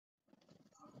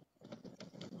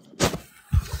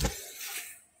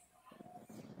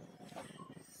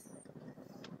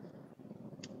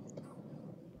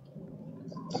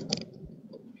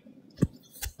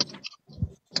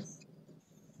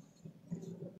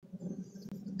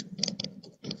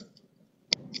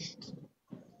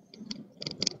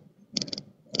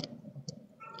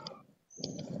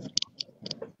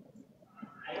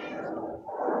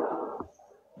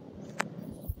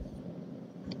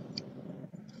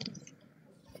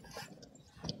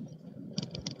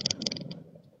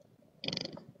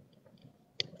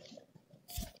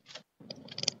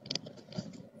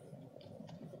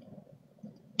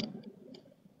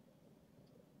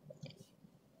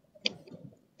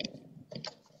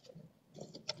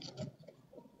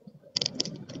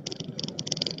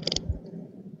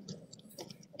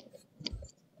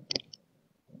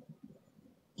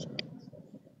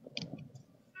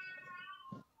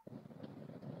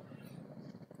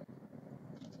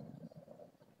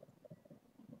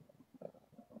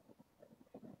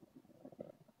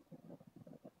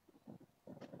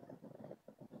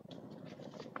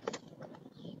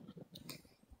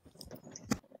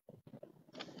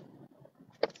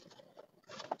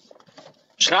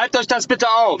Schreibt euch das bitte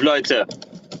auf, Leute.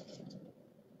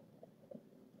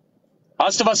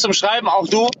 Hast du was zum Schreiben, auch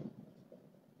du?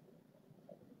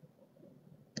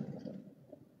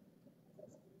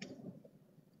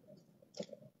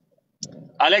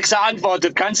 Alexa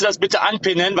antwortet, kannst du das bitte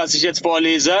anpinnen, was ich jetzt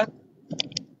vorlese?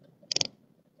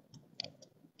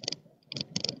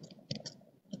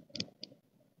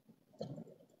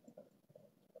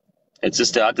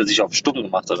 Jetzt hat er sich auf stumm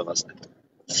gemacht, oder was?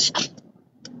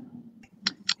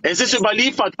 Es ist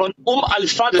überliefert von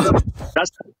al-Fadl.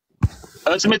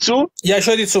 Hörst du mir zu? Ja, ich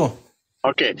höre dir zu.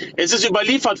 Okay. Es ist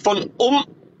überliefert von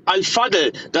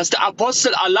al-Fadl, dass der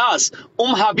Apostel Allahs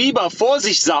Habiba vor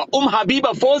sich sah,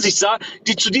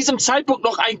 die zu diesem Zeitpunkt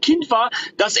noch ein Kind war,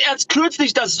 das erst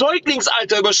kürzlich das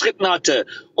Säuglingsalter überschritten hatte.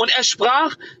 Und er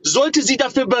sprach, sollte sie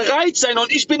dafür bereit sein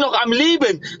und ich bin noch am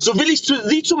Leben, so will ich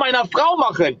sie zu meiner Frau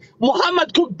machen.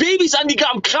 Muhammat guckt Babys an, die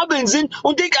am Krabbeln sind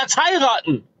und denkt ans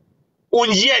Heiraten.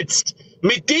 Und jetzt,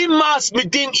 mit dem Maß,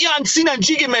 mit dem ihr an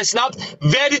Sinanji gemessen habt,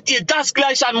 werdet ihr das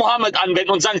gleich an Muhammad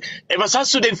anwenden und sagen, ey, was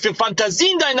hast du denn für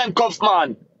Fantasien da in deinem Kopf,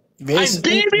 Mann? Ein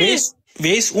Baby?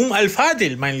 Wer ist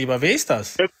al-Fadl, mein Lieber? Wer ist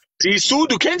das? Siehst du,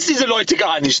 du kennst diese Leute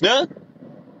gar nicht, ne?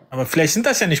 Aber vielleicht sind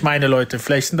das ja nicht meine Leute,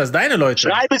 vielleicht sind das deine Leute.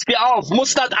 Schreib es dir auf.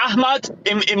 Musnad Ahmad,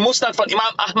 im Musnad von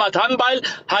Imam Ahmad Hanbal,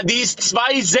 Hadith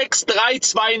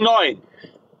 26329.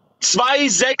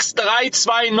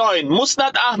 26329.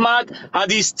 Musnad Ahmad,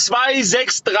 Hadith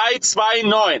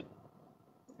 26329.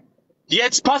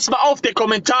 Jetzt pass mal auf, der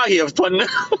Kommentar hier von,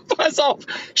 pass auf,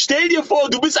 stell dir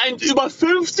vor, du bist ein über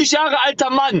 50 Jahre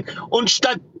alter Mann und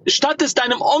stattest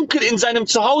deinem Onkel in seinem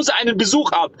Zuhause einen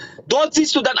Besuch ab. Dort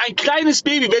siehst du dann ein kleines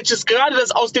Baby, welches gerade das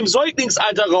aus dem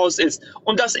Säuglingsalter raus ist.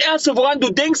 Und das Erste, woran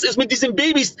du denkst, ist mit diesem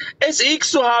Babys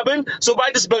SEX zu haben,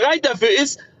 sobald es bereit dafür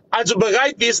ist, also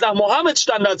bereit, wie es nach Mohammeds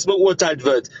Standards beurteilt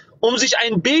wird. Um sich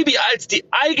ein Baby als die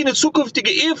eigene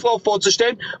zukünftige Ehefrau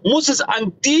vorzustellen, muss es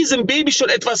an diesem Baby schon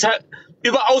etwas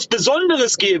überaus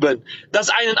Besonderes geben, das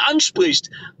einen anspricht.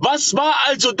 Was war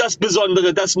also das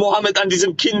Besondere, das Mohammed an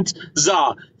diesem Kind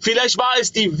sah? Vielleicht war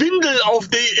es die Windel, auf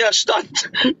der er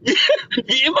stand.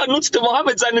 Wie immer nutzte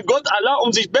Mohammed seinen Gott Allah,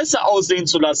 um sich besser aussehen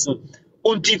zu lassen.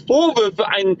 Und die Vorwürfe,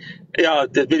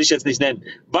 das will ich jetzt nicht nennen,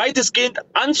 weitestgehend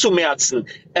anzumerzen.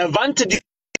 Er wandte die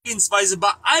Vorgehensweise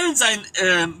bei allen seinen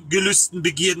Gelüsten,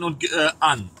 Begierden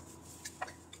an.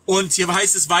 Und hier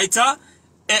heißt es weiter,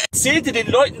 er erzählte den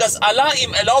Leuten, dass Allah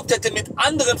ihm erlaubt hätte, mit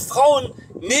anderen Frauen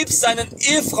nebst seinen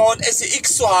Ehefrauen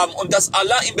SEX zu haben und dass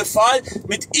Allah ihm befahl,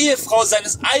 mit Ehefrau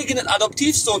seines eigenen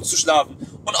Adoptivsohns zu schlafen.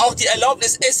 Und auch die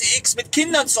Erlaubnis, SEX mit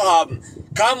Kindern zu haben,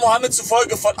 kam Mohammed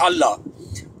zufolge von Allah.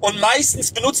 Und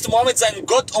meistens benutzte Mohammed seinen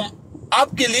Gott, um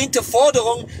abgelehnte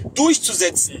Forderungen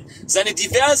durchzusetzen. Seine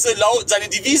Devise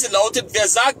lautet, wer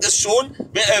sagt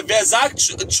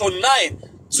schon Nein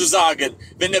zu sagen,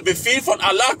 wenn der Befehl von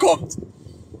Allah kommt.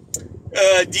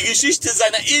 Die Geschichte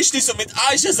seiner Eheschließung mit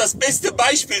Aisha ist das beste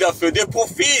Beispiel dafür. Der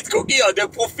Prophet, guck hier, der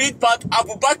Prophet bat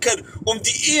Abu Bakr um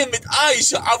die Ehe mit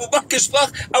Aisha. Abu Bakr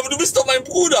sprach, aber du bist doch mein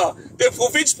Bruder. Der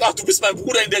Prophet sprach, du bist mein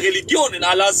Bruder in der Religion, in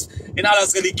Allahs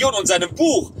Religion und seinem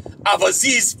Buch. Aber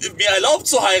sie ist mir erlaubt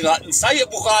zu heiraten. Sahih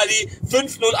Bukhari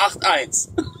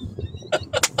 5081.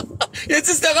 Jetzt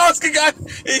ist er rausgegangen.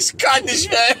 Ich kann nicht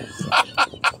mehr.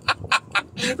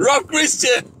 Rob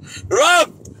Christian.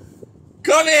 Rob,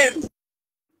 komm in.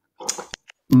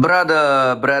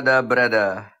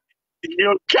 Brother.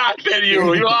 You kafir,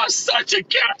 you. You are such a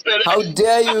kafir. How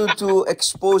dare you to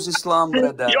expose Islam,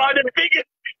 brother? You are the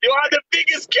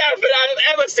biggest kafir I've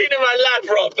ever seen in my life,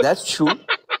 Rob. That's true.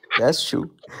 That's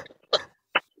true.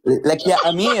 Like, yeah,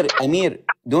 Amir,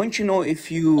 don't you know if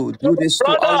you do this to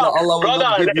Allah, Allah will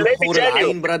not give you Hur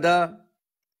al-Ain, brother?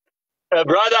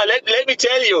 Brother, let me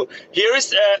tell you. Here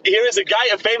is a guy,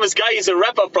 a famous guy. He's a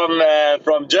rapper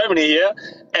from Germany here,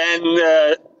 and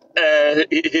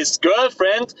his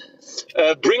girlfriend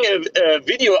bring a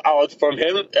video out from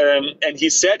him, and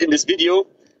he said in this video,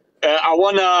 "I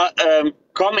wanna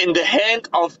come in the hand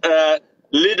of a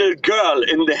little girl,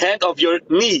 in the hand of your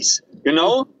niece," you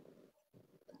know.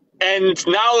 And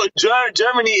now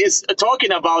Germany is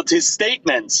talking about his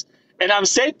statements. And I'm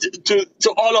said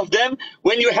to all of them,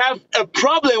 when you have a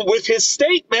problem with his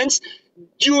statements,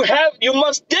 you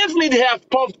must definitely have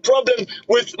problem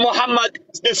with Muhammad,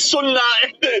 the Sunnah,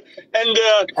 and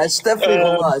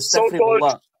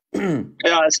Astaghfirullah.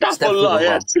 Yeah, astaghfirullah,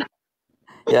 yes.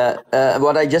 Yeah,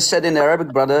 what I just said in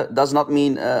Arabic, brother, does not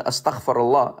mean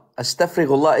astaghfirullah.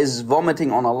 Astaghfirullah is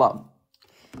vomiting on Allah.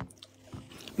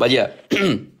 But yeah.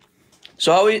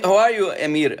 So how are you,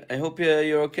 Amir? I hope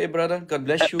you're okay, brother. God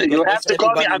bless you. You have to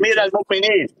call me Amir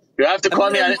al-Mu'mineen. You have to call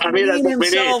me Amir al-Mu'mineen.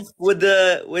 Himself with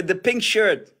the pink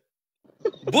shirt.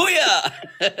 Booyah!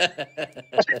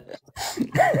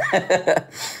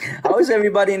 How is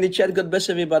everybody in the chat? God bless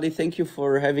everybody. Thank you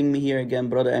for having me here again,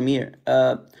 Brother Amir.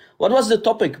 What was the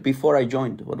topic before I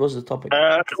joined? What was the topic?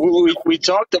 We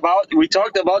talked about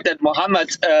that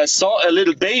Muhammad saw a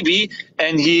little baby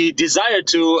and he desired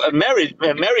to marry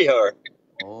her.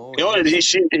 Oh, You know,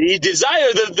 yes. he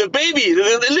desired the baby,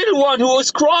 the little one who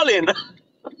was crawling.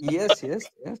 Yes.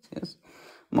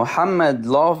 Muhammad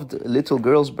loved little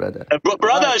girls, brother. Brother,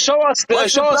 Right. What's the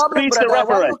show us problem, please the brother?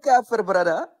 Why you reference. kafir,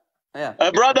 brother? Yeah.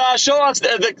 Brother, show us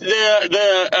the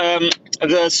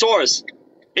source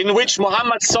in which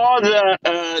Muhammad saw the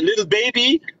little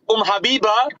baby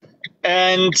Habiba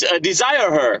and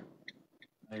desire her.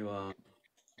 Aywa.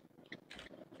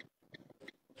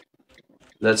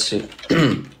 Let's see.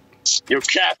 You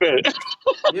kafir.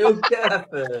 You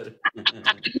kafir.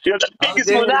 You're the How biggest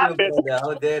dare you, munafiq. brother?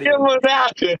 How dare You're you?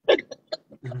 munafiq.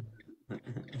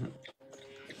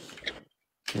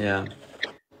 Yeah.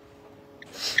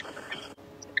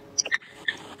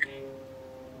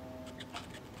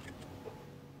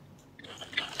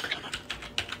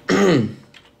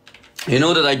 You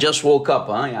know that I just woke up,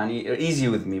 huh? Yani, easy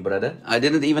with me, brother. I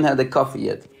didn't even have the coffee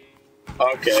yet.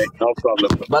 Okay, no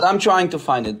problem. But I'm trying to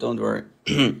find it, don't worry.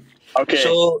 Okay.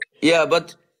 So, yeah,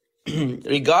 but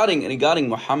regarding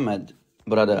Muhammad,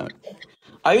 brother,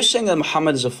 are you saying that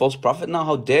Muhammad is a false prophet now?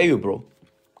 How dare you, bro?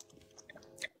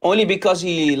 Only because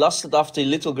he lusted after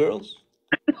little girls?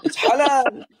 It's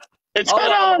halal. It's Allah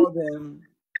haram. allowed him.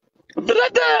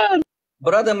 Brother.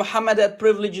 Brother, Muhammad had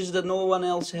privileges that no one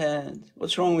else had.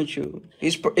 What's wrong with you?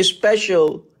 He's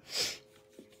special.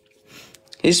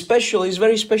 He's special. He's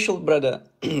very special, brother.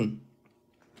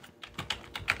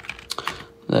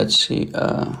 Let's see.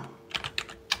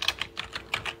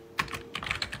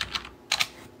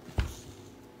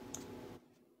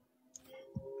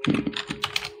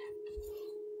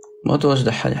 What was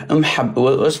the hadith?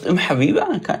 Was it Habiba?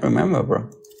 I can't remember, bro.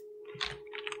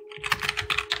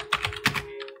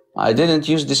 I didn't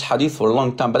use this hadith for a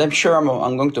long time, but I'm sure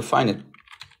I'm going to find it.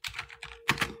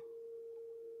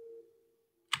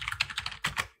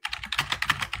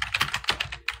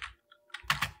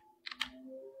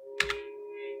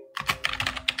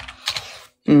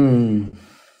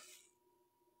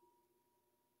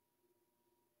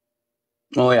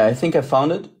 Oh yeah, I think I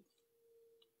found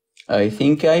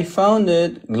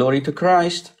it. Glory to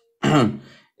Christ.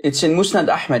 It's in Musnad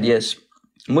Ahmad, yes.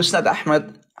 Musnad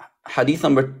Ahmad, hadith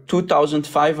number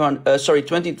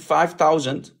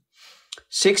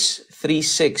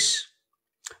 25,636.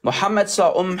 Muhammad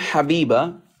saw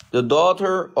Habiba, the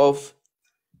daughter of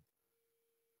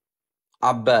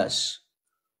Abbas,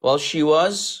 while she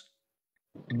was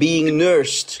being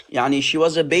nursed. Yani she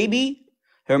was a baby,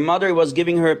 her mother was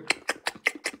giving her,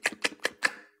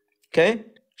 okay?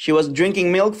 She was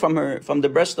drinking milk from the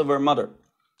breast of her mother.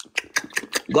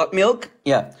 Got milk?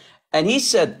 Yeah. And he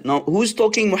said, now who's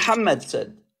talking? Muhammad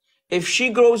said, if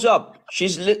she grows up,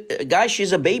 she's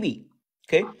a baby,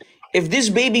 okay? If this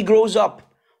baby grows up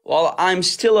while I'm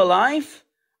still alive,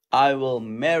 I will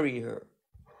marry her.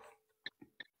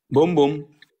 Boom, boom.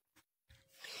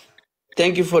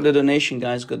 Thank you for the donation,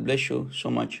 guys. God bless you so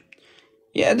much.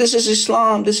 Yeah, this is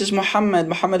Islam. This is Muhammad.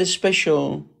 Muhammad is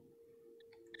special.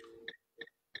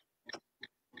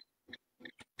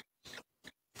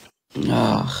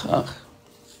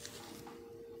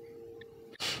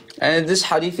 And this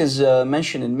hadith is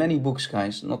mentioned in many books,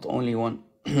 guys, not only one.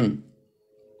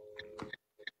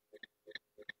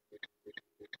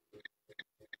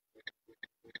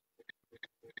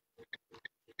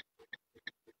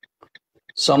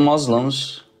 Some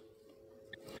Muslims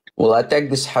will attack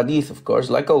this hadith, of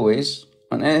course, like always.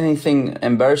 When anything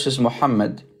embarrasses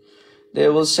Muhammad, they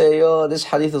will say, oh, this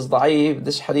hadith is da'if,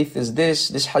 this hadith is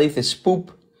this hadith is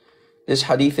poop, this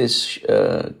hadith is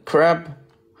crap.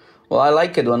 Well, I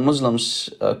like it when Muslims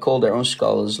call their own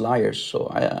scholars liars, so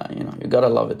you gotta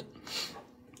love it.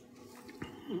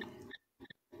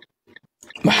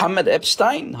 Muhammad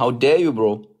Epstein, how dare you,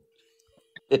 bro?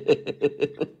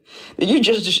 Did you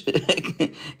just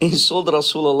insult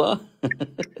Rasulullah?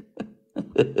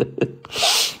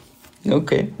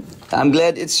 Okay. I'm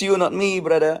glad it's you, not me,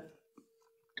 brother.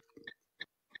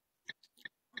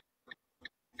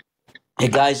 Hey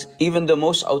guys, even the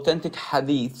most authentic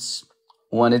hadiths,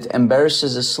 when it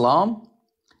embarrasses Islam,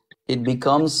 it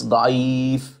becomes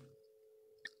da'if.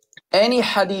 Any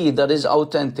hadith that is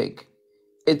authentic,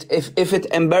 if it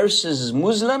embarrasses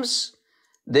Muslims,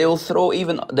 they will throw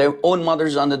even their own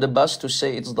mothers under the bus to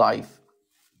say it's da'if.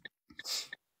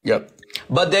 Yep.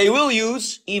 But they will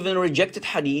use even rejected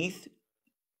hadith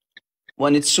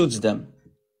when it suits them.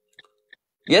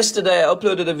 Yesterday, I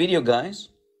uploaded a video, guys.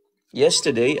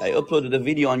 Yesterday, I uploaded a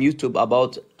video on YouTube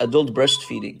about adult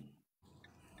breastfeeding.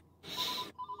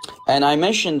 And I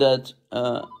mentioned that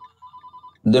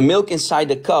the milk inside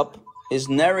the cup, his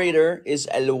narrator is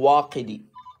Al-Waqidi.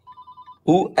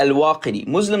 Who? Al-Waqidi.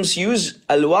 Muslims use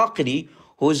Al-Waqidi,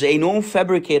 who is a known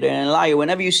fabricator and a liar.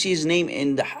 Whenever you see his name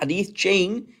in the hadith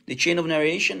chain, the chain of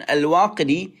narration,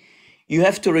 Al-Waqidi, you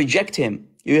have to reject him.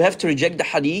 You have to reject the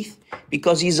hadith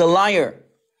because he's a liar.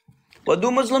 What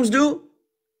do Muslims do?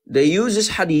 They use his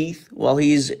hadith while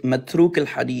he is matruk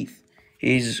al-hadith.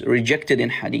 He is rejected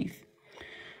in hadith.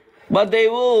 But they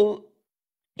will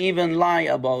even lie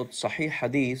about sahih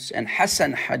hadiths and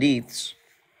hasan hadiths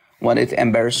when it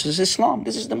embarrasses Islam.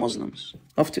 This is the Muslims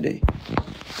of today.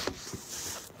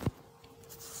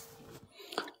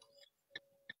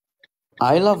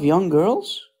 I love young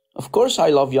girls. Of course I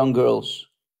love young girls.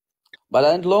 But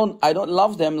I don't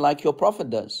love them like your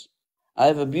prophet does. I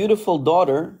have a beautiful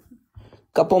daughter,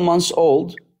 couple months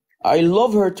old. I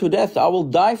love her to death. I will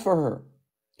die for her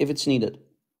if it's needed.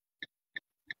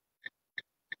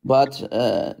 But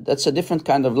that's a different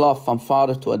kind of love from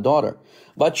father to a daughter.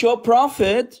 But your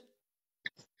prophet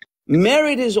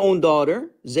married his own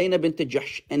daughter, Zainab bint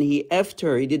Jahsh, and he effed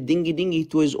her. He did dingy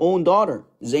to his own daughter,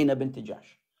 Zainab bint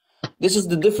Jahsh. This is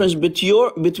the difference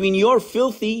between your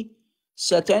filthy,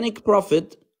 satanic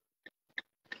prophet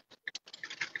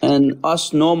and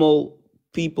us normal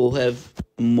people have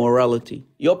morality.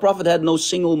 Your prophet had no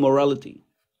single morality.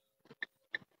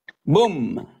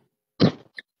 Boom.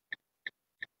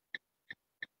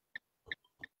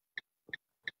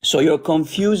 So you're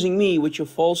confusing me with your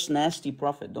false, nasty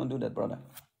prophet. Don't do that, brother.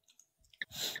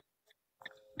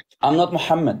 I'm not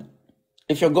Muhammad.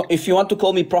 If you want to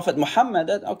call me Prophet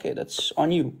Muhammad, okay, that's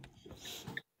on you.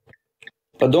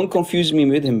 But don't confuse me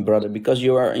with him, brother, because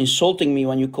you are insulting me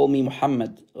when you call me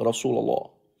Muhammad, Rasulullah.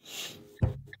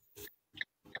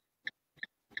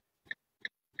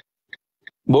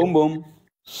 Boom, boom.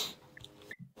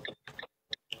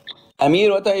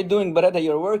 Amir, what are you doing, brother?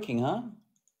 You're working, huh?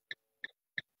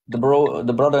 The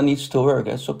brother needs to work.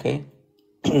 That's okay.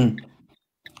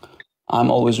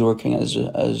 I'm always working as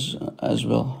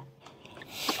well.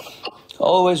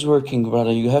 Always working,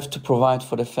 brother. You have to provide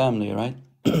for the family, right?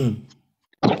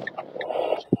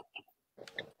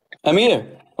 Amir,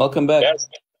 welcome back. Yes.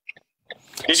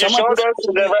 Did you show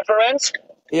the reference?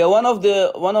 Yeah, one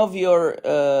of your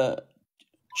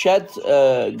chat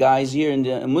guys here in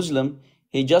the Muslim,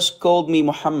 he just called me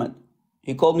Muhammad.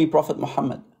 He called me Prophet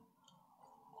Muhammad.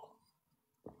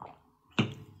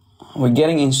 We're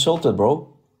getting insulted, bro.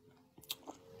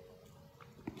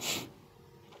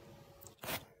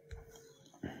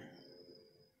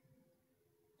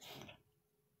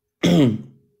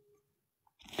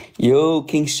 Yo,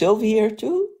 King Sylvie here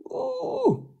too?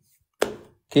 Ooh.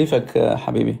 كيفك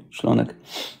حبيبي؟ شلونك؟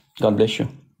 God bless you.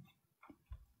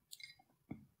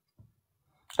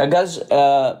 Guys,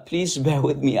 please bear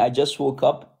with me. I just woke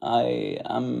up.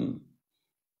 I'm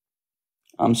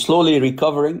slowly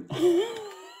recovering.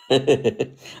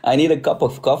 I need a cup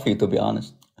of coffee, to be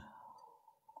honest.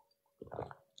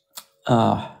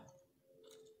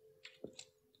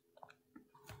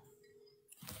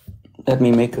 Let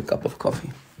me make a cup of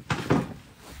coffee.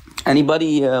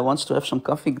 Anybody wants to have some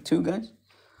coffee too, guys?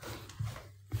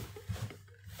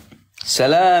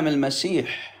 Salam al-Masih.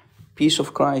 Peace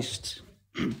of Christ.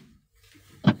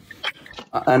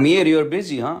 Amir, you're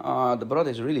busy, huh? The brother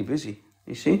is really busy.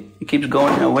 You see? He keeps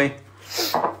going away.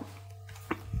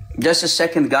 Just a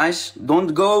second, guys.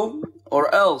 Don't go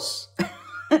or else.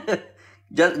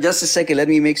 just a second. Let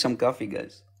me make some coffee,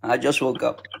 guys. I just woke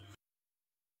up.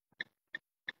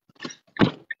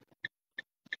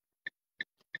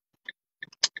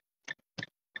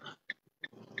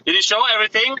 Did you show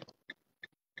everything?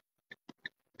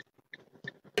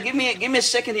 Give me a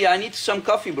second here. I need some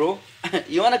coffee, bro.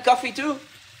 You want a coffee too?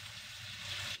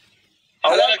 I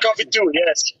want a coffee too,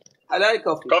 yes. I like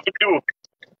coffee. Coffee too.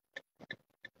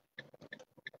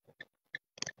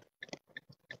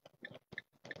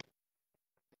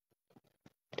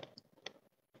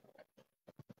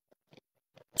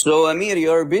 So, Amir,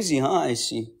 you're busy, huh? I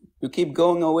see. You keep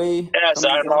going away. Yes,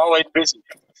 I'm always busy.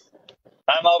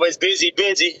 I'm always busy.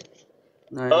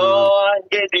 Oh, I'm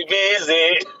getting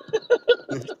busy.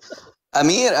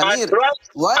 Amir,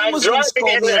 why Muslims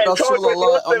call me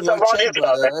Rasulullah on your chat,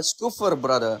 brother? That's kufr,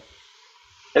 brother.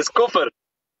 It's kufr.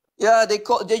 Yeah,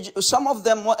 some of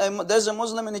them, there's a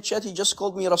Muslim in the chat, he just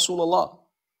called me Rasulullah.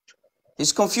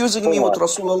 He's confusing me with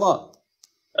Rasulullah.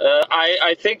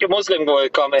 I think a Muslim will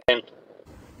come in.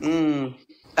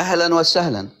 Ahlan wa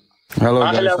sahlan. Hello,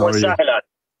 guys. How are you?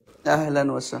 Ahlan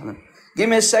wa sahlan. Give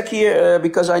me a sec here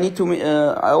because I need to.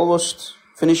 I almost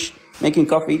finished making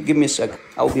coffee. Give me a sec.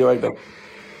 I'll be right back.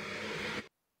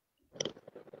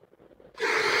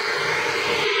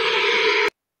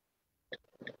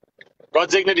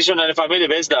 Gott segne dich und deine Familie.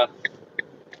 Wer ist da?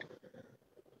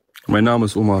 Mein Name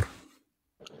ist Omar.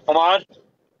 Omar?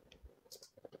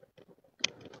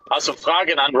 Hast du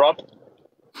Fragen an Rob?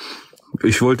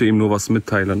 Ich wollte ihm nur was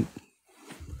mitteilen.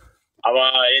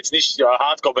 Aber jetzt nicht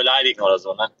hardcore beleidigen oder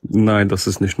so, ne? Nein, das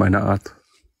ist nicht meine Art.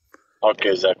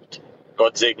 Okay, sehr gut.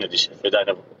 Gott segne dich für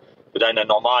deine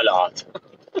normale Art.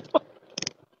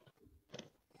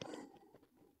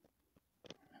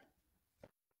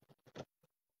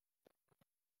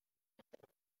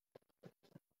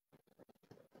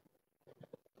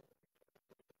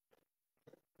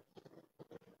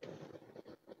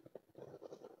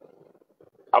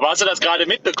 Aber hast du das gerade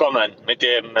mitbekommen mit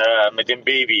dem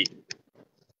Baby?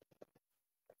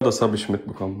 Das habe ich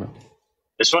mitbekommen, ja.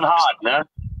 Ist schon hart, ne?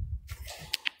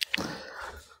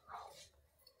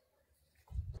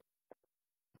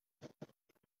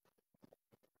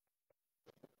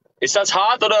 Ist das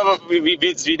hart oder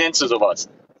wie nennst du sowas?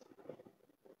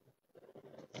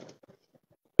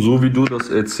 So wie du das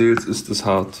erzählst, ist es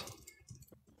hart.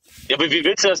 Ja, aber wie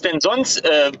willst du das denn sonst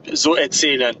so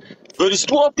erzählen? Würdest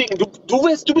du auf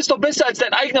du bist doch besser als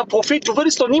dein eigener Prophet. Du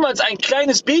würdest doch niemals ein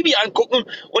kleines Baby angucken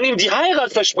und ihm die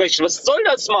Heirat versprechen. Was soll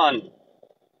das, Mann?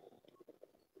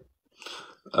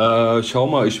 Schau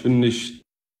mal, ich bin nicht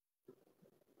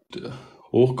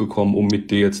hochgekommen, um mit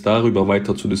dir jetzt darüber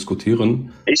weiter zu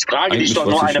diskutieren. Ich frage dich Eigentlich, doch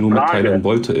was nur ich eine nur mitteilen Frage.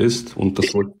 wollte, ist, und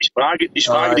das wollte Ich frage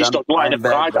dich doch nur eine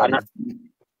Frage an.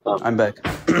 I'm back.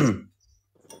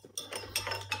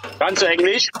 Kannst du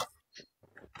Englisch?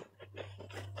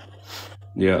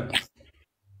 ja.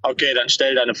 Okay, dann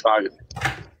stell deine Frage.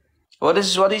 What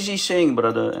is he saying,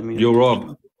 brother? I mean, Yo,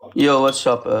 Rob, yo, what's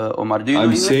up, Omar? Do you know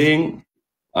I'm English? saying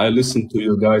I listen to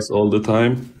you guys all the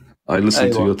time. I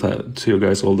listen to you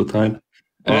guys all the time.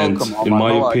 And Welcome, in Omar.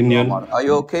 my How are you, opinion, Omar? Are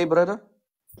you okay, brother?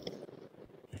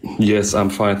 yes, I'm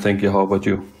fine. Thank you. How about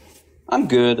you? I'm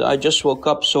good. I just woke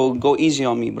up, so go easy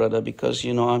on me, brother, because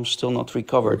you know I'm still not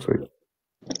recovered. Perfect.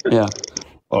 Yeah.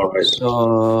 All right.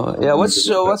 So yeah, what's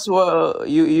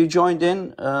you joined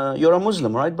in? You're a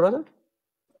Muslim, right, brother?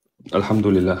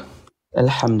 Alhamdulillah.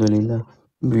 Alhamdulillah.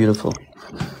 Beautiful.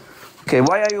 Okay,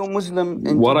 why are you a Muslim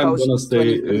in What I'm gonna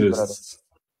say 2023, brother? is,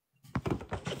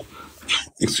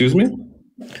 excuse me?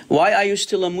 Why are you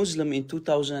still a Muslim in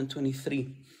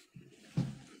 2023?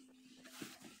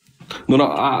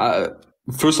 No.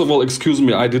 First of all, excuse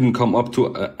me. I didn't come up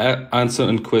to answer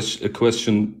a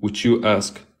question which you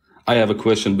ask. I have a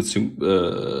question,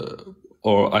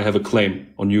 or I have a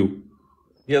claim on you.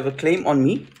 You have a claim on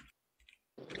me?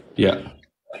 Yeah,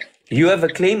 You have a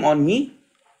claim on me?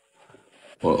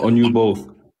 on you both.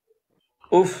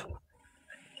 Oof.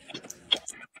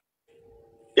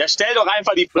 Ja, stell doch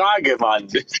einfach die Frage, Mann.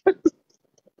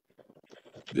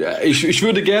 Ja, ich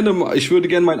würde gerne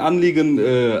mein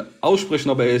Anliegen aussprechen,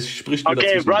 aber er spricht mir Okay,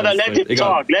 dazwischen brother, die ganze let him Zeit. Egal.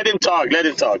 talk. Let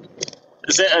him talk.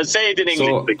 Say it in English,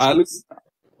 So, please.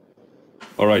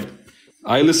 all right.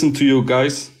 I listen to you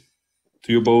guys,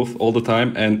 to you both all the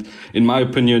time, and in my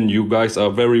opinion, you guys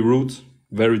are very rude,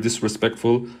 very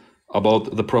disrespectful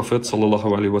about the Prophet sallallahu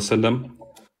alaihi wasallam.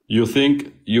 You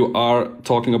think you are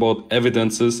talking about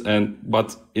evidences,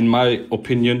 but in my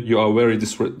opinion, you are very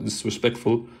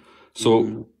disrespectful.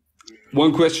 So,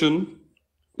 one question.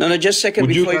 No, just a second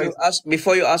Would you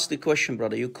before you ask the question,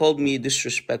 brother. You called me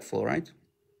disrespectful, right?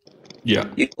 Yeah.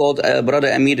 You called brother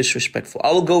Amir disrespectful.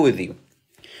 I will go with you.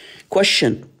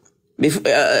 Question.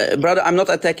 Brother, I'm not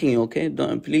attacking you, okay?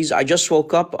 Please, I just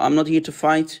woke up. I'm not here to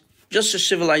fight. Just a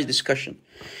civilized discussion.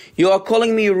 You are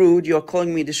calling me rude. You are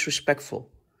calling me disrespectful.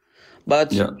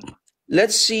 But Yeah.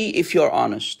 let's see if you're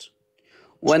honest.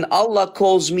 When Allah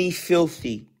calls me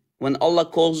filthy, when Allah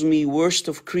calls me worst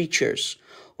of creatures,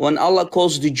 when Allah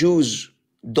calls the Jews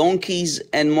donkeys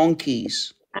and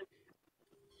monkeys,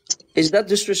 is that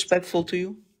disrespectful to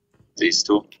you? Siehst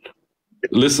du?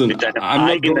 Listen, Mit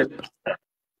deinem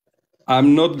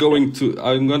I'm not going to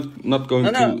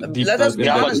deep let us dive be in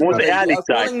Ja, aber honest, du musst brother. You ehrlich are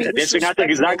calling me sein. Deswegen hat er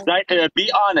gesagt, be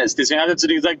honest. Deswegen hat er zu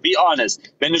dir gesagt, be honest.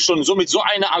 Wenn du schon so mit so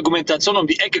einer Argumentation um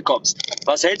die Ecke kommst,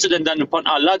 was hältst du denn dann von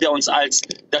Allah, der uns als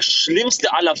das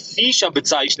schlimmste aller Viecher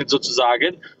bezeichnet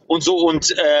sozusagen und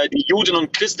die Juden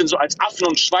und Christen so als Affen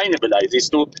und Schweine beleidigt?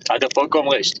 Siehst du, hat er vollkommen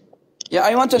recht. Yeah,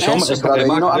 I want an Schau mal, answer, brother. er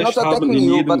You know, mag I'm not Recht haben attacking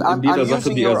you, but in I'm jeder Sache,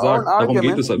 using die er your own sagt. Darum geht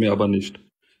argument. es mir aber nicht.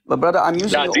 But brother, I'm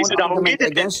using Ja, your siehst own du, darum argument geht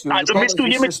es. against you. Also You call misst du us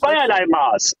hier mit disrespectful. zweierlei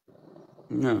Maß.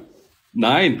 No.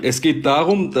 Nein, es geht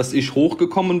darum, dass ich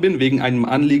hochgekommen bin wegen einem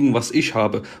Anliegen, was ich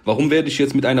habe. Warum werde ich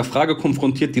jetzt mit einer Frage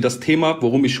konfrontiert, die das Thema,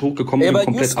 worum ich hochgekommen bin, but you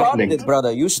komplett started ablenkt? it,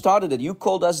 brother. You started it. You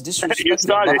called us disrespectful. You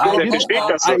started it. But You didn't- steht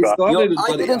das I sogar. started it,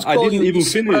 I but didn't I call didn't you even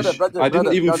this, finish. brother, I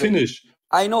didn't even brother. finish.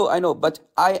 I know, but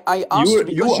I asked you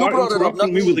because you are brought it up, not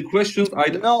interrupting me with the questions.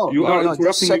 No, you are just interrupting me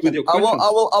with second. your I questions.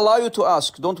 will allow you to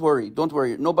ask. Don't worry.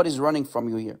 Nobody's running from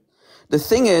you here. The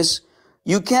thing is,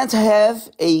 you can't have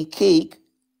a cake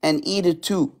and eat it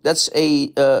too. That's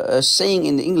a saying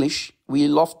in English. We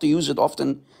love to use it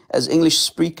often as English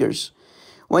speakers.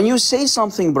 When you say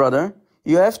something, brother,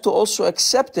 you have to also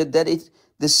accept it that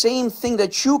the same thing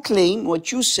that you claim,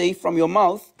 what you say from your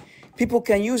mouth, people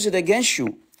can use it against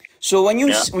you. So when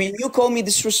you call me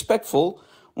disrespectful,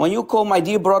 when you call my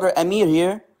dear brother Amir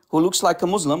here, who looks like a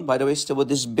Muslim, by the way, still with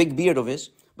this big beard of his,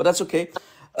 but that's okay.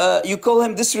 You call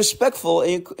him disrespectful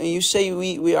and you say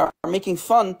we are making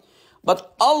fun,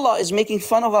 but Allah is making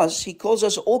fun of us. He calls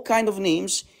us all kind of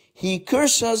names. He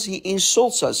curses us, he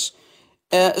insults us.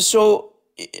 So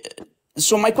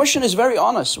my question is very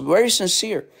honest, very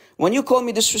sincere. When you call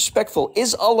me disrespectful,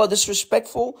 is Allah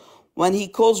disrespectful? When he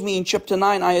calls me in chapter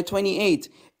 9, ayah 28,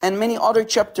 and many other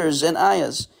chapters and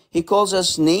ayahs, he calls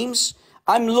us names.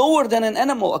 I'm lower than an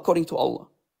animal according to Allah.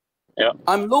 Yeah.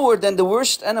 I'm lower than the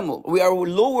worst animal. We are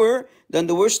lower than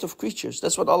the worst of creatures.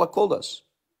 That's what Allah called us.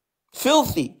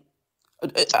 Filthy.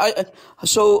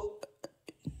 So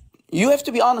you have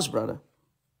to be honest, brother.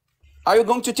 Are you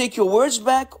going to take your words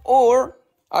back, or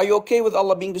are you okay with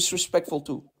Allah being disrespectful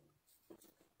too?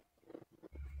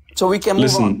 So we can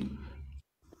move on.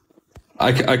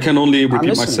 I can only repeat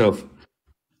listening. myself.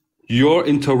 Your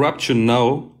interruption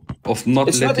now of not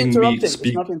It's not letting me interrupting. speak.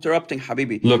 It's not interrupting,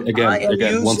 Habibi. Look, I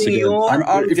am once using again. your If you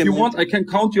argument. want, I can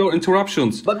count your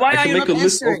interruptions. But why I are can you make not a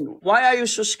list of. answering? Why are you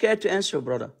so scared to answer,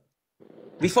 brother?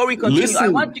 Before we continue, I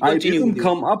Listen, want to I continue. didn't with you.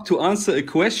 come up to answer a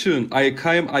question. I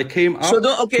came up. So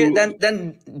okay, to,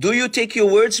 then do you take your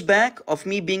words back of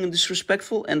me being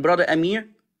disrespectful and brother Amir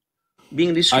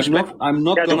being disrespectful? I'm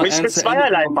not Ja, du gonna bist mit answer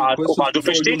zweierlei anything of Maß. your Guck mal, questions du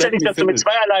before you verstehst ja let nicht, me dass du mit finish.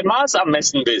 zweierlei Maß am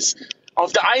Messen bist.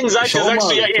 Auf der einen Seite Schau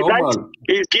sagst du mal, ja, schau mal.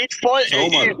 ihr geht voll, Schau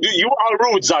mal. you are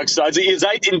rude, sagst du. Also ihr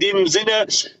seid in dem Sinne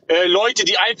Leute,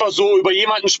 die einfach so über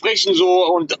jemanden sprechen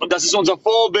so und das ist unser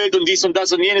Vorbild und dies und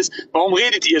das und jenes. Warum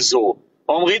redet ihr so?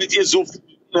 Warum redet ihr so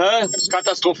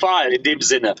katastrophal in dem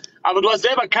Sinne? Aber du hast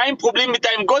selber kein Problem mit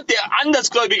deinem Gott, der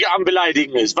Andersgläubige am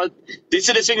Beleidigen ist.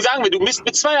 Deswegen sagen wir, du bist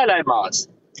mit zweierlei Maß.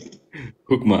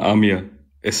 Guck mal, Amir,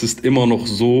 es ist immer noch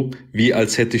so, wie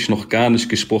als hätte ich noch gar nicht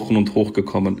gesprochen und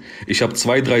hochgekommen. Ich habe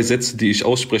 2, 3 Sätze, die ich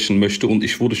aussprechen möchte und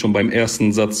ich wurde schon beim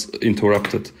ersten Satz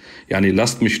interrupted. Ja, nee,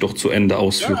 lasst mich doch zu Ende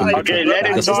ausführen. No, Okay, let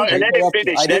him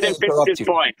finish. Let him finish his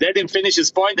point. Let him finish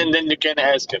his point and then you can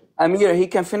ask him. Amir, he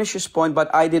can finish his point, but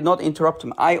I did not interrupt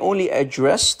him. I only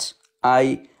addressed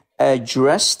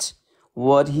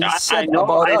what he said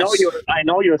about us. I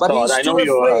know your But thought. he's I know too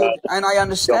your. afraid, and I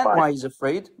understand fine. why he's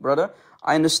afraid, brother.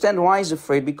 I understand why he's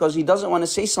afraid, because he doesn't want to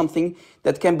say something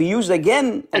that can be used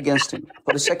again against him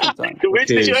for the second time. Du willst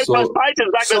nicht irgendwas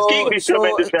Falsches sagen, das gegen dich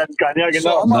verwendet werden kann. Ja,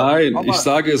 genau. Nein, ich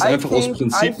sage es einfach aus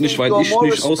Prinzip nicht, weil ich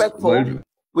nicht weil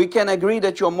we can agree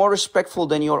that you're more respectful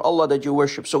than your Allah that you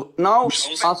worship. So now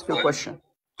ask your question.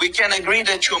 We can agree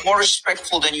that you're more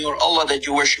respectful than your Allah that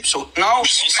you worship. So now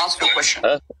ask your question.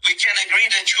 We can agree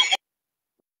that you're more...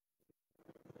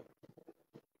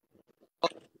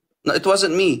 No, it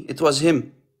wasn't me. It was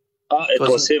him. It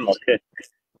was him, okay.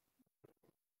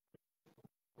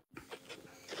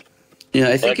 Yeah,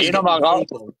 I think Geh nochmal raus.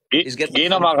 Geh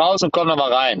nochmal raus und komm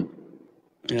nochmal rein.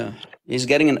 Yeah, he's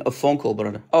getting a phone call,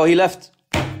 brother. Oh, he left.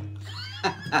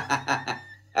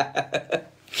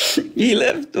 He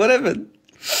left. What happened?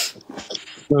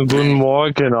 Guten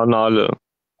Morgen an alle.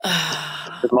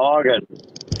 Guten Morgen.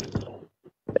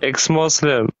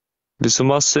 Ex-Moslem, wieso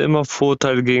machst du immer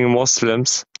Vorteile gegen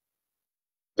Moslems?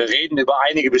 Wir reden über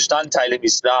einige Bestandteile im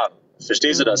Islam.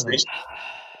 Verstehst du das nicht?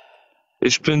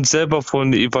 Ich bin selber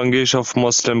von evangelisch auf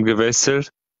Moslem gewechselt.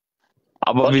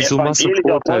 Aber Von wieso machst du evangelischer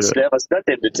Vorteile? Moslem, was ist das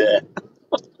denn bitte?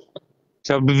 Ich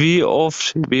habe wie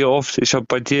oft, ich habe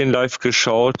bei dir in Live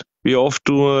geschaut, wie oft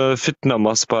du Fitna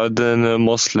machst bei den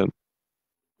Moslem.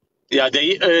 Ja,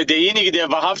 derjenige, der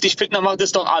wahrhaftig Fitna macht,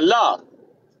 ist doch Allah.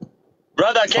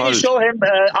 Brother, can you Falsch. show him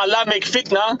Allah make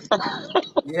Fitna?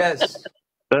 Yes.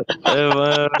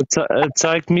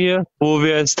 Zeig mir, wo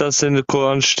es das in der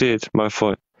Koran steht, mein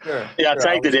Freund. Sure. Ja,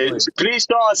 zeig dir den. Please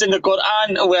show us in the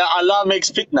Quran where Allah makes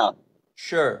Fitna.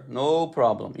 Sure, no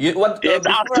problem.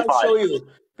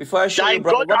 Before I show you, Dein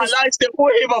brother, Gott what is... Allah ist der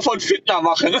Urheber von Fitna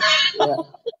machen. Yeah.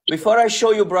 Before I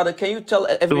show you, brother, can you tell Du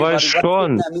everybody weißt what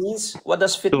schon, fitna means? What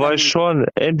does du fitna weißt mean? schon,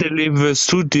 Ende Leben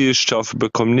wirst du die Strafe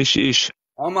bekommen, nicht ich.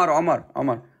 Omar.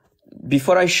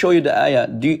 Before I show you the ayah,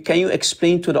 can you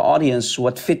explain to the audience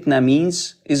what fitna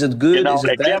means? Is it good? Genau, Is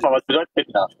it erklär bad? mal, was bedeutet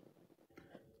Fitna?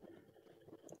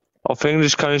 Auf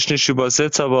Englisch kann ich nicht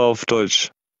übersetzen, aber auf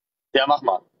Deutsch. Ja, mach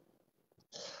mal.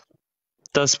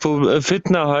 Das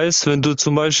Fitna heißt, wenn du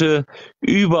zum Beispiel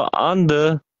über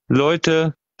andere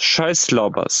Leute Scheiß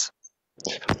laberst.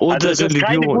 Oder Also das ist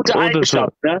keine Religion, gute oder so.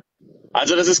 Eigenschaft, ne?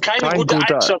 Also das ist keine gute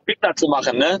Eigenschaft, Fitna zu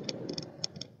machen, ne?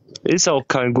 Ist auch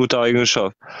keine gute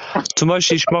Eigenschaft. Zum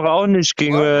Beispiel, ich mache auch nicht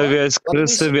gegen wer ist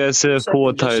Christen, wer ist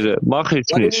Vorurteile. Mache ich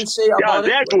What did you nicht. say Ja, about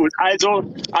sehr it? gut.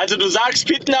 Also du sagst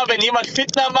Fitna, wenn jemand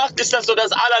Fitna macht, ist das so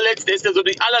das allerletzte, ist er so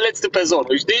die allerletzte Person,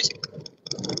 richtig?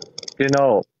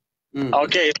 Genau.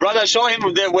 Okay, brother, show him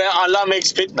where Allah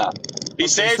makes Fitna. He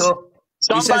says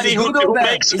somebody who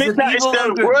makes Fitna is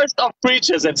the worst of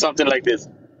preachers and something like this.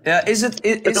 Yeah, is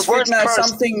fitna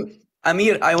something,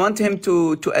 Amir, I want him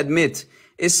to admit,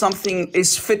 is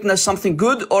fitna something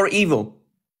good or evil?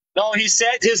 No, he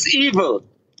said it's evil.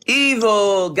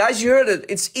 Evil. Guys, you heard it.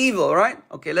 It's evil, right?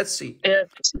 Okay, let's see.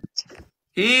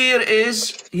 Here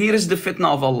is the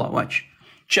fitna of Allah. Watch.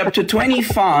 Chapter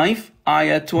 25,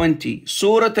 ayah 20.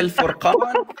 Surah Al-Furqan,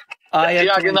 ayah 20.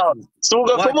 Ja, genau.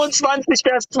 Surah 25,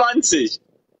 Vers 20.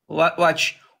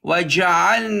 Watch.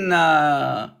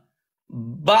 وَجَعَلْنَا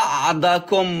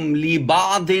بَعْضَكُمْ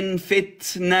لِبَعْضٍ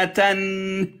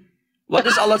فِتْنَةً. What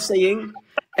is Allah saying?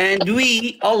 And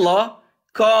we, Allah,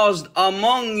 caused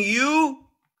among you...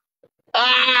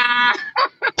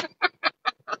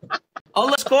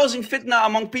 Allah is causing fitna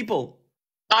among people.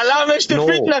 Allah möchte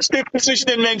Fitna stiften zwischen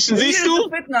den Menschen, siehst du?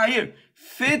 Fitna here.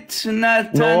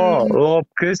 Fitnatan. No,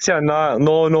 Christian,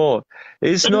 no.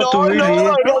 It's not really.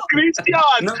 No,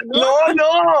 Christian. No,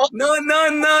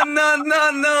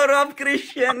 Rob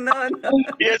Christian, no.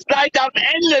 Ihr seid am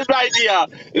Ende, seid ihr.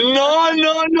 No,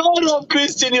 Rob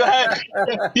Christian, you're a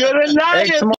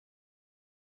liar.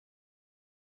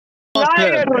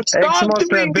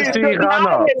 Ex-Muslim, bist du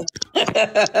Iraner?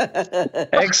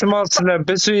 Ex-Muslim,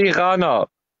 bist du Iraner?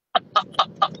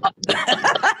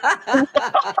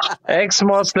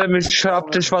 Ex-Muslim, ich hab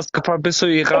dich was gefragt, bist du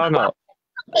Iraner?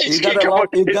 You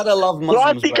gotta love Muslims. Du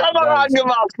hast die Kamera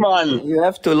angemacht, Mann. You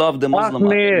have to love the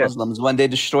Muslims when they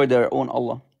destroy their own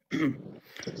Allah.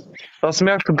 Das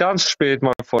merkst du ganz spät,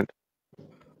 mein Freund.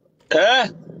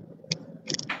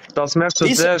 Das merkst du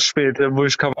sehr spät, wo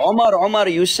ich kam. Omar,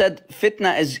 you said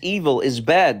fitna is evil, is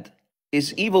bad.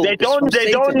 Is evil. They don't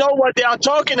know what they are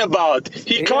talking about.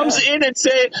 He comes in and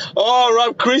say, "Oh,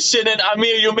 Rob Christian and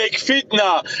Amir, you make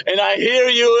fitna, and I hear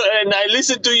you and I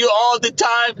listen to you all the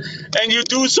time, and you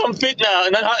do some fitna."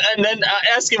 And then I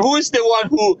ask him, "Who is the one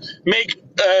who make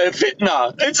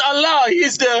fitna?" It's Allah.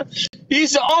 He's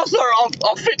the author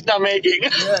of fitna making.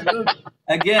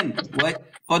 Again,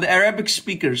 for the Arabic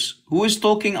speakers, who is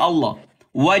talking? Allah.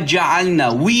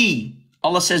 وَجَعَلْنَا. We.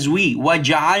 Allah says we.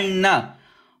 وَجَعَلْنَا.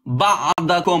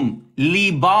 بَعْضَكُمْ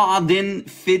لِبَعْضٍ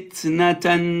فِتْنَةً.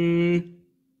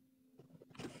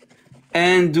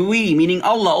 And we, meaning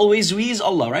Allah, always we is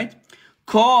Allah, right?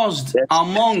 Caused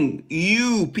among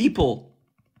you people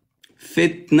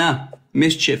fitna,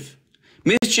 mischief.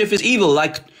 Mischief is evil,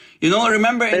 like, you know,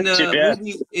 remember in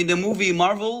the movie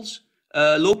Marvel's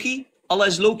Loki? Allah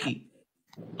is Loki.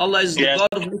 Allah is the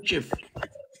God of mischief.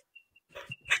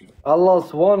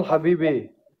 Allah's one, Habibi.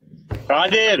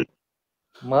 Adil.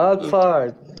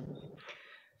 Mahlzeit.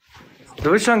 Du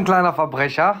bist schon ein kleiner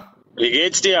Verbrecher. Wie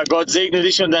geht's dir? Gott segne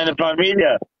dich und deine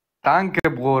Familie. Danke,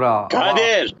 Bruder.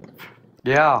 Adil.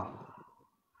 Ja.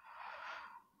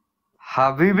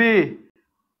 Habibi.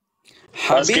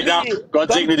 Was geht ab?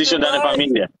 Gott segne dich und deine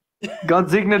Familie.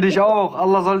 Gott segne dich auch.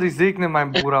 Allah soll dich segnen,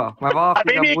 mein Bruder.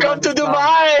 Habibi, come to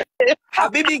Dubai.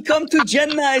 Habibi, come to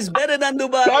Jannah. It's better than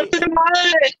Dubai. Come to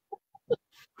Dubai.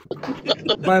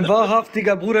 Mein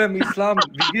wahrhaftiger Bruder im Islam,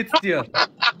 wie geht's dir?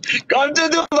 Come to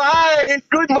Dubai. It's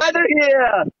good weather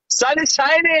here. Sun is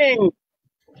shining.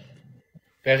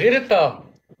 Wer redet da?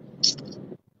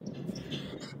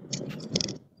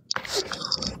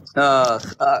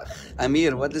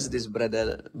 Amir, what is this,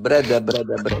 brother?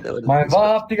 Mein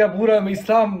wahrhaftiger Bruder im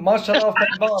Islam, Mashallah auf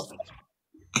dein Bart.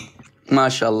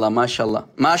 Mashallah.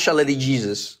 Mashallah li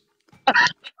Jesus.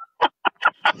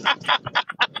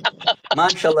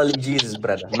 Mashallah li Jesus,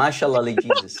 brother. Mashallah li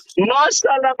Jesus.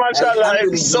 Mashallah.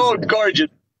 It's so gorgeous.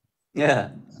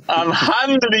 Yeah.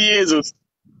 Alhamdulillah, Jesus.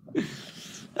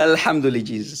 Alhamdulillah,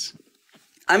 Jesus.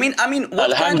 I mean,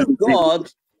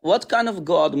 what kind of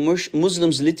God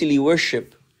Muslims literally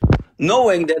worship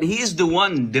knowing that he is the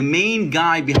one, the main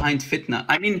guy behind fitna.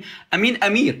 I mean,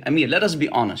 Amir, let us be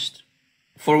honest.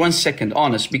 For 1 second,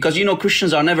 honest. Because, you know,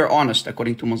 Christians are never honest,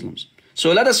 according to Muslims.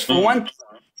 So let us, for 1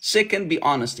 second, be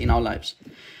honest in our lives.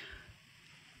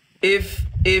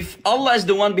 If Allah is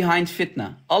the one behind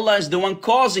fitna, Allah is the one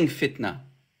causing fitna,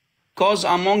 cause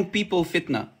among people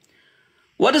fitna,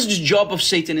 what is the job of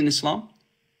Satan in Islam?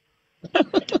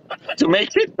 To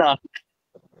make fitna.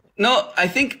 No, I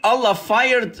think Allah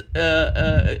fired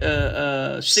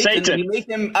Satan. He made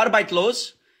him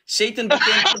arbeitslos. Satan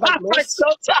became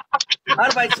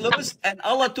arbeitslos, and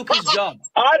Allah took his job.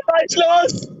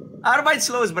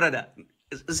 Arbeitslos, brother.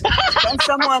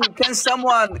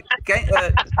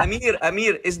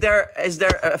 Amir, is there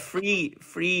a free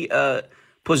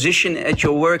position at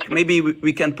your work? Maybe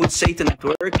we can put Satan at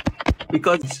work,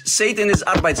 because Satan is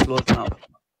arbeitslos now.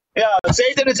 Yeah,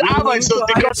 Satan is arbeitslos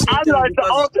because Allah is the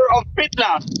author of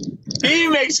fitna. He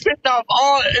makes fitna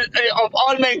of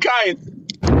all mankind.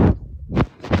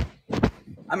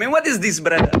 I mean, what is this,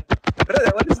 brother?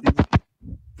 Brother, what is this?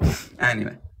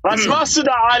 Anyway. Was machst du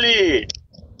da, Ali?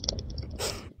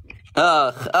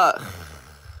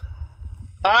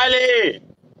 Ali!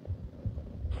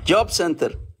 Job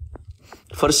center.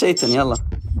 For Satan, yalla.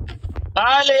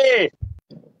 Ali!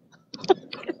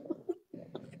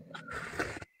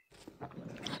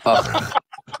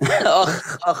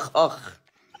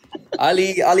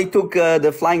 Ali took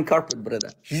the flying carpet,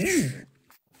 brother.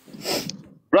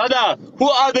 Brother, who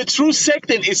are the true sect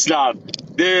in Islam?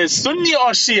 The Sunni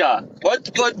or Shia?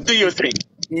 What do you think?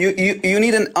 You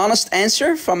need an honest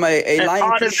answer from a lying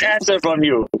honest Christian? answer from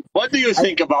you. What do you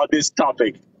think about this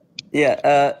topic?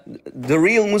 Yeah, the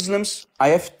real Muslims, I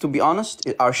have to be honest,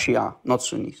 are Shia, not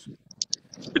Sunnis.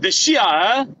 The Shia,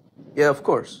 huh? Yeah, of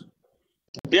course.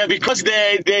 Yeah, because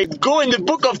they go in the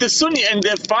book of the Sunni and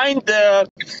they find that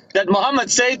Muhammad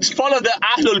said, follow the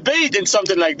Ahlul Bayt and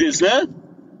something like this, no?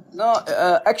 No,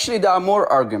 actually there are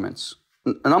more arguments.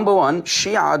 Number one,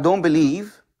 Shia don't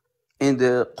believe in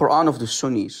the Quran of the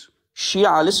Sunnis.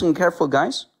 Shia, listen careful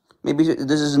guys, maybe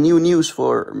this is new news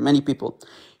for many people.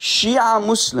 Shia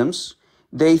Muslims,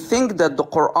 they think that the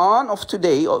Quran of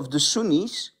today, of the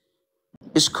Sunnis,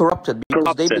 is corrupted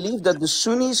because they believe that the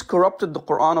Sunnis corrupted the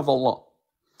Quran of Allah.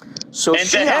 So and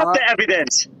they have the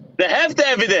evidence. They have the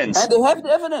evidence. And they have the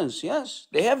evidence, yes.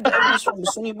 They have the evidence from the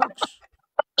Sunni books.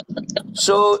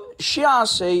 So Shia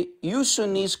say, you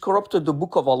Sunnis corrupted the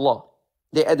book of Allah.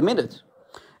 They admit it.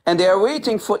 And they are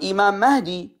waiting for Imam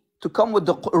Mahdi to come with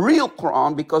the real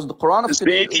Quran, because the Quran of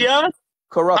today is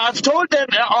corrupt. I've told them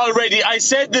already. I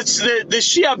said that the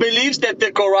Shia believes that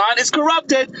the Quran is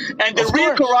corrupted and the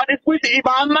real Quran is with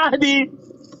Imam Mahdi.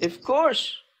 Of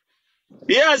course.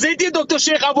 Ja, seht ihr, Dr.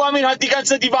 Sheikh Abu Amin hat die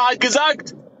ganze Zeit die Wahrheit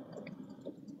gesagt.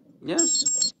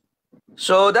 Yes.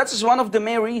 So that is one of the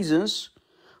main reasons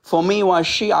for me why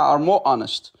Shia are more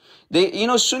honest. They, you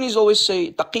know, Sunnis always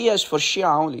say taqiyya is for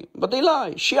Shia only, but they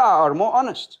lie. Shia are more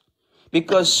honest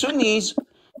because Sunnis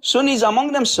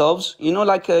among themselves, you know,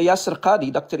 like Yasir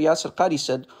Qadi, Dr. Yasir Qadi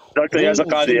said, Dr. Yasir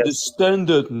Qadi, yes. The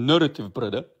standard narrative,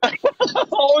 brother.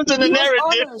 Always in the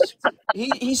narrative.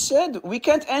 He said we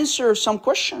can't answer some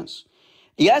questions.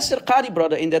 Yasir Qadi,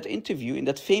 brother, in that interview, in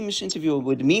that famous interview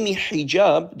with Mimi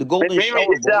Hijab,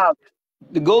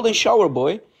 the golden shower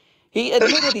boy, he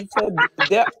admitted, he said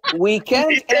that we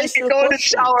can't answer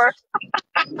questions.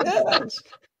 Yes.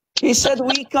 He said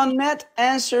we cannot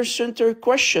answer certain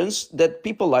questions that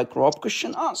people like Rob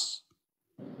question us.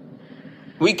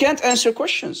 We can't answer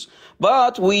questions,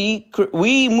 but we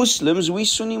Muslims, we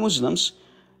Sunni Muslims,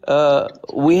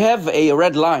 we have a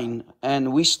red line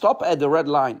and we stop at the red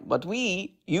line. But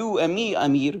we, you and me,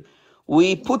 Amir,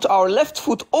 we put our left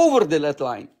foot over the red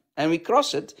line and we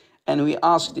cross it and we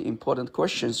ask the important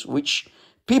questions which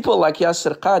people like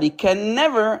Yasir Qadi can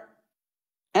never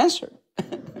answer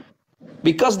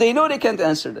because they know they can't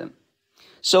answer them.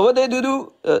 So what they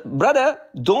do, brother,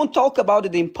 don't talk about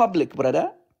it in public,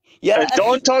 brother. Yeah,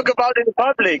 don't talk about it in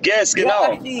public. Yes,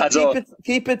 genau. Also,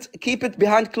 keep it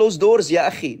behind closed doors, ya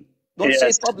akhi. Don't say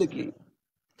it publicly.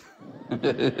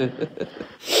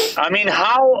 I mean,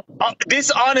 how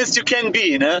dishonest you can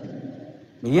be, no?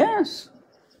 Yes,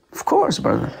 of course,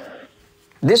 brother.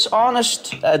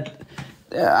 Dishonest.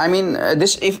 I mean,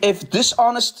 if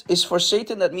dishonest is for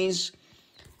Satan, that means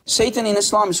Satan in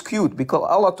Islam is cute because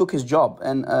Allah took his job,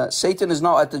 and Satan is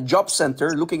now at the job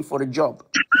center looking for a job.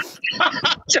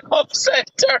 Job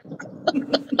center.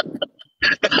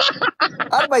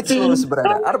 Arbeitslos,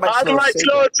 brother.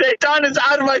 Arbeitslos. Satan is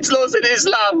arbeitslos in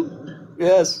Islam.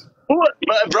 Yes.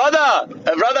 Brother,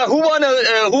 who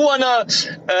wanna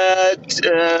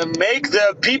make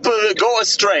the people go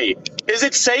astray? Is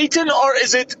it Satan or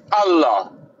is it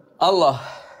Allah? Allah.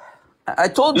 I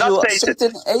told Not you,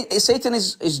 Satan. Satan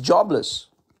is jobless.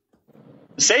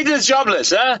 Satan is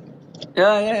jobless, huh?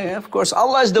 Yeah, of course.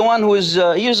 Allah is the one who is,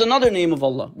 here's another name of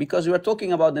Allah. Because we are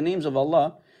talking about the names of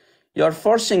Allah, you are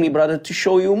forcing me, brother, to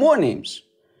show you more names.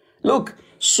 Look,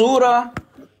 Surah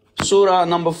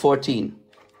number 14.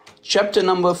 Chapter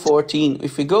number 14,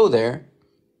 if we go there,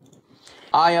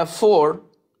 Ayah 4,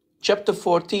 chapter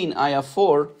 14, Ayah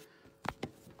 4,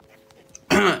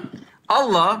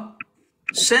 Allah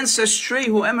sends astray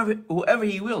whoever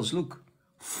He wills. Look,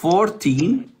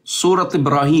 14, Surah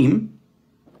Ibrahim,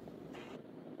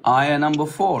 Ayah number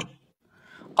 4.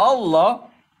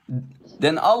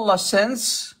 Then Allah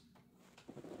sends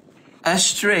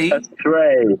astray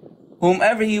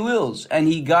whomever He wills, and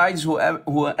He guides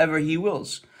whoever He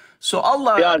wills. So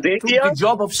Allah took the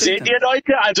job of Satan. Seht ihr,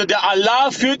 Leute? Also der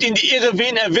Allah führt in die Irre,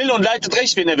 wen er will, und leitet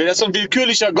recht, wen er will. Das ist so ein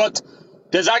willkürlicher Gott.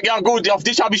 Der sagt, ja gut, auf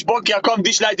dich habe ich Bock, ja komm,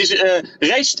 dich leite ich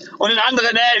recht, und den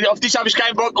anderen, auf dich habe ich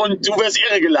keinen Bock, und du wirst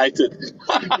irre geleitet.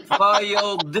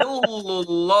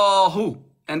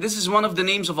 And this is one of the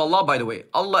names of Allah, by the way.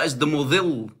 Allah is the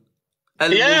Mudil.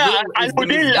 Yeah,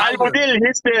 Al-Mudil,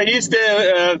 he's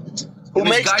the who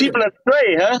makes people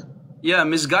astray, huh? Yeah,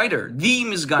 misguider, the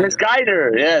misguider.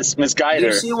 Misguider, yes, misguider. Do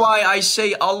you see why I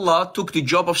say Allah took the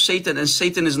job of Satan and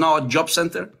Satan is now a job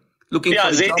center? Looking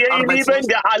for seht ihr, ihr Lieben,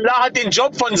 der Allah hat den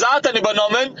Job von Satan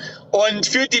übernommen und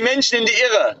führt die Menschen in die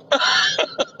Irre.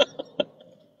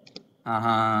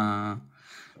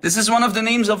 This is one of the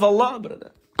names of Allah,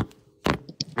 brother.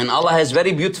 And Allah has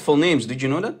very beautiful names. Did you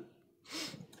know that?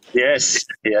 Yes.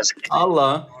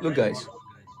 Allah, look guys.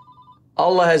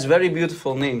 Allah has very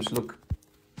beautiful names. Look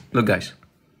guys.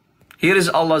 Here is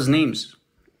Allah's names.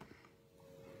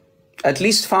 At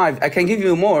least 5. I can give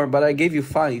you more, but I gave you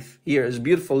 5. Here is a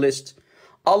beautiful list.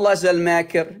 Allah is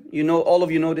Al-Makir. You know, all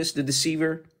of you know this, the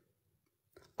deceiver.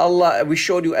 Allah, we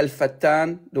showed you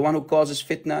Al-Fattan, the one who causes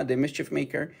fitna, the mischief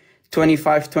maker.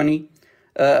 25:20.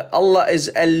 Allah is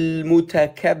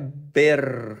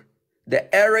Al-Mutakabbir,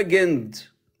 the arrogant.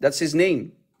 That's His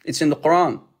name. It's in the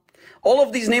Quran. All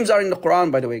of these names are in the Quran,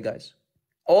 by the way, guys.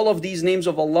 All of these names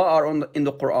of Allah are in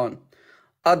the Quran.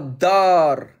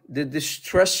 Ad-Dar, the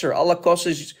distresser. Allah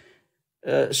causes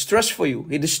stress for you.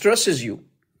 He distresses you.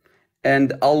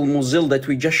 And Al-Muzil that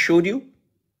we just showed you.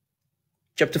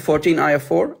 Chapter 14, Ayah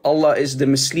 4. Allah is the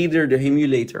misleader, the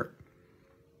humiliator.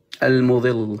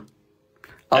 Al-Mudil.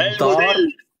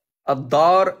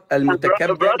 Ad-Dar,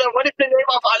 Al-Mutakabbir. Brother, what is the name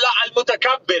of Allah?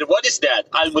 Al-Mutakabbir. What is that?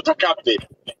 Al-Mutakabbir.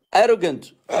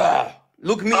 Arrogant.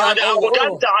 Look me. Der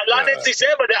Arrogante. Allah nennt sich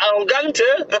selber der Arrogante.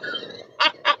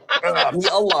 Me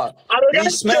Allah. Me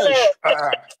smash.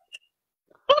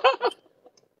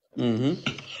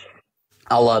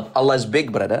 Allah is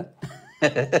big, brother.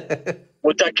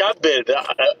 Mutakabbir.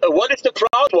 What is the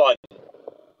proud one?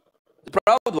 The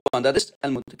proud one, that is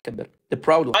Al-Mutakabbir. The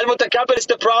proud one. Al-Mutakabbir is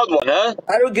the proud one, huh?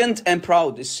 Arrogant and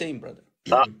proud is same, brother.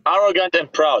 Arrogant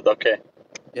and proud, okay.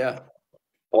 Yeah.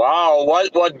 Wow,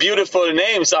 what beautiful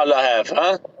names Allah have,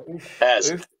 huh?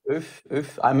 Has.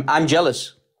 I'm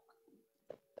jealous.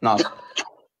 No.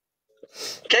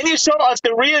 Can you show us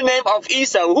the real name of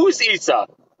Isa? Who is Isa?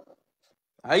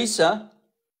 Isa?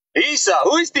 Isa.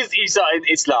 Who is this Isa in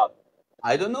Islam?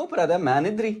 I don't know, brother. Man,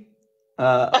 idri.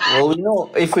 Well, we know.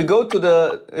 If we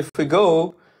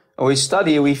go or we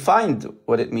study, we find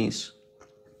what it means.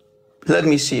 Let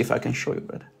me see if I can show you,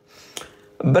 brother.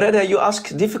 Brother, you ask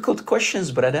difficult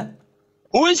questions, brother.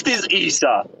 Who is this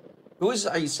Isa? Who is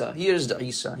Isa? Here's the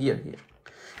Isa. Here.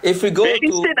 If we go Wer ist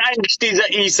denn eigentlich dieser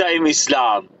Isa im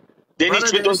Islam, der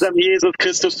nichts mit unserem Jesus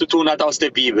Christus zu tun hat aus der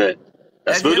Bibel?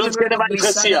 Das würde uns gerne mal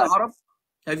interessieren.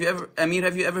 Amir,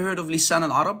 have you ever heard of Lisan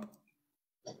al-Arab?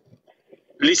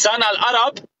 Lisan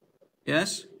al-Arab?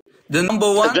 Yes. The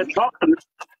number one?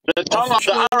 The tongue of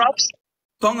the Arabs?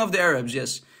 Tongue of the Arabs,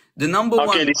 yes. The number one.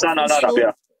 Okay, Lisan al-Arab,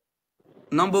 yeah.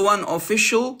 Number one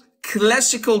official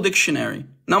classical dictionary.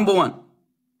 Number one.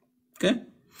 Okay?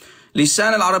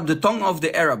 Lisan al-Arab, the tongue of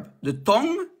the Arab. The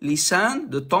tongue, Lisan,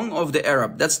 the tongue of the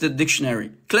Arab. That's the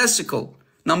dictionary. Classical.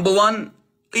 Number one.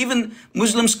 Even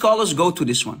Muslim scholars go to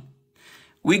this one.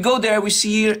 We go there, we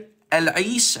see here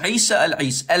Al-Is, Isa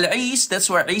Al-Is. Al-Is, that's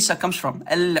where Isa comes from.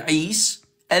 Al-Is,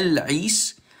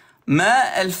 Ma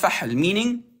al-Fahl,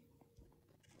 meaning,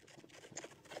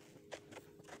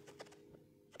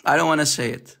 I don't want to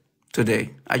say it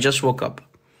today. I just woke up.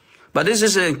 But this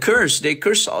is a curse. They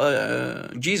curse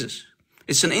Jesus.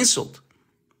 It's an insult.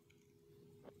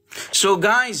 So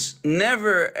guys,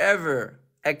 never ever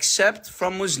accept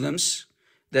from Muslims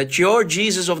that your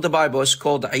Jesus of the Bible is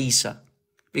called Isa,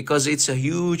 because it's a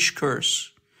huge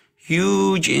curse,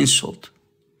 huge insult.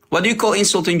 What do you call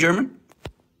insult in German?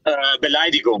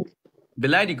 Beleidigung.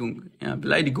 Beleidigung. Yeah,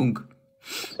 Beleidigung.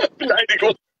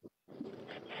 Beleidigung.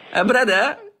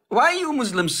 Brother, why you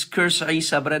Muslims curse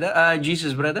Isa, brother?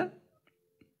 Jesus, brother?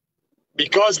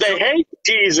 Because they hate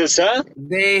Jesus, huh?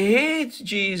 They hate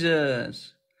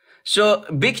Jesus. So,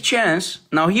 big chance.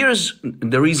 Now, here's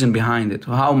the reason behind it.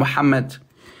 How Muhammad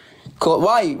called,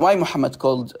 why Muhammad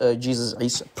called Jesus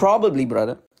Isa? Probably,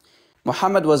 brother,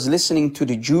 Muhammad was listening to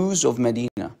the Jews of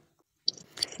Medina.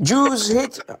 Jews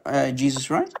hate Jesus,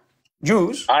 right?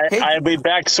 Jews hate. I'll be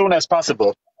back soon as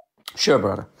possible. Sure,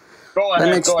 brother. Go Let me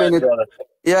ahead, explain it. brother.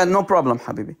 Yeah, no problem,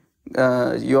 Habibi.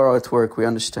 You're at work, we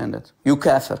understand that. You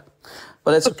kafir.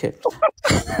 But that's okay.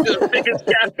 The biggest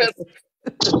kafir.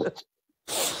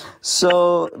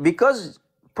 So, because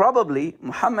probably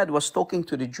Muhammad was talking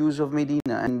to the Jews of Medina,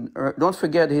 and don't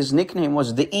forget his nickname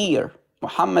was the ear.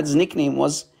 Muhammad's nickname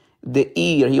was the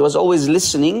ear. He was always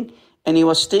listening, and he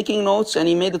was taking notes, and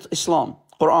he made it Islam,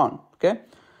 Quran, okay?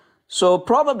 So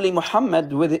probably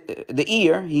Muhammad, with the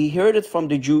ear, he heard it from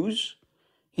the Jews.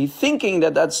 He thinking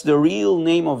that that's the real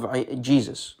name of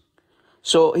Jesus.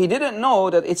 So he didn't know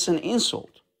that it's an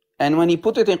insult. And when he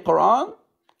put it in Quran,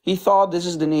 he thought this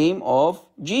is the name of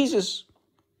Jesus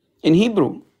in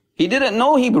Hebrew. He didn't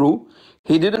know Hebrew.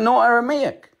 He didn't know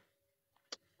Aramaic.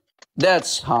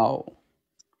 That's how.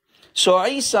 So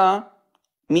Isa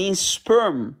means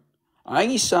sperm.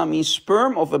 Isa means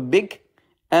sperm of a big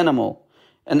animal.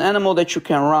 An animal that you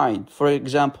can ride. For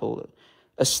example,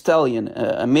 a stallion,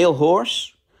 a male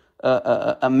horse,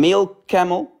 a male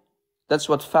camel. That's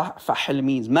what fahl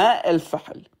means. Ma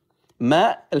al-fahl.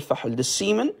 Ma al-fahl. The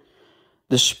semen,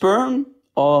 the sperm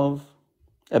of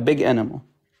a big animal.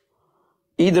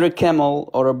 Either a camel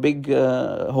or a big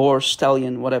horse,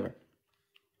 stallion, whatever.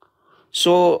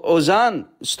 So, Ozan,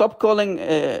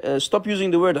 stop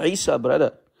using the word Isa,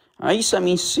 brother. Isa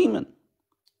means semen.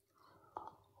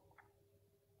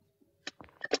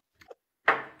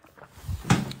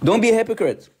 Don't be a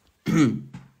hypocrite.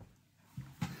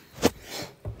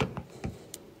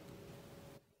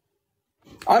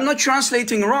 I'm not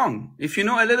translating wrong. If you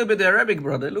know a little bit Arabic,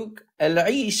 brother, look.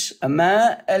 Al-Is,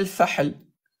 ma al-fahl.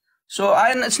 So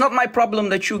it's not my problem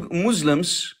that you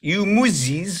Muslims, you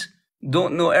Muzzis,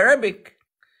 don't know Arabic.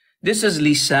 This is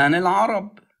Lisan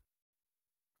al-Arab.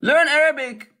 Learn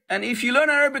Arabic. And if you learn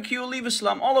Arabic, you'll leave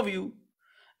Islam, all of you.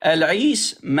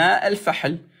 Al-Is, ma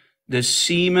al-fahl. The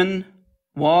semen,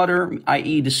 water,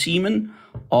 i.e. the semen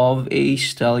of a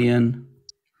stallion.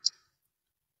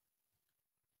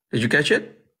 Did you catch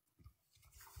it?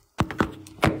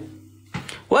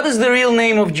 What is the real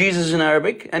name of Jesus in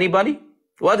Arabic? Anybody?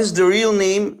 What is the real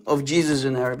name of Jesus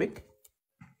in Arabic?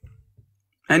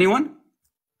 Anyone?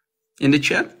 In the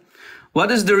chat? What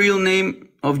is the real name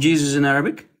of Jesus in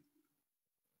Arabic?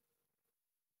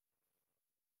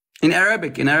 In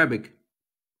Arabic.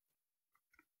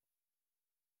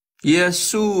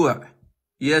 Yeshua.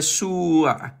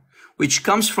 Yeshua. Which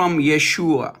comes from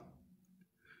Yeshua.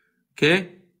 Okay?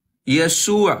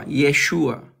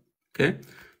 Yeshua. Okay?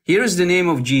 Here is the name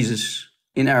of Jesus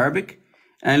in Arabic.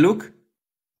 And look,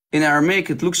 in Aramaic,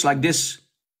 it looks like this.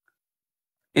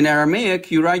 In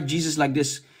Aramaic, you write Jesus like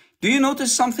this. Do you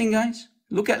notice something, guys?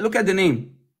 Look at the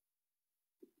name.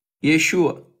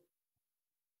 Yeshua.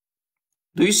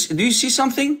 Do you see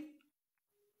something?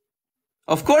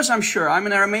 Of course, I'm sure. I'm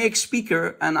an Aramaic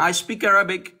speaker and I speak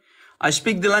Arabic. I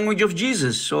speak the language of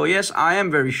Jesus. So yes, I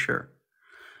am very sure.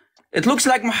 It looks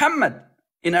like Muhammad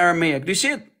in Aramaic. Do you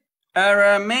see it?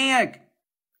 Aramaic.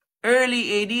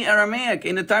 Early AD Aramaic.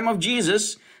 In the time of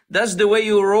Jesus, that's the way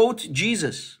you wrote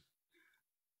Jesus.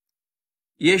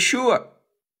 Yeshua.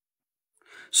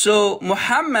 So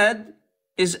Muhammad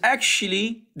is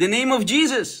actually the name of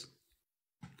Jesus.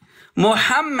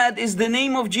 Muhammad is the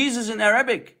name of Jesus in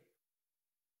Arabic.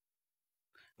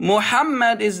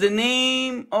 Muhammad is the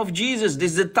name of Jesus.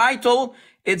 This is the title.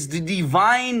 It's the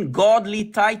divine, godly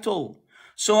title.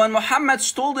 So when Muhammad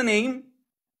stole the name,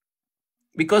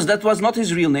 because that was not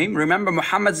his real name. Remember,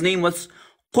 Muhammad's name was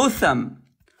Qutham.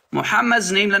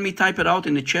 Muhammad's name, let me type it out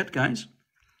in the chat, guys.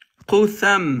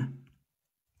 Qutham.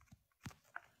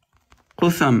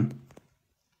 Qutham.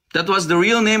 That was the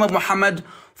real name of Muhammad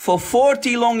for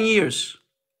 40 long years.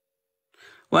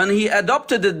 When he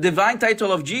adopted the divine title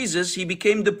of Jesus, he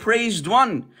became the praised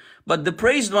one. But the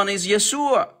praised one is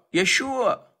Yeshua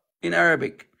in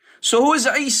Arabic. So who is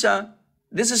Isa?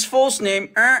 This is false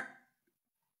name.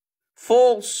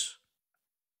 False.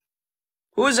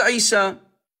 Who is Isa?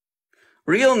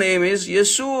 Real name is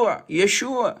Yeshua.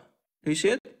 Yeshua. You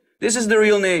see it? This is the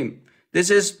real name. This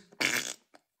is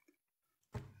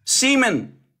semen.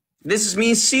 This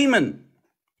means semen.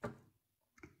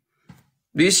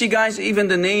 Do you see, guys? Even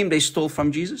the name they stole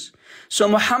from Jesus. So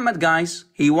Muhammad, guys,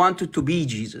 he wanted to be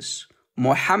Jesus.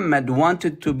 Muhammad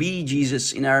wanted to be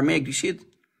Jesus in Aramaic. Do you see it?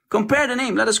 Compare the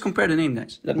name. Let us compare the name,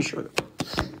 guys. Let me show you.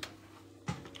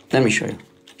 Let me show you.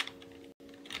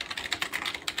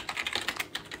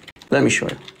 Let me show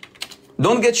you.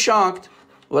 Don't get shocked.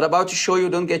 What I'm about to show you,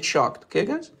 don't get shocked. Okay,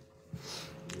 guys?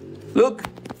 Look.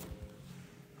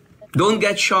 Don't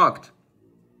get shocked.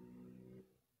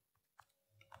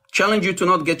 Challenge you to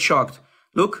not get shocked.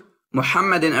 Look,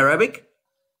 Muhammad in Arabic.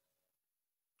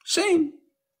 Same.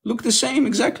 Look the same,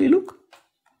 exactly, look.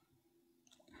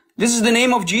 This is the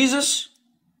name of Jesus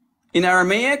in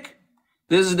Aramaic.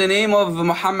 This is the name of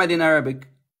Muhammad in Arabic.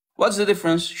 What's the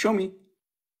difference? Show me.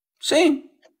 Same.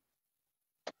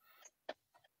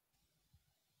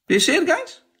 Do you see it,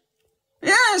 guys?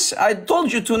 Yes, I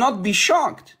told you to not be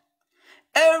shocked.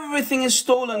 Everything is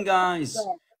stolen, guys.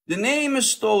 The name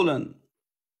is stolen.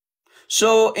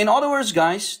 So, in other words,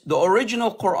 guys, the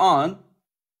original Quran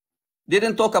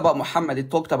didn't talk about Muhammad, it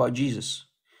talked about Jesus.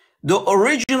 The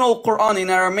original Quran in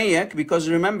Aramaic, because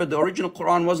remember, the original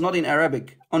Quran was not in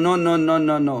Arabic. Oh, no, no, no,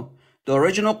 no, no. The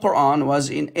original Quran was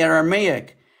in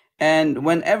Aramaic. And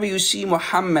whenever you see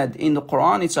Muhammad in the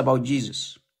Quran, it's about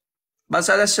Jesus. But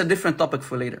that's a different topic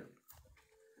for later.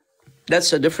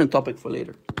 That's a different topic for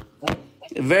later.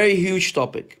 A very huge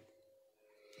topic.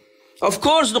 Of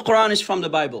course, the Quran is from the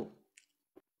Bible.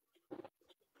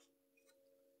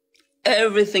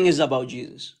 Everything is about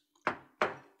Jesus.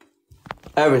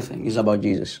 Everything is about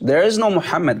Jesus. There is no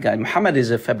Muhammad, guy. Muhammad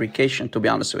is a fabrication, to be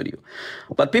honest with you.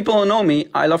 But people who know me,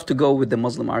 I love to go with the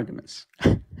Muslim arguments.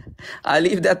 I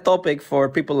leave that topic for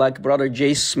people like Brother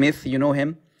Jay Smith. You know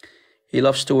him. He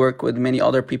loves to work with many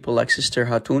other people like Sister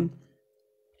Hatun.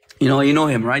 You know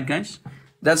him, right, guys?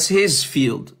 That's his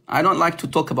field. I don't like to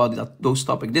talk about those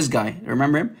topics. This guy,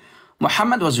 remember him?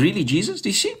 Muhammad was really Jesus. Do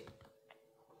you see?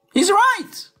 He's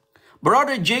right.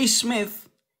 Brother Jay Smith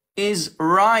is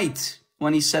right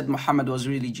when he said Muhammad was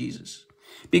really Jesus.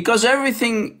 Because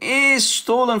everything is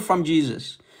stolen from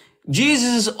Jesus.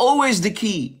 Jesus is always the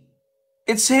key.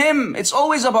 It's him. It's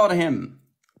always about him.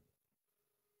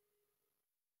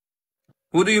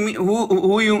 Who do you mean?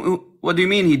 What do you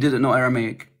mean he didn't know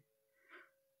Aramaic?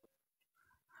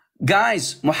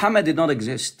 Guys, Muhammad did not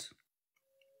exist.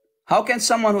 How can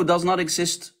someone who does not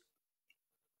exist,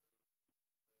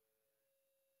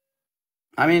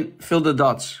 fill the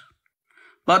dots?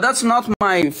 But that's not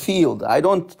my field. I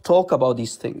don't talk about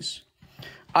these things.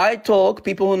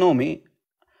 People who know me,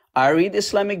 I read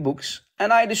Islamic books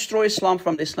and I destroy Islam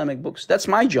from the Islamic books. That's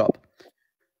my job.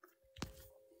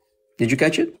 Did you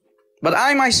catch it? But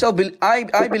I myself,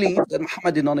 I believe that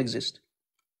Muhammad did not exist.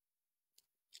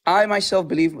 I myself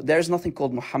believe there is nothing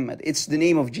called Muhammad. It's the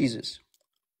name of Jesus.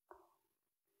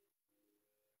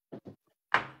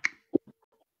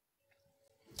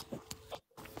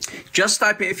 Just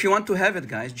type in, if you want to have it,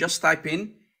 guys, just type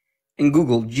in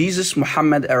Google, Jesus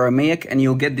Muhammad Aramaic, and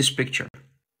you'll get this picture.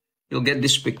 You'll get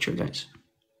this picture, guys.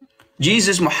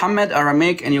 Jesus Muhammad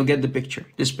Aramaic, and you'll get the picture,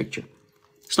 this picture.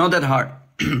 It's not that hard.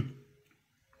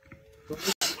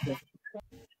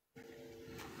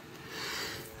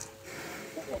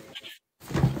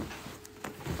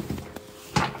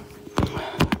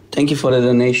 Thank you for the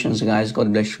donations, guys.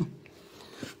 God bless you.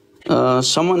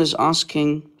 Someone is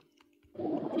asking,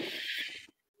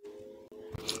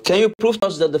 can you prove to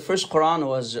us that the first Quran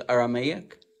was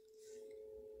Aramaic?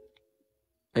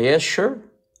 Yes, sure.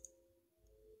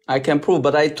 I can prove,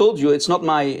 but I told you it's not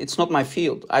my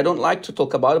field. I don't like to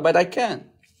talk about it, but I can.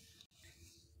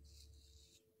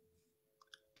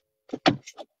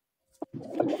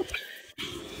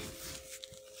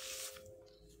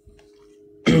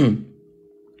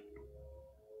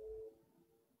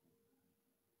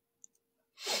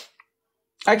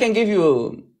 I can give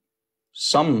you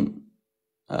some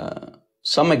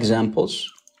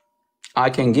examples. I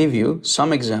can give you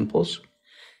some examples.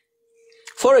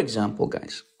 For example,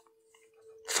 guys.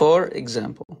 For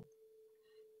example.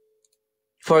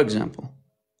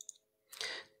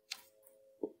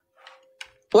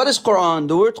 What is Quran?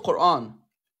 The word Quran.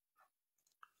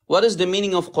 What is the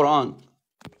meaning of Quran?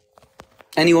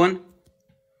 Anyone?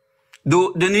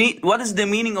 What is the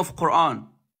meaning of Quran?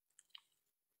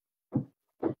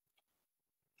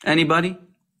 Anybody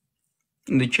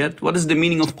in the chat? What is the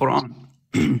meaning of Quran?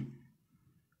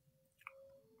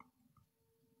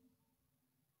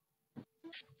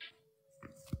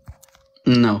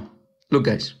 No. Look,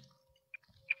 guys.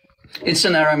 It's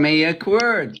an Aramaic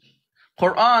word.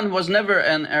 Quran was never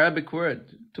an Arabic word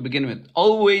to begin with.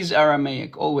 Always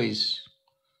Aramaic, always.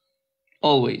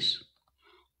 Always.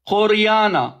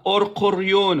 Qoriana or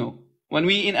Qoriono. When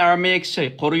we in Aramaic say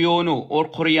Qoriono or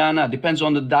Qoriana, depends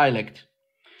on the dialect.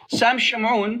 Sam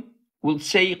Shamoun will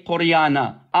say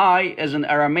Qoriana. I, as an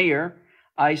Aramaeer,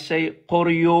 I say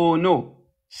Qoriono.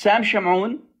 Sam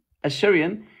Shamoun,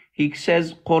 Assyrian, he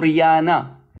says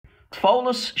Qoriana.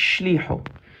 Paulus Shliho.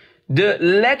 The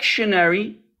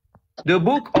lectionary, the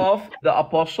book of the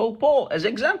Apostle Paul, as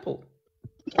example.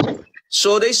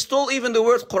 So they stole even the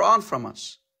word Quran from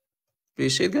us. Do you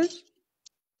see it, guys?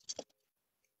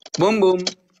 Boom, boom.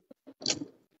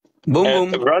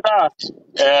 Boom, boom. Brother,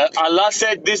 Allah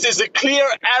said this is a clear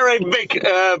Arabic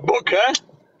book, huh?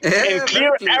 Yeah, In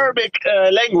clear Arabic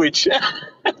language. Yeah,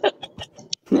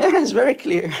 it's very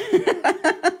clear.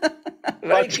 Very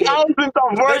But clear. thousands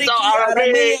of words are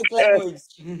Aramaic language.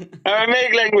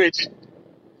 Aramaic language.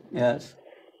 Yes.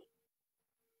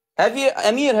 Have you,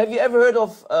 Amir, have you ever heard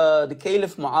of the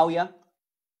Caliph Muawiyah?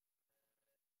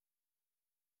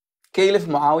 Caliph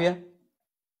Muawiyah?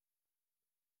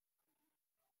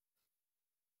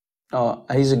 Oh,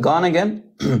 he's gone again?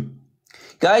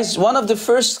 Guys, one of the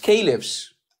first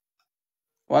caliphs,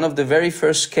 one of the very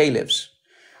first caliphs,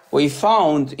 we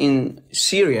found in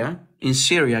Syria,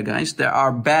 guys,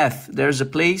 there's a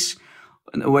place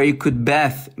where you could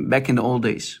bath back in the old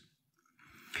days.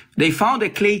 They found a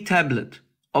clay tablet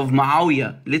of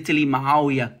Muawiyah, literally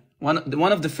Muawiyah,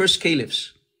 one of the first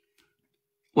caliphs.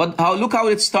 Look how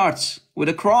it starts, with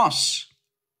a cross.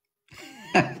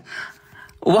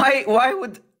 Why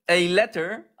would a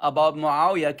letter about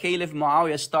Muawiyah, Caliph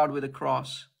Muawiyah, start with a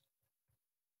cross?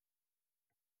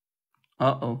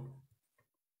 Uh-oh.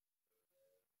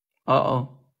 Uh-oh.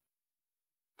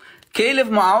 Caliph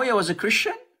Muawiyah was a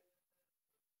Christian?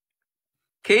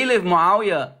 Caliph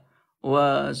Muawiyah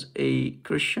was a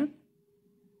Christian?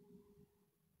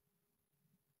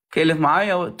 Caliph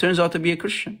Muawiyah turns out to be a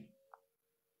Christian.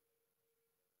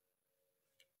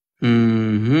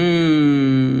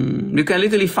 You can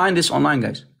literally find this online,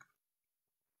 guys.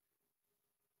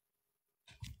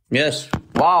 Yes.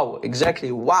 Wow.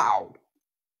 Exactly. Wow.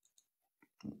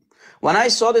 When I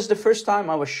saw this the first time,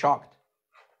 I was shocked.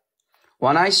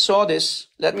 When I saw this,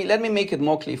 let me make it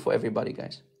more clear for everybody,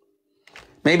 guys.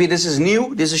 Maybe this is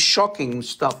new. This is shocking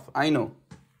stuff. I know.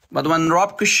 But when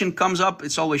Rob Christian comes up,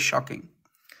 it's always shocking.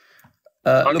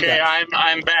 Okay,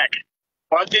 I'm back.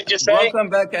 What did you say? Welcome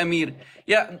back, Amir.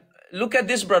 Yeah, look at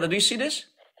this, brother. Do you see this?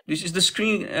 This is the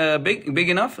screen big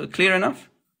enough, clear enough?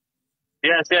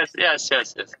 Yes.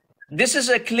 This is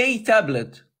a clay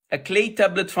tablet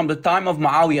from the time of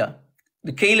Muawiyah,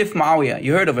 the Caliph Muawiyah.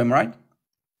 You heard of him, right?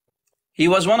 He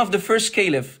was one of the first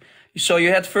caliph. So you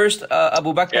had first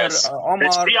Abu Bakr, Yes. Omar,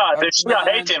 The Shia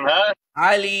hate him, huh?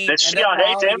 Ali, The Shia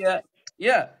hate him.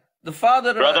 Yeah, the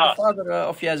father Brother.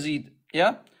 of Yazid.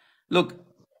 Yeah, look,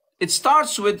 it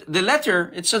starts with the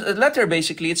letter. It's a letter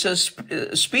basically. It's a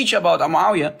speech about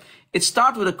Muawiyah. It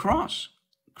starts with a cross,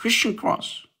 Christian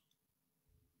cross,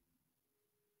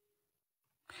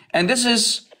 and this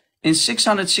is in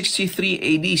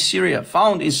 663 AD, Syria,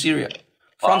 found in Syria,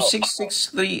 from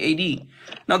 663 AD.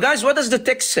 Now, guys, what does the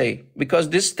text say? Because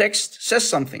this text says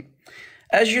something.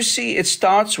 As you see, it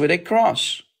starts with a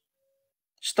cross.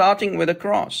 Starting with a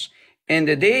cross. In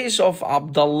the days of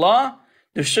Abdullah,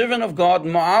 the servant of God,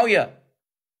 Muawiyah,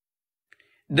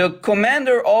 the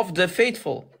commander of the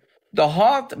faithful, the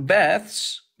hot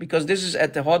baths, because this is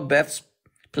at the hot baths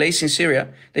place in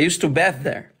Syria, they used to bath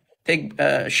there, take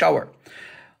a shower.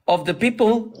 Of the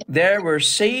people there were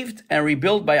saved and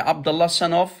rebuilt by Abdullah,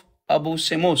 son of Abu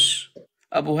Semus,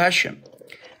 Abu Hashim,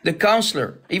 the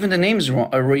counselor. Even the name is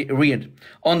weird.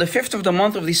 On the 5th of the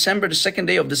month of December, the 2nd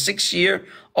day of the 6th year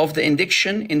of the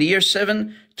indiction, in the year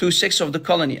 726 of the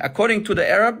colony. According to the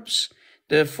Arabs,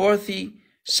 the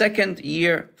 42nd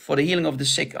year for the healing of the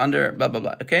sick under blah, blah,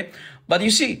 blah. Okay? But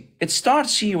you see, it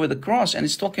starts here with the cross and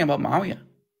it's talking about Muawiyah.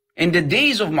 In the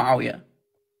days of Muawiyah.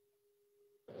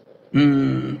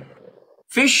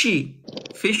 Fishy.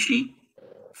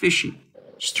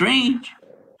 Strange.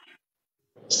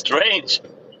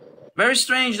 Very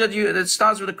strange that it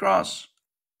starts with a cross.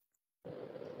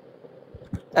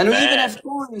 And we even have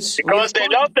coins. Because they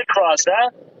love the cross, huh?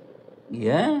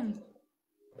 Yeah.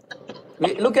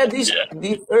 Look at these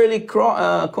early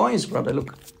coins, brother.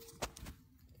 Look.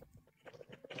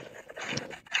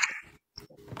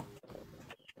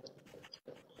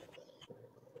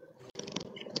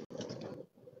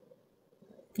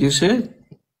 You see it?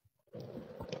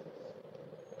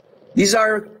 These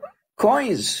are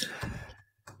coins.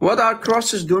 What are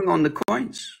crosses doing on the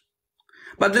coins?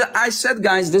 But I said,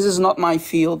 guys, this is not my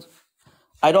field.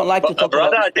 I don't like to talk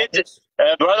brother, about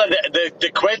brother,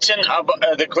 the question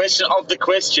of the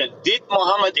question: did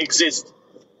Muhammad exist?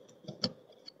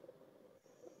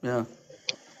 Yeah.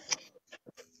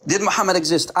 Did Muhammad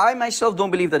exist? I myself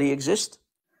don't believe that he exists.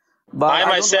 But I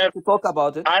don't like to talk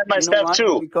about it. I myself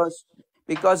too.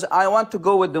 Because I want to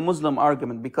go with the Muslim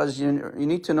argument. Because you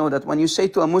need to know that when you say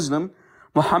to a Muslim,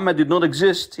 Muhammad did not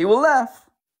exist, he will laugh.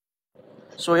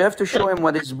 So you have to show him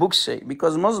what his books say.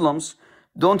 Because Muslims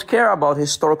don't care about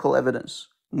historical evidence.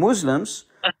 Muslims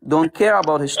don't care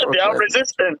about historical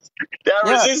evidence. They are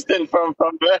resistant from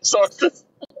sources.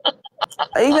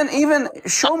 Even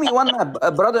show me one map,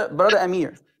 brother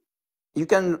Amir.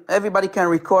 Everybody can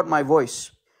record my voice.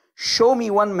 Show me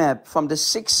one map from the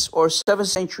 6th or 7th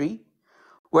century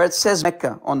where it says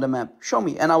Mecca on the map. Show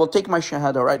me, and I will take my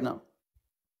shahada right now.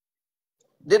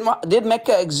 Did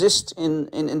Mecca exist in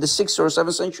the 6th or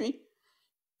 7th century?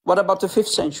 What about the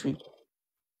 5th century?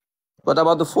 What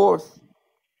about the 4th?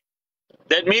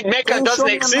 That means Mecca doesn't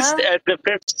exist at the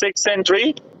 5th, 6th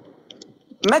century?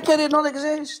 Mecca did not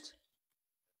exist.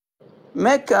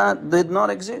 Mecca did not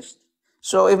exist.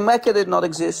 So if Mecca did not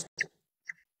exist,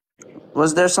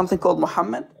 was there something called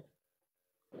Muhammad?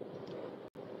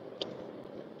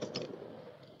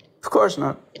 Of course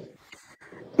not.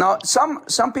 Now,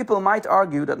 some people might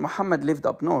argue that Muhammad lived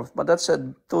up north, but that's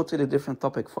a totally different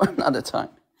topic for another time.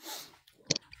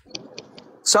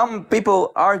 Some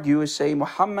people argue, say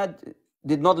Muhammad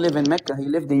did not live in Mecca, he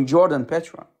lived in Jordan,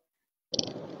 Petra.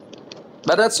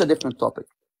 But that's a different topic.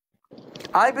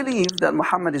 I believe that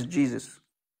Muhammad is Jesus,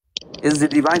 is the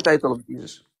divine title of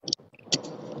Jesus.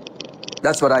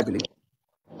 That's what I believe.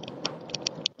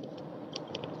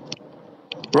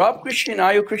 Rob Christian,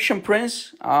 are you Christian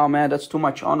Prince? Oh man, that's too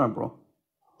much honor, bro.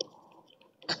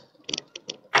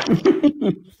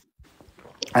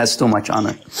 That's too much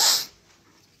honor.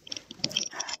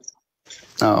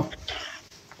 No.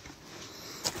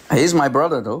 He's my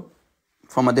brother though,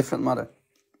 from a different mother.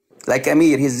 Like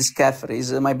Amir, he's this kafir.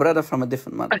 He's my brother from a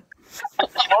different mother.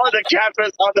 All the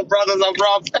kafirs are the brothers of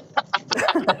Rob.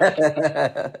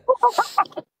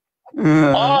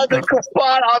 All the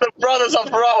kuffar are the brothers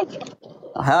of Rob.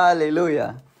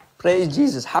 Hallelujah. Praise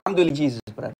Jesus. Alhamdulillah, Jesus,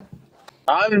 brother.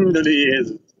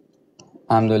 Alhamdulillah.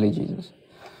 Alhamdulillah, Jesus.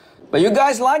 But you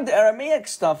guys like the Aramaic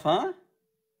stuff, huh?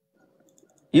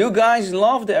 You guys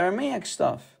love the Aramaic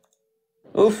stuff.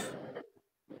 Oof.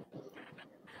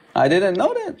 I didn't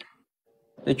know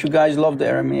that you guys love the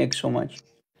Aramaic so much.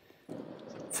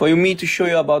 For me to show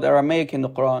you about Aramaic in the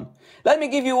Quran. Let me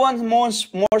give you one more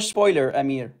spoiler,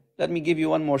 Amir. Let me give you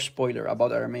one more spoiler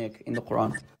about Aramaic in the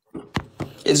Quran.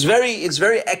 It's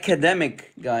very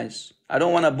academic, guys. I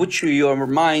don't want to butcher your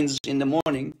minds in the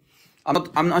morning.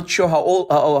 I'm not sure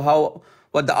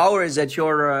what the hour is at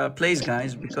your place,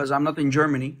 guys, because I'm not in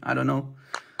Germany. I don't know.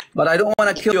 But I don't want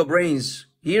to kill your brains.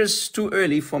 Here's too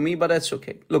early for me, but that's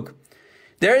okay. Look,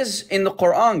 there is in the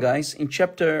Quran, guys, in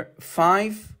chapter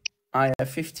 5, ayah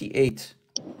 58.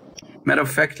 Matter of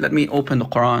fact, let me open the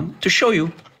Quran to show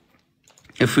you.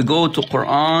 If we go to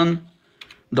Quran.com,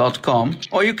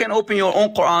 or you can open your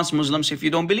own Qurans, Muslims, if you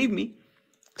don't believe me.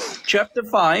 Chapter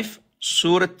 5,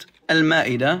 Surah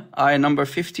Al-Ma'idah, ayah number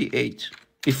 58.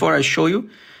 Before I show you,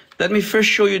 let me first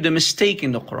show you the mistake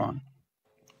in the Quran.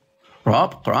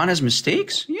 Rob, Quran has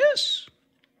mistakes? Yes.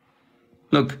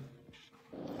 Look.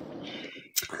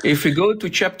 If we go to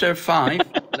chapter 5,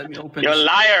 let me open You're a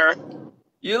liar.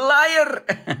 You liar.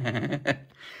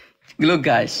 Look,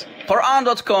 guys.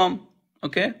 Quran.com,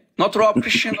 okay? Not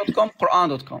robchristian.com,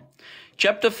 Quran.com.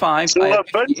 Chapter 5. Surah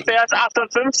 5, Vers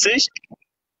 58.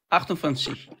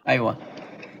 58. Aywa.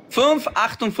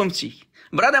 5:58.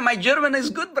 Brother, my German is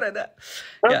good, brother.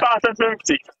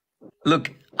 5:58.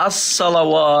 Look,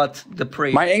 as-salawat, the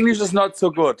prayer. My English is not so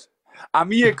good.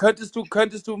 Amir, könntest du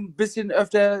ein bisschen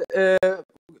öfter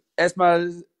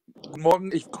erstmal guten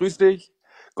Morgen, ich grüße dich,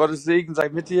 Gottes Segen sei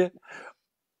mit dir.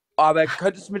 Aber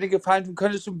könntest du mir den Gefallen tun,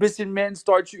 könntest du ein bisschen mehr ins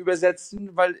Deutsche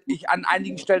übersetzen, weil ich an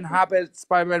einigen Stellen habe jetzt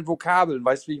bei meinen Vokabeln,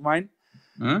 weißt du, wie ich meine?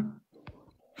 Hm?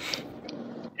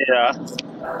 Ja.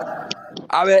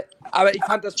 Aber ich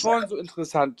fand das vorhin so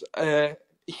interessant.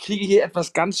 Ich kriege hier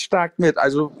etwas ganz stark mit.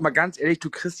 Also mal ganz ehrlich, du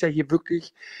kriegst ja hier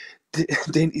wirklich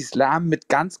den Islam mit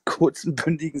ganz kurzen,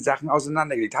 bündigen Sachen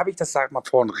auseinandergelegt. Habe ich das, sag mal,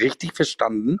 vorhin richtig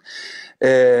verstanden?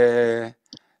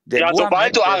 Ja,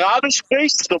 sobald du Arabisch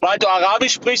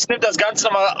sprichst, nimmt das Ganze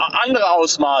nochmal andere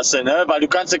Ausmaße, ne? Weil du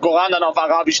kannst den Koran dann auf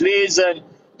Arabisch lesen,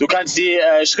 du kannst die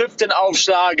Schriften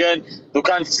aufschlagen, du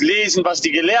kannst lesen, was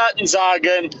die Gelehrten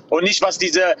sagen und nicht, was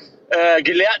diese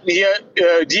Gelehrten hier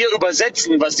dir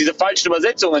übersetzen, was diese falschen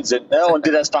Übersetzungen sind, ne? Und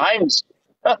dir das verheimlichen.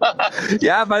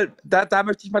 Ja, weil da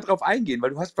möchte ich mal drauf eingehen, weil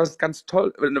du hast was ganz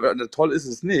toll, toll ist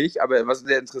es nicht, aber was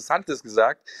sehr Interessantes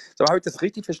gesagt. So, habe ich das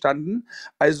richtig verstanden?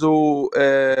 Also,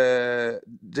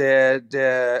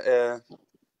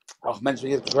 ach Mensch,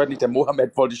 jetzt gehört nicht der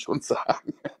Mohammed, wollte ich schon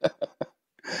sagen.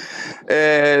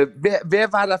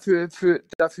 Wer war dafür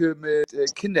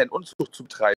mit Kindern Unzucht zu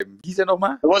betreiben? Wie hieß er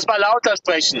nochmal? Du musst mal lauter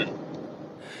sprechen.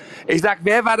 Ich sag,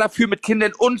 wer war dafür, mit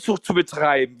Kindern Unzucht zu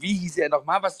betreiben? Wie hieß er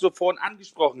nochmal, was du vorhin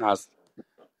angesprochen hast?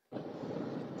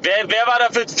 Wer war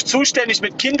dafür zuständig,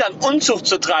 mit Kindern Unzucht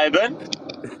zu treiben?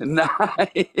 Nein.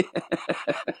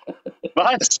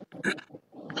 Was?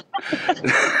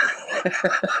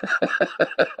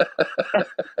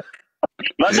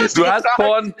 Was hast Du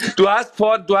hast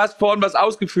vorhin was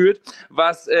ausgeführt,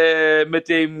 was mit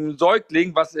dem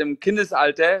Säugling, was im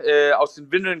Kindesalter aus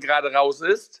den Windeln gerade raus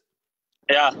ist.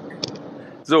 Ja.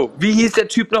 So, wie hieß der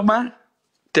Typ nochmal?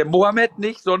 Der Mohammed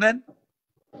nicht, sondern?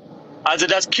 Also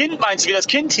das Kind, meinst du, wie das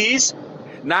Kind hieß?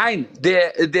 Nein,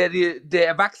 der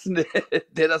Erwachsene,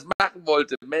 der das machen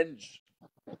wollte, Mensch.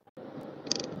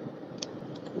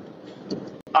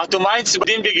 Ach, du meinst, über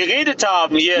den wir geredet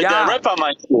haben, hier, Ja. der Rapper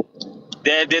meinst du?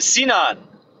 Der Sinan.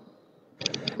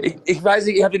 Ich weiß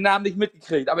nicht, ich habe den Namen nicht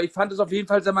mitgekriegt, aber ich fand es auf jeden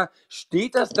Fall, sag mal,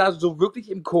 steht das da so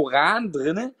wirklich im Koran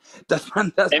drin, dass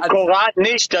man das... Im Koran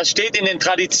nicht, das steht in den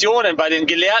Traditionen, bei den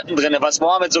Gelehrten drin, was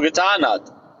Mohammed so getan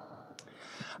hat.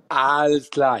 Alles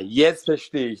klar, jetzt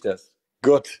verstehe ich das.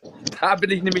 Gut, da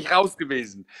bin ich nämlich raus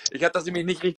gewesen. Ich habe das nämlich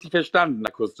nicht richtig verstanden,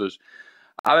 akustisch.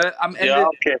 Aber am Ende, Ja,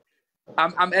 okay.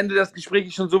 am Ende des Gesprächs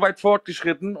ist schon so weit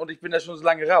fortgeschritten und ich bin da schon so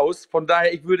lange raus. Von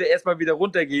daher, ich würde erstmal wieder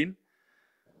runtergehen.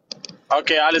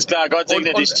 Okay, alles klar, Gott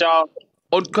segne dich, ciao.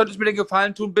 Und könntest mir den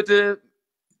Gefallen tun, bitte,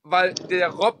 weil der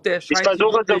Rob, der scheint... Ich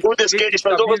versuche so gut es geht,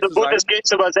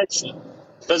 zu übersetzen.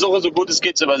 Ich versuche so gut es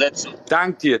geht zu übersetzen.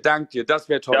 Dank dir, das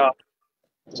wäre toll. Ja.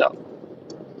 Ciao.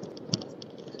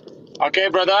 Okay,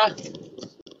 brother.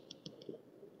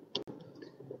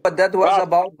 What that was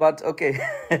about, but okay.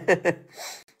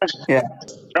 Yeah.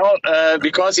 No,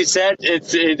 because he said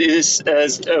it is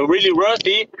really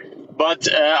worthy, but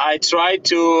I tried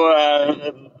to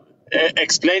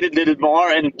explain it a little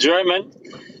more in German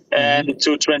and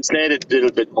to translate it a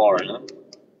little bit more.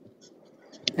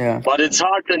 Yeah. But it's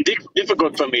hard and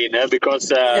difficult for me,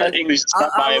 because English is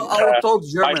not I will talk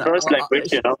German. my first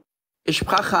language, you know. Ich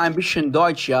spreche ein bisschen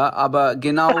Deutsch, ja, aber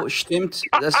genau stimmt,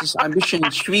 das ist ein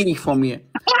bisschen schwierig von mir.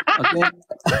 Okay?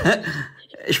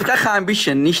 Ich spreche ein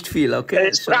bisschen, nicht viel,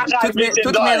 okay? So,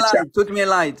 tut mir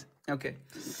leid. Okay.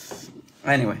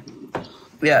 Anyway.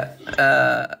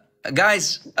 Yeah.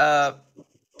 Guys,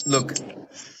 look.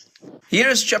 Here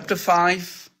is chapter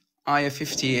 5, ayah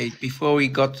 58, before we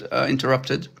got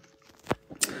interrupted.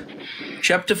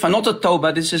 Chapter 5, not a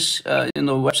Tawbah, this is, in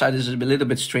the website, this is a little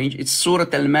bit strange. It's Surah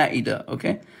Al-Ma'idah,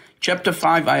 okay? Chapter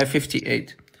 5, ayah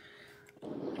 58.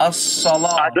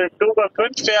 As-Salah. Also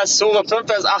Surah 5,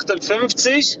 Vers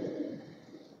 58.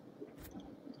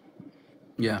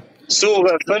 Yeah.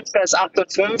 Surah 5, Vers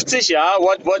 58, ja.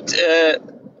 What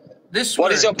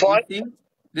is your point?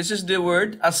 This is the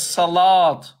word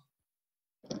As-Salat.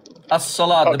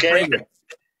 As-Salat, Okay. the prayer.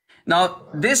 Now,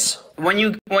 this when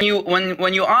you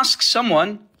ask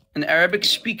someone, an Arabic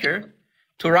speaker,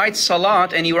 to write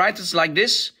salat and he writes it like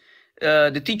this,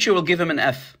 the teacher will give him an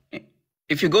F.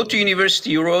 If you go to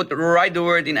university, you write the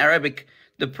word in Arabic,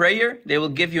 the prayer, they will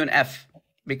give you an F,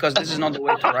 because this is not the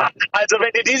way to write it. Also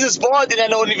wenn ihr dieses Wort in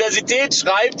einer Universität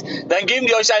schreibt, dann geben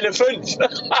die euch eine 5.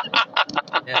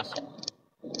 Yes.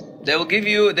 They will give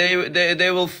you. They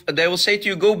will say to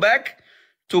you, go back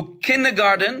to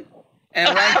kindergarten and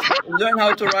learn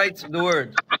how to write the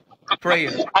word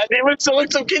prayer. Also ihr müsst zurück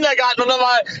zum Kindergarten und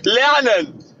nochmal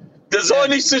lernen, das so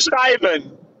nicht zu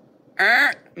schreiben.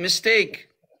 Mistake.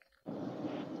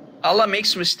 Allah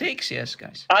makes mistakes, yes,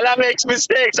 guys. Allah makes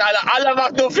mistakes, Allah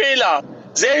macht nur Fehler.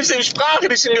 Selbst im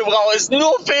sprachlichen Gebrauch ist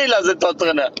nur Fehler sind dort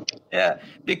drin. Yeah,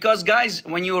 because guys,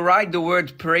 when you write the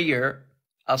word prayer,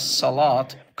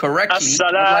 as-salat, correctly,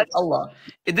 As-salat. like Allah,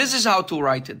 this is how to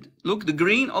write it. Look, the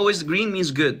green, always green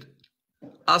means good.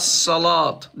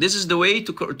 As-salat. This is the way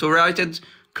to write it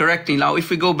correctly. Now, if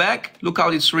we go back, look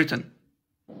how it's written.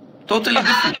 Totally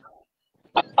different.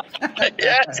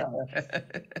 Yes.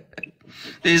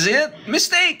 Is it?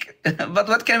 Mistake. But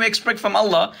what can we expect from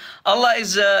Allah? Allah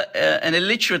is an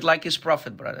illiterate like his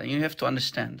prophet, brother. You have to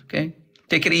understand, okay?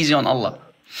 Take it easy on Allah.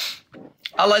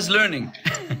 Allah is learning.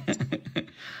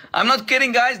 I'm not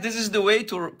kidding, guys. This is the way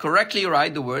to correctly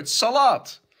write the word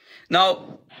salat.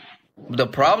 Now, the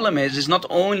problem is, it's not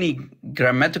only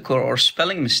grammatical or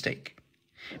spelling mistake,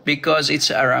 because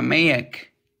it's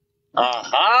Aramaic.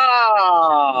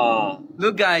 Aha.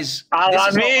 Look, guys.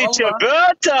 Aramäische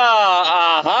Wörter.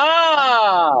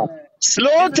 Aha. This is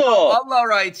how Sloto. Allah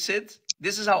writes it.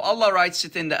 This is how Allah writes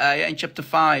it in the ayah in chapter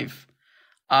 5,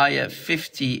 ayah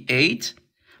 58.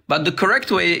 But the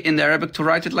correct way in the Arabic to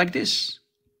write it like this.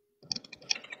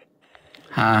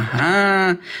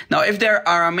 Now, if there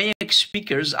are Aramaic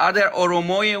speakers, are there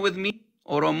Oromoye with me?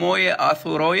 Oromoye,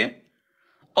 Athuroye?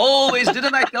 Always,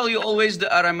 didn't I tell you always the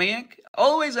Aramaic?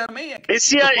 Always Aramaic. Ist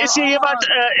hier jemand,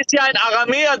 ist hier ein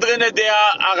Aramäer drin, der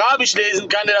Arabisch lesen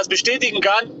kann, der das bestätigen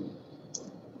kann?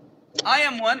 I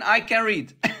am one, I can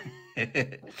read.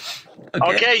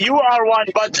 Okay, you are one,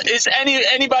 but is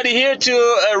anybody here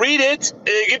to read it?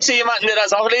 Gibt's hier jemanden, der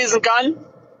das auch lesen kann?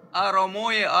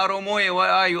 Oromoye, Oromoye, where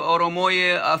are you?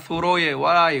 Oromoye, Athuroye,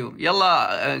 where are you?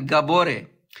 Yalla, Gabore.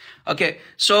 Okay,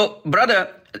 so, brother,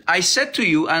 I said to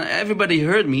you, and everybody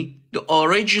heard me, the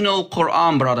original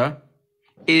Quran, brother,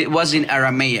 it was in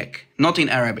Aramaic, not in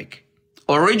Arabic.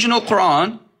 Original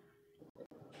Quran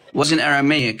was in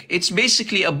Aramaic. It's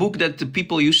basically a book that the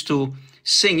people used to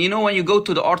sing. You know, when you go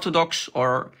to the Orthodox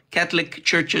or Catholic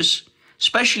churches,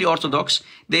 especially Orthodox,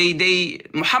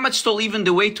 Muhammad stole even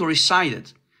the way to recite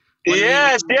it.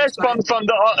 Yes, from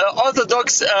the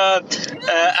Orthodox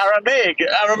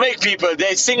Aramaic people.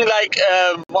 They sing like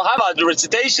Muhammad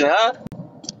recitation, huh?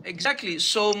 Exactly.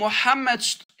 So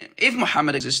if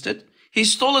Muhammad existed, he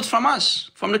stole it from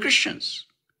us, from the Christians.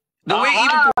 The way even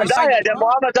to recite der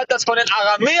Muhammad hat das von den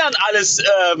Aramäern alles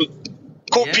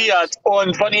kopiert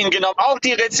und von ihnen genommen. Auch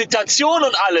die Rezitation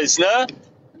und alles, ne?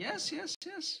 Yes.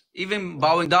 Even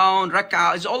bowing down,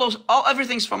 rak'ah,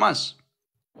 everything's from us.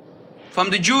 From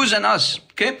the Jews and us,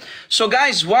 okay? So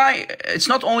guys, why, it's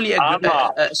not only a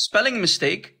spelling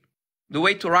mistake, the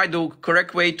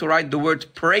correct way to write the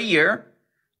word prayer,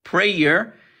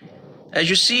 as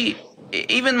you see,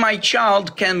 even my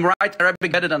child can write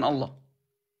Arabic better than Allah.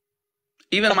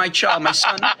 Even my child, my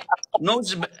son,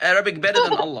 knows Arabic better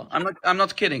than Allah. I'm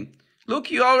not kidding.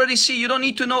 Look, you already see, you don't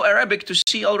need to know Arabic to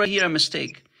see already here a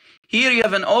mistake. Here you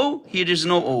have an O, here is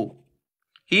no O.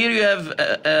 Here you have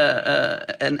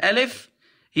an alif,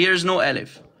 here is no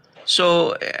alif.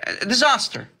 So,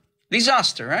 disaster,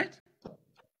 right?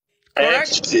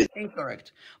 Correct?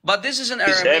 Incorrect. But this is an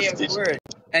Aramaic word,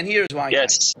 and here's why.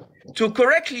 Yes. To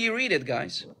correctly read it,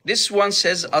 guys, this one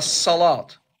says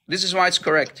as-salat. This is why it's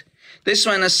correct. This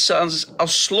one says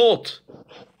as-slot.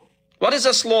 What is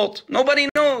as-slot? Nobody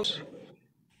knows.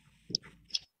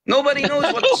 Nobody knows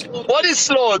what is slot. What is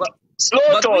slot?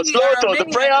 Sloto, the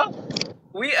prayer?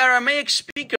 We Aramaic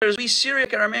speakers, we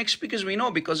Syriac Aramaic speakers, we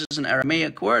know because it's an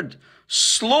Aramaic word.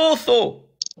 Slotho.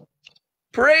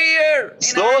 Prayer.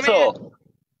 Slotho.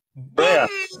 Prayer.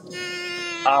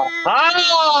 Aha!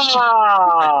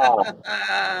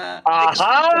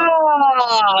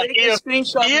 Ihr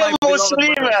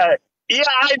Muslime, ihr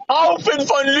ein Haufen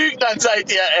von Lügnern seid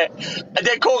ihr, ey.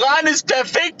 Der Koran ist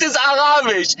perfektes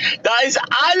Arabisch. Da ist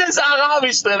alles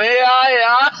Arabisch drin.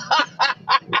 Ja.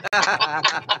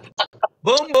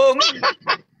 Bum, bum.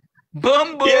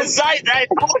 Bum, bum. Ihr seid ein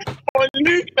Haufen von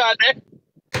Lügnern, ey.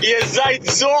 Ihr seid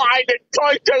so eine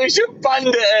täuscherische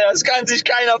Bande, ey. Das kann sich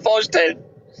keiner vorstellen.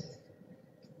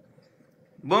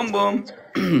 Boom, boom.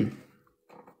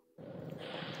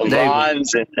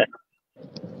 Wahnsinn.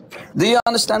 Do you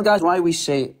understand, guys, why we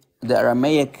say the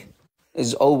Aramaic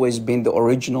has always been the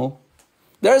original?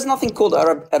 There is nothing called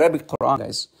Arabic Quran,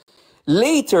 guys.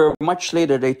 Later, much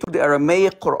later, they took the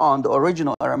Aramaic Quran, the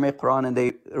original Aramaic Quran, and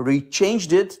they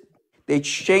rechanged it. They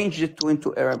changed it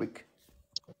into Arabic.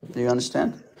 Do you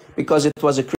understand? Because it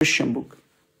was a Christian book.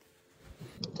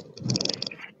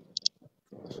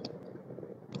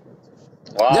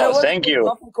 Wow, thank you. There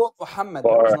was nothing called Muhammad.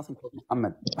 There was nothing called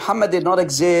Muhammad. Muhammad did not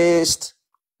exist.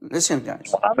 Listen,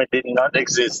 guys. Muhammad did not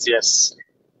exist, yes.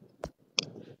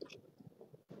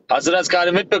 Hast du das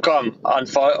gerade mitbekommen?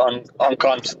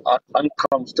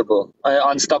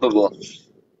 Unstoppable.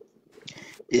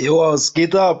 Jo, was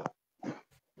geht ab?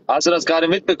 Hast du das gerade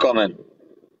mitbekommen?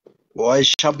 Boah,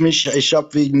 ich hab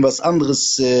wegen was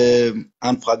anderes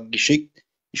Anfrage geschickt.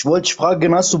 Ich wollte dich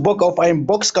fragen, hast du Bock auf einen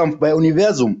Boxkampf bei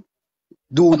Universum?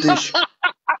 Du und ich.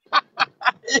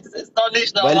 Das ist doch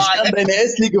nicht normal. Weil ich kann deine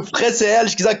hässliche Fresse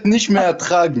ehrlich gesagt nicht mehr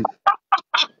ertragen.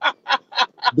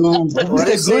 Du bist der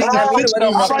größte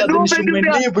Fitnessmacher, den ich in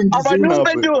meinem Leben gesehen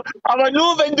habe. Aber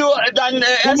nur wenn du dann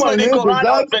erstmal den Koran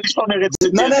auswendig von mir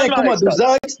rezitierst. Nein, guck mal, du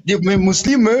sagst, die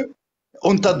Muslime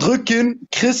unterdrücken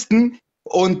Christen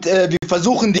und wir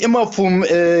versuchen die immer vom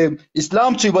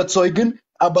Islam zu überzeugen,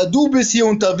 aber du bist hier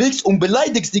unterwegs und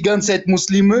beleidigst die ganze Zeit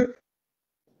Muslime.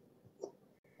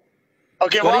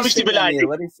 Okay, wo What habe is ich die saying, Amir? beleidigt?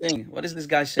 What is saying? What is this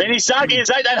guy Wenn saying? ich sage, ihr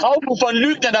seid ein Haufen von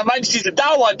Lügnern, dann meine ich diese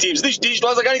Dauerteams, nicht dich. Du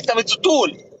hast ja gar nichts damit zu tun.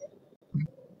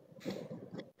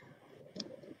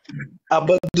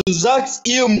 Aber du sagst,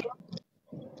 ihr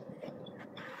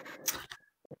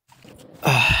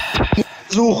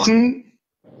suchen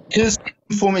Christen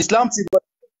vom Islam zu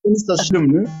überzeugen, ist das schlimm,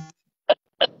 ne?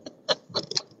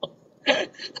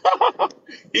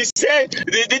 He said,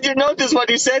 did you notice what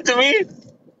he said to me?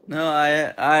 No,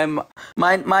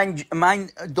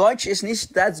 mein Deutsch ist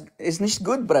nicht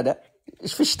gut, Brother.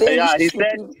 Ich verstehe Yeah, nicht.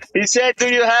 he said, do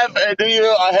you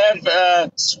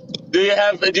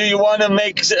want to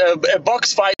make a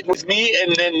box fight with me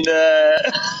in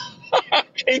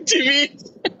in TV?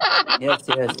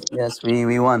 Yes,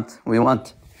 we want.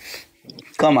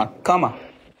 Come on.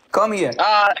 Come here.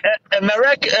 A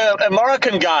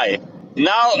Moroccan guy.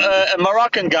 Now a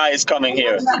Moroccan guy is coming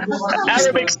here.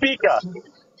 Arabic speaker.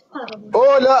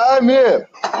 Hola, Amir.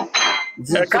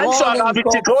 Kannst du Arabisch,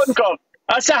 Zitronenkopf?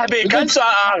 صاحبي kannst du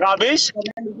Arabisch?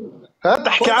 ها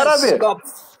تحكي عربي؟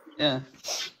 Yeah.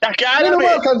 تحكي عربي.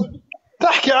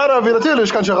 تحكي عربي لا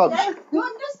تقلش كان شغال.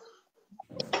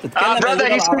 Brother,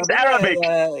 he speaks Arabic.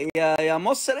 يا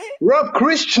مصري. Rob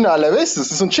Christian, Alter, weißt du?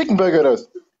 Das ist so ein Chicken Burger, das.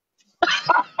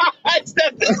 It's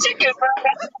not the chicken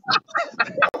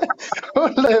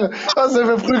burger. Was er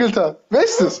verprügelt hat.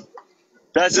 Weißt du es?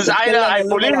 Das ist ein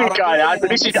Polemiker, der hat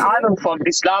richtig Ahnung vom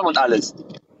Islam und alles.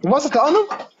 Und was hat der Ahnung?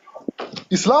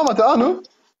 Islam hat der Ahnung?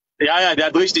 Ja, der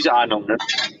hat richtig Ahnung, ne?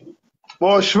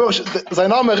 Boah, ich schwöre, sein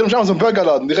Name erinnert mich an so einen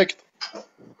Burgerladen, direkt.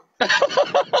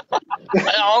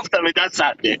 Hör auf damit, das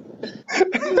sagt er.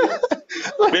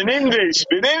 Benimm dich!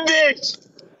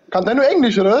 Kann der nur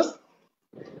Englisch, oder was?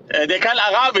 Der kann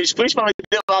Arabisch, sprich mal mit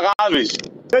dem Arabisch.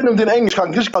 Wenn du den Englisch kann,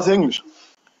 richtig krass Englisch.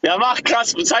 Ja, mach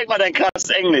krass, zeig mal dein krasses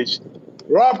Englisch.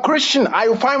 Rob Christian, are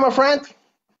you fine, my friend?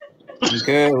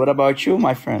 Okay, what about you,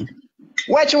 my friend?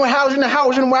 Watching housing.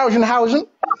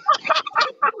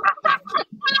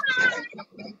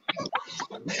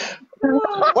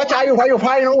 What are you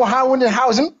fine,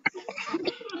 housing?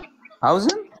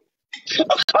 Hausen?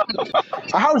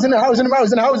 Housing.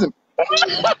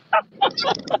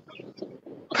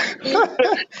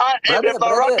 The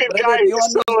Moroccan guy is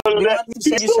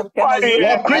so funny.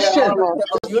 Rob Christian,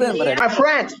 my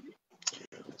friend,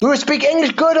 do you speak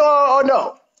English good or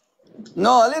no?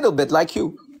 No, a little bit, like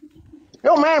you.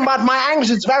 Yo, man, but my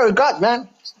English is very good, man.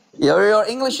 Your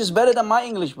English is better than my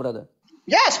English, brother.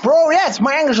 Yes, bro, yes,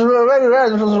 my English is very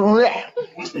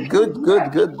Good,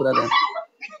 brother.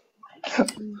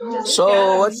 So,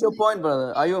 what's your point,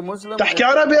 brother? Are you a Muslim? تحكي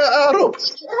عربي يا روب؟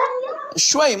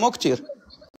 شوي مو كتير.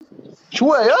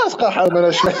 شوي اسقح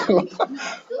انا شوي.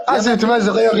 عايز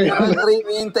تمزق يا اخي.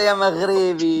 مغربي انت يا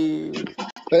مغربي.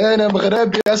 انا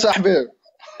مغربي يا صاحبي.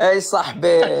 اي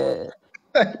صاحبي.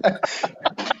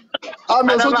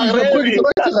 انا صوتي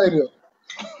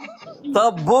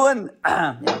طبون.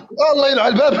 الله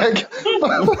يلعن بابك.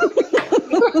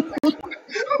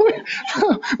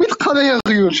 ويتقال يا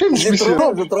غيور شي مش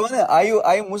سترونه.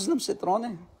 Are you Muslim,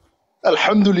 سترونه؟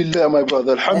 الحمد لله my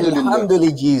brother. الحمد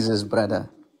لله Jesus, brother.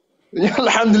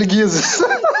 الحمد لله Jesus.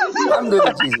 الحمد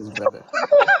لله Jesus, brother.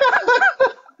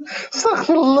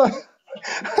 استغفر الله.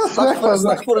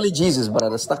 استغفر لي Jesus,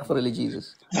 brother. استغفر لي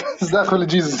Jesus.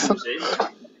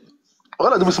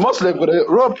 Bruder, du bist Moslem, Bruder.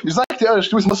 Rob, ich sag dir ehrlich,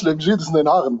 du bist Moslem. Ich sehe das in deinen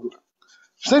Haaren, Bruder.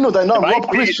 Ich sehe nur deinen Namen, Rob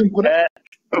Christian, Bruder.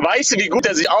 Weißt du, wie gut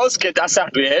er sich auskennt? Das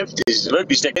sagt mir heftig.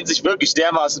 Wirklich, der kennt sich wirklich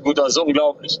dermaßen gut aus.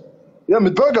 Unglaublich. Ja,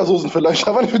 mit Burgersoßen vielleicht,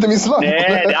 aber nicht mit dem Islam.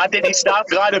 Nee, der hat den Islam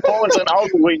gerade vor unseren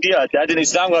Augen ruiniert. Der hat den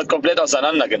Islam gerade komplett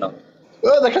auseinandergenommen.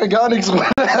 Ja, der kann gar nichts, Bruder.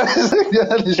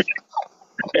 Ehrlich.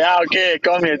 Ja, okay,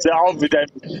 komm jetzt, hör auf mit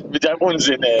deinem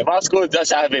Unsinn, ey. Mach's gut, das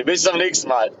habe. Bis zum nächsten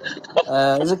Mal.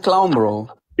 He's a clown, bro.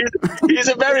 He's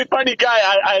a very funny guy.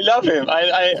 I love him.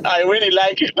 I really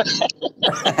like him.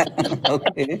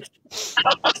 Okay.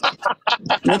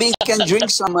 Maybe he can drink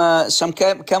some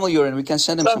camel urine. We can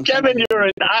send him some camel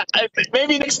urine.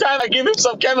 Maybe next time I give him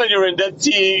some camel urine that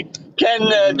he can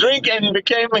drink and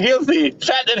become healthy,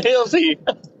 fat and healthy.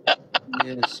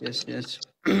 Yes.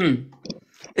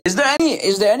 Is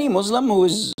there any Muslim who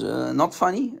is not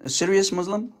funny? A serious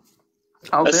Muslim?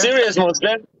 Out there? Serious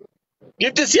Muslim?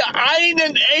 Gibt es hier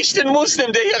einen echten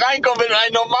Muslim, der hier reinkommt, wenn er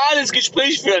ein normales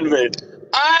Gespräch führen will?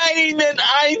 Einen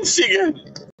einzigen.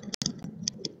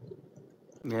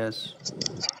 Yes.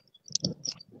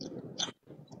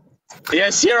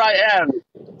 Yes, here I am.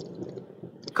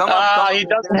 Come on. He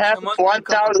doesn't have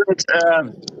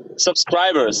 1,000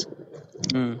 subscribers.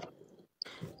 Du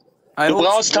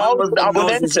brauchst 1.000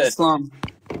 Abonnenten.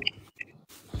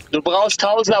 Du brauchst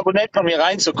 1.000 Abonnenten, um hier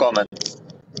reinzukommen.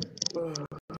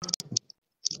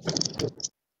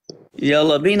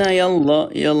 Yalla bina yalla,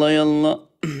 yalla yalla.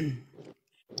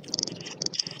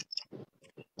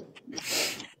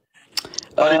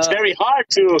 But it's very hard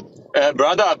to,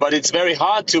 brother. But it's very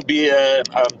hard to be a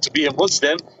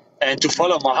Muslim and to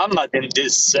follow Muhammad in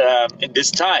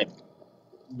this time.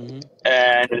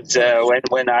 And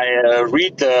when I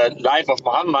read the life of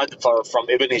Muhammad from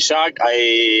Ibn Ishaq,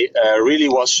 I really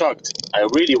was shocked. I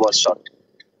really was shocked.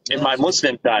 In my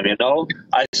Muslim time, you know,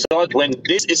 I thought, when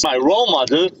this is my role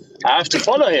model, I have to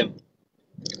follow him.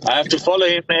 I have to follow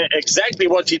him exactly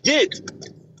what he did.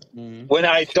 When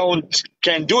I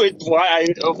can do it, why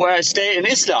I stay in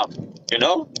Islam, you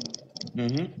know?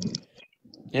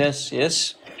 Yes,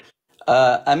 yes.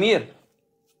 Amir,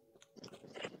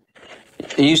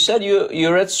 you said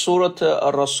you read Surah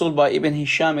Al-Rasul by Ibn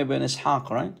Hisham Ibn Ishaq,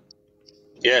 right?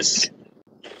 Yes.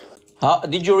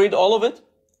 Did you read all of it?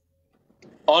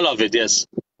 All of it, yes.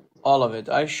 All of it.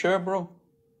 Are you sure, bro?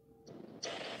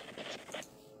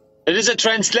 It is a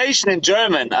translation in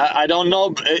German. I don't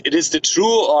know it is the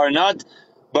true or not,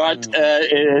 but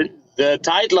the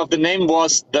title of the name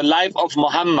was The Life of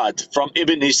Muhammad from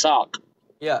Ibn Ishaq.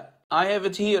 Yeah, I have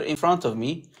it here in front of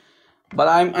me, but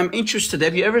I'm interested.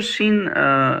 Have you ever seen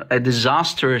a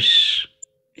disastrous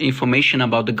information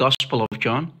about the Gospel of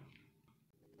John?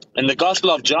 In the Gospel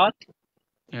of John?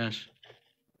 Yes.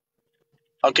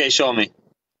 Okay, show me.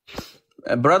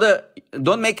 Brother,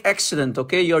 don't make accident,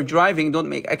 okay? You're driving, don't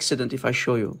make accident if I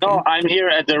show you. Okay? No, I'm here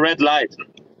at the red light.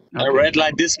 Okay. A red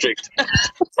light district.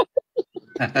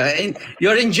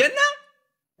 You're in Jannah?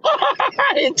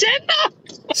 In Jannah?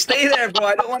 Stay there, bro.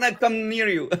 I don't want to come near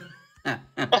you.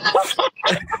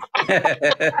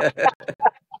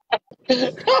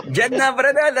 Jannah,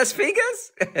 brother, Las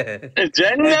Vegas?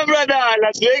 Jannah, brother,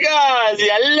 Las Vegas.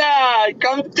 Yalla,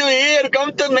 come to here,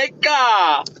 come to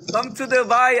Mecca. Come to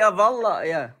Dubai of Allah,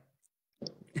 yeah.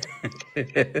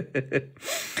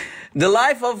 The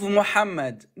life of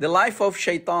Muhammad, the life of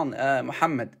Shaitan,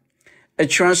 Muhammad. A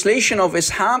translation of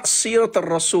Ishaq Sirat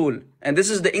al-Rasul. And this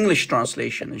is the English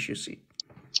translation, as you see.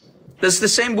 That's the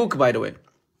same book, by the way.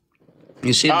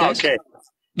 You see it, guys? Okay.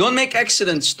 Don't make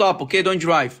accidents. Stop, okay? Don't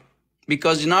drive.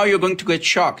 Because now you're going to get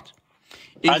shocked.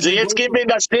 Also jetzt gehen wir in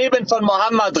das Leben von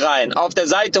Muhammad rein. Auf der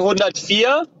Seite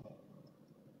 104.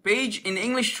 Page in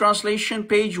English translation,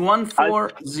 page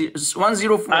 104.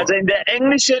 Also in der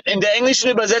englischen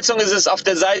Übersetzung ist es auf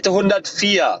der Seite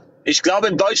 104. Ich glaube,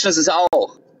 im Deutschen ist es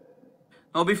auch.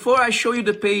 Now, before I show you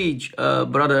the page,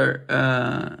 brother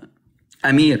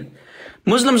Amir,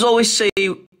 Muslims always say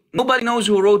nobody knows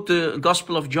who wrote the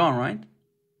Gospel of John, right?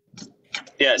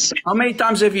 Yes. How many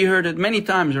times have you heard it? Many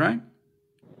times, right?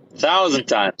 1,000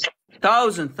 times.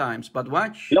 1,000 times, but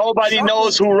watch. Nobody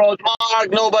knows who wrote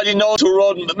Mark. Nobody knows who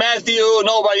wrote Matthew.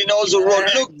 Nobody knows who wrote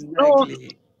Luke.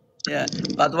 Exactly. Yeah,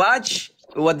 but watch.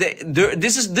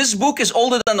 This book is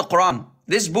older than the Quran.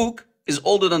 This book is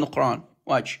older than the Quran.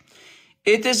 Watch.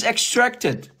 It is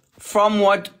extracted from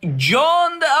what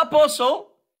John the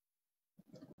Apostle.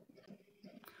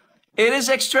 It is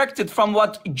extracted from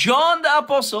what John the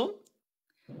Apostle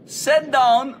set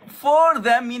down for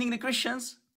them, meaning the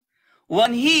Christians,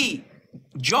 when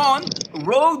John,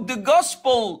 wrote the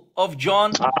Gospel of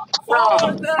John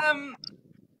for them.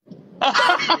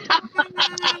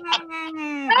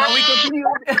 Now we continue.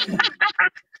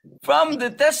 From the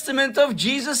testament of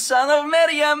Jesus, son of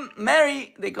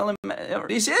Mary, they call him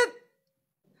Mary. You see it?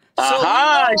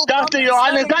 Aha, ich dachte,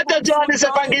 Johannes hat das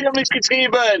Johannes-Evangelium nicht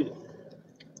geschrieben.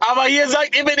 Aber hier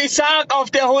sagt Ibn Ishaq auf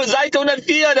der Seite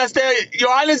 104, dass der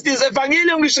Johannes dieses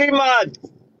Evangelium geschrieben hat.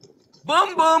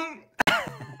 Boom, boom.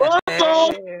 Boom,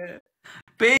 boom.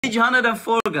 Page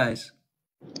 104, guys.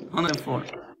 104.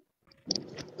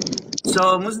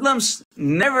 So Muslims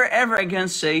never ever again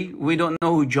say we don't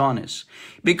know who John is.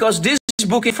 Because this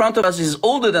book in front of us is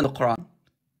older than the Quran.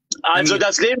 Also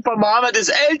das Leben von Muhammad ist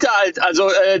älter als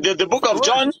the book of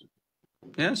John.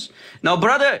 Yes. Now,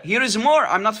 brother, here is more.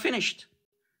 I'm not finished.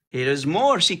 Here is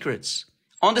more secrets.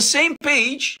 On the same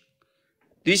page,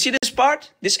 do you see this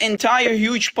part? This entire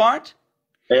huge part?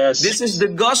 Yes. This is the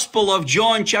Gospel of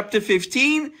John, chapter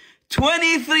 15,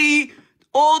 23,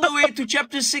 all the way to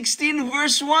chapter 16,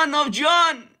 verse 1 of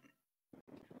John.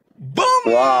 Boom!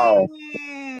 Wow.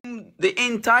 The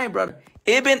entire, brother.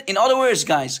 In other words,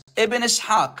 guys, Ibn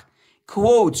Ishaq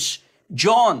quotes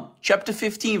John, chapter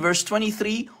 15, verse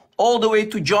 23, all the way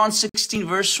to John 16,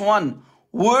 verse 1.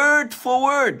 Word for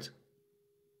word.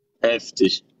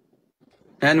 Heftig.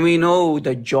 And we know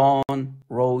that John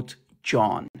wrote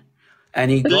John. and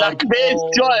he Like got where's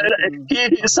all John?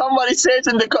 the- Somebody says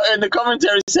in the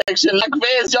commentary section, like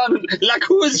where's John? Like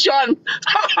who is John?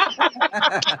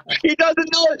 He doesn't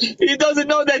know. He doesn't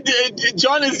know that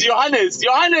John is Johannes.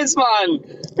 Johannes, man.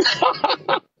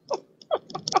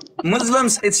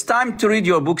 Muslims, it's time to read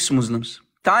your books, Muslims.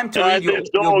 Time to read your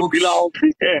books.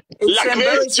 It's Like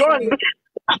where's John?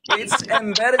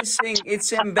 embarrassing.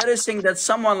 It's embarrassing that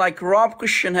someone like Rob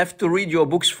Christian have to read your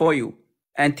books for you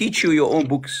and teach you your own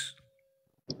books.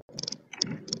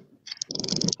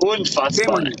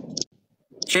 Unfassbar.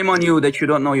 Shame on you that you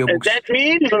don't know your books. That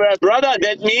means, brother,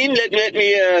 that mean, let me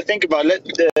think about it.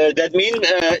 That mean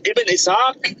Ibn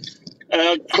Ishaq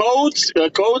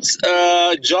quotes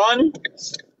John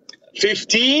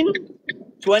 15,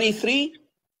 23?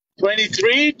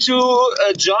 23 to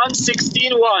John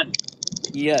 16:1.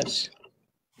 Yes.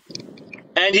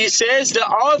 And he says the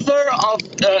author of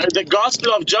the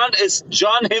Gospel of John is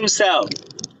John himself.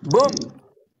 Boom.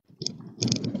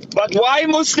 But why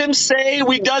Muslims say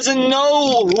we doesn't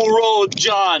know who wrote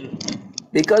John?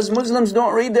 Because Muslims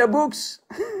don't read their books.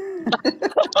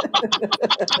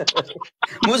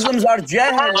 Muslims are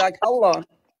jahil like Allah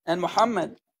and Muhammad.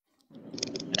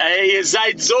 Ey, ihr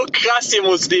seid so krass, ihr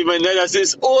Muslime, ne? Das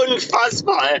ist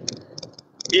unfassbar.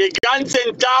 Ihr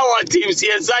ganzen Dauerteams,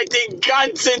 ihr seid den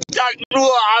ganzen Tag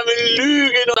nur am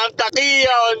Lügen und am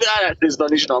Taqiyya und das ist doch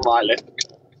nicht normal.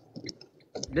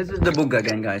 This is the book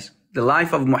again, guys. The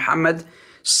life of Muhammad,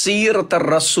 Sirat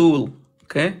al-Rasul.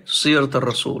 Okay? Sirat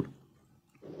al-Rasul.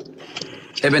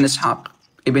 Ibn Ishaq,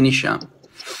 Ibn Hisham.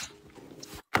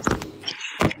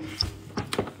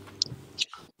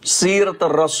 Sirat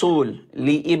al-Rasul,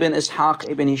 li Ibn Ishaq,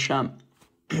 Ibn Hisham.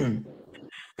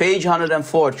 Page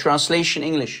 104, translation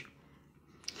English.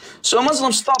 So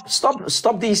Muslims,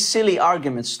 stop these silly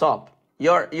arguments. Stop.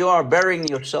 You are burying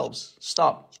yourselves.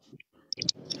 Stop.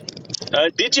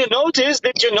 Did you notice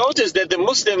that the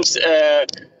Muslims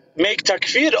make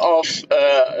takfir of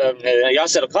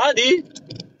Yasser Qadi?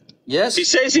 Yes. He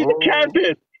says he's a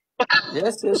kafir.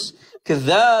 Yes.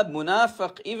 Kadhab,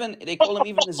 munafiq, even they call him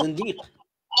even a zindiq.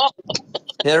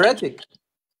 Heretic.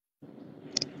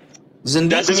 Zindiq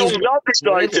Das ist means unglaublich,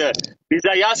 Leute.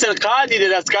 Dieser Yasser Qadi, der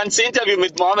das ganze Interview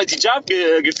mit Muhammad Hijab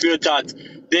geführt hat,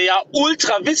 der ja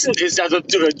ultra wissend ist, also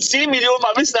 10 Millionen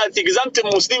Mal wissender als die gesamte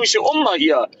muslimische Umma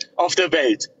hier auf der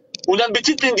Welt. Und dann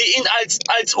betiteln die ihn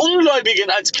als Ungläubigen,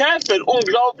 als Kafir.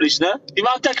 Unglaublich, ne? Die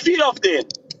machen Takfir auf den.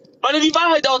 Weil er die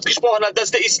Wahrheit ausgesprochen hat,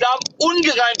 dass der Islam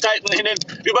Ungereimtheiten in den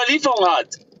Überlieferungen hat.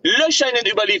 Löcher in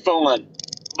den Überlieferungen.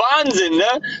 Wahnsinn,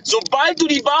 ne? Sobald du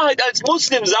die Wahrheit als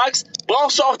Muslim sagst,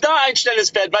 brauchst du auch da ein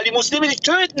schnelles Pferd, weil die Muslime dich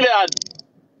töten werden.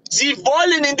 Sie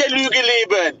wollen in der Lüge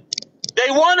leben. They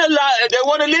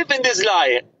wanna live in this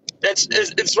lie.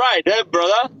 It's right, eh,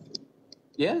 brother?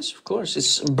 Yes, of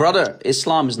course. Brother,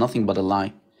 Islam is nothing but a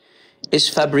lie. It's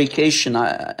fabrication.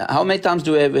 How many times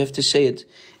do I have to say it?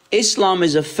 Islam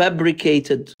is a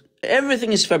fabricated,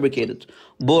 everything is fabricated.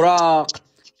 Buraq,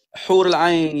 Hur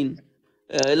al-Ain,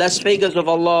 Las Vegas of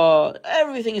Allah,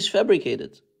 everything is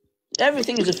fabricated.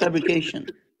 Everything is a fabrication.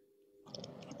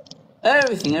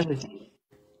 Everything.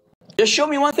 Just show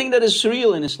me one thing that is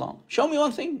real in Islam. Show me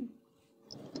one thing.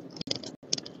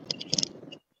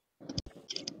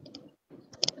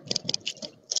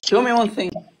 Show me one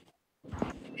thing.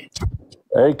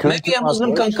 Hey, Maybe a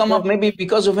Muslim can come up. Maybe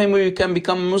because of him we can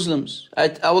become Muslims.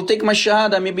 I will take my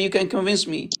shahada. Maybe you can convince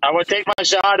me. I will take my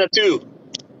shahada too.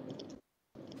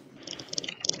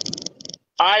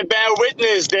 I bear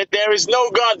witness that there is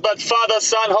no God but Father,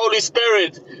 Son, Holy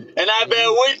Spirit. And I bear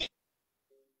witness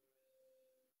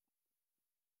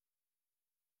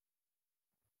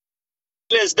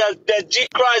that Jesus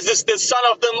Christ is the Son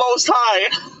of the Most High.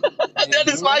 That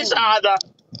is my shahada.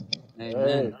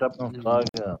 Hey, ich habe eine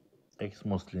Frage.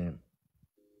 Ex-Muslim.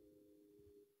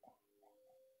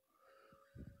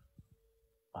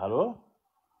 Hallo?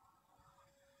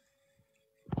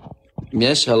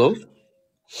 Yes, hello.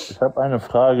 Ich habe eine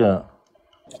Frage.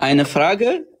 Eine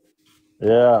Frage?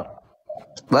 Ja.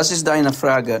 Was ist deine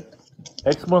Frage?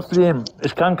 Ex-Muslim,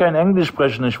 ich kann kein Englisch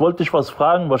sprechen. Ich wollte dich was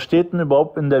fragen. Was steht denn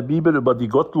überhaupt in der Bibel über die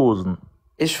Gottlosen?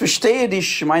 Ich verstehe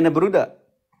dich, meine Bruder.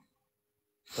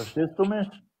 Verstehst du mich?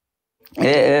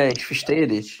 ich verstehe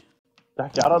dich.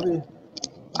 تحكي عربي؟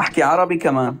 احكي عربي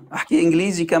كمان، احكي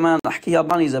انجليزي كمان، احكي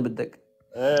ياباني اذا بدك.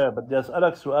 بدي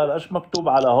اسألك سؤال، ايش مكتوب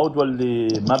على هودول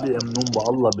اللي ما بيأمنون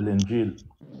بالله بالانجيل؟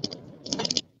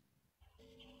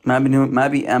 ما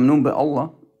بيأمنون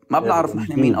بالله؟ ما بنعرف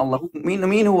نحن مين الله،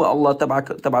 مين هو الله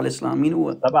تبع الاسلام، مين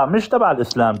هو؟ مش تبع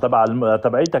الاسلام،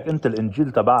 تبعيتك انت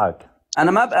الانجيل تبعك.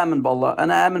 انا ما بآمن بالله،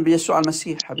 انا آمن بيسوع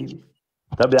المسيح حبيبي.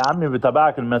 طب يا عمي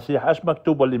بتبعك المسيح ايش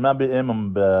مكتوب اللي ما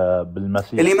بيؤمن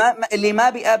بالمسيح؟ اللي ما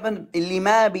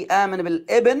بيآمن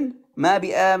بالابن ما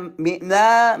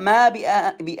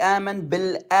بيآمن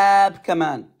بالآب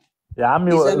كمان. يا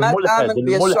عمي إذا ما تآمن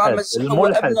بيسوع الملحد المسيح هو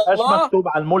ابن ايش الله مكتوب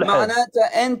على الملحد؟ معناته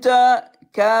أنت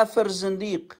كافر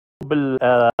زنديق.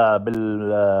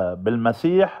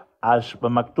 بالمسيح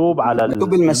مكتوب على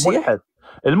مكتوب المسيح؟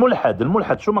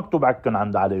 الملحد شو مكتوب عكن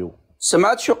عند عليه؟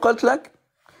 سمعت شو قلت لك؟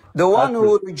 The one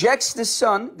who rejects the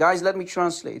son, guys, let me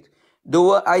translate.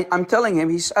 I'm telling him,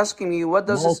 he's asking me, what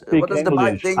does the Bible,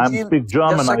 the I speak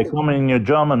German, I come in your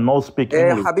German, most speak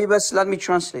English. Habibas, let me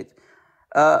translate.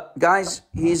 Guys,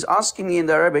 he's asking me in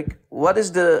the Arabic, what is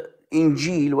the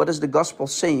Injil, what is the gospel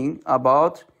saying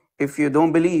about if you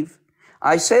don't believe?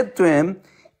 I said to him,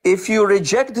 if you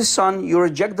reject the son, you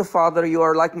reject the father, you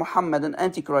are like Muhammad, an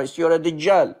antichrist, you're a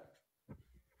Dajjal.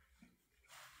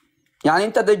 يعني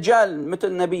انت دجال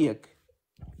مثل نبيك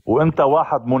وانت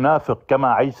واحد منافق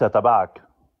كما عيسى تبعك.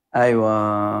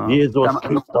 ايوه ييزوس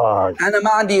كريستوس.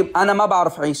 انا ما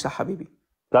بعرف عيسى حبيبي.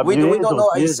 طب we don't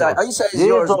know عيسى. عيسى is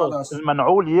yours.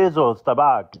 المنعول ييزوس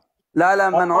تبعك. لا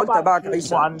منعول تبعك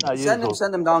عيسى.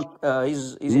 send him down.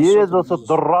 ييزوس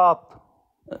الضراط.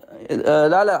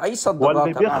 لا عيسى الضراط.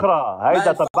 واللي بيخرى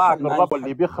هيدا تبعك الرب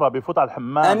اللي بيخرى بيفوت على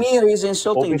الحمام. امير he's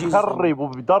insulting Jesus. وبيخرب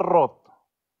وبيضرط.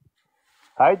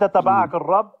 هيدا تبعك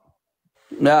الرب؟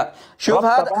 لا شوف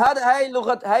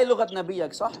هاي لغة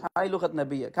نبيك صح؟ هاي لغة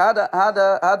نبيك.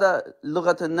 هذا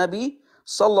لغة النبي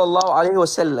صلى الله عليه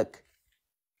وسلم.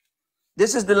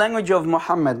 This is the language of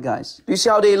Muhammad, guys. Do you see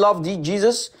how they love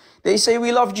Jesus? They say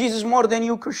we love Jesus more than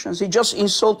you Christians. He just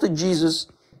insulted Jesus.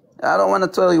 I don't want to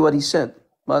tell you what he said,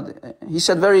 but he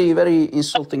said very, very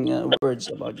insulting words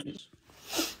about Jesus.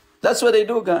 That's what they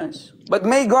do, guys. But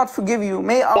may God forgive you.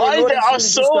 May our why Lord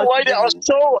they are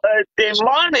so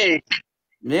demonic?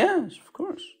 Yes, of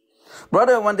course.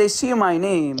 Brother, when they see my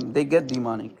name, they get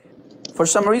demonic. For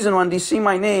some reason, when they see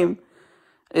my name,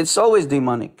 it's always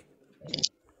demonic.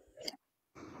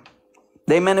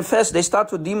 They manifest, they start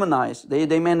to demonize.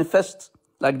 They manifest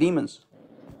like demons.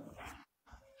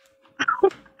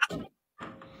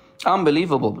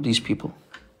 Unbelievable, these people.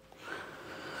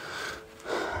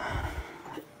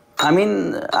 I mean,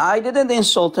 I didn't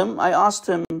insult him. I asked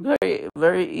him very,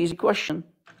 very easy question.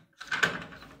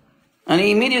 And he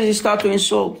immediately started to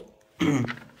insult.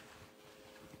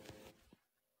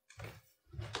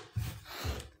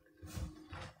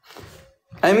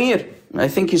 Amir, I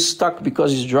think he's stuck because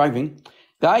he's driving.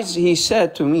 Guys, he said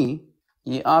to me,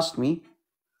 he asked me,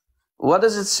 what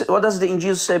does the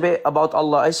Injil say about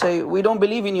Allah? I say, we don't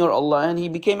believe in your Allah. And he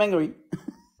became angry.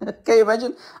 Can you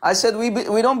imagine? I said,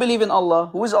 we don't believe in Allah.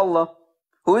 Who is Allah?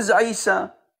 Who is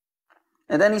Isa?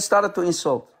 And then he started to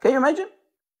insult. Can you imagine?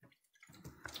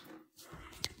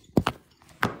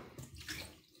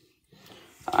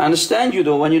 I understand you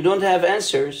though, when you don't have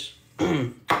answers,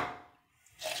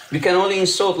 you can only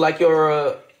insult like your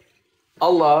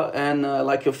Allah and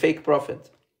like your fake prophet.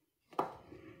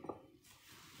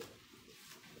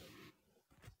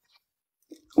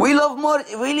 We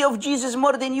love Jesus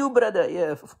more than you, brother.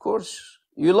 Yeah, of course.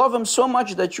 You love him so much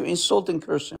that you insult and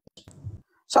curse him.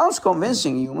 Sounds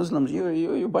convincing, you Muslims.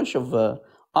 You're a bunch of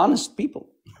honest people.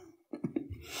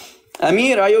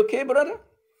 Amir, are you okay, brother?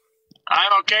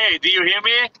 I'm okay. Do you hear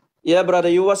me? Yeah, brother.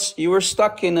 You were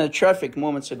stuck in traffic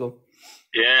moments ago.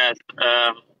 Yeah,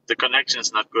 the connection's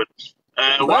not good.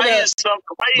 Why is the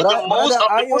most of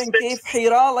are the you in Muslims... Cave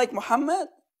Hira like Muhammad?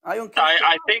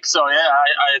 I think so, yeah.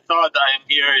 I thought I'm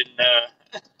here in...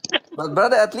 But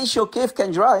brother, at least your cave can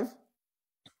drive.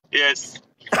 Yes.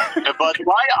 But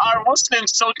why are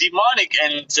Muslims so demonic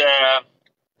and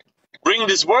bring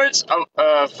these words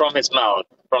from his mouth,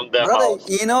 from their mouth?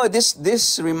 You know,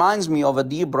 this reminds me of a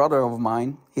dear brother of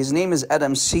mine. His name is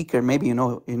Adam Seeker. Maybe you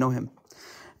know him.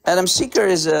 Adam Seeker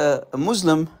is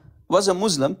was a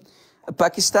Muslim, a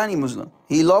Pakistani Muslim.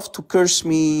 He loved to curse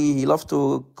me. He loved to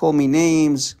call me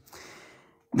names.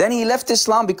 Then he left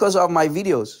Islam because of my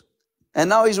videos. And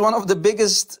now he's one of the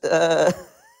biggest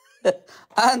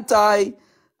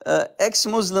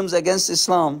ex-Muslims against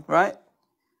Islam, right?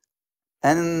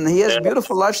 And he has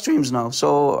beautiful live streams now. So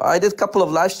I did a couple of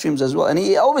live streams as well. And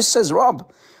he always says, Rob,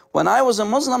 when I was a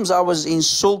Muslim, I was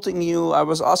insulting you. I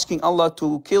was asking Allah to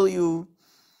kill you.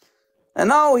 And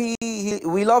now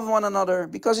we love one another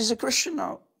because he's a Christian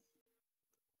now.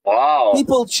 Wow.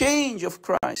 People change of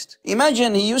Christ. Imagine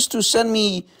he used to send me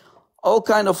all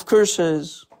kind of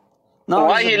curses. Now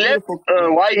why he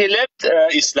left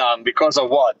Islam? Because of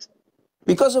what?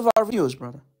 Because of our videos,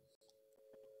 brother.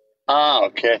 Ah,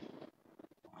 okay.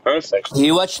 Perfect. He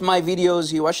watched my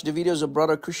videos. He watched the videos of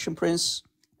Brother Christian Prince.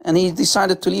 and he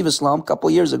decided to leave Islam a couple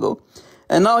years ago.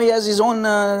 And now he has his own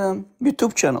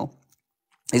YouTube channel.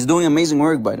 He's doing amazing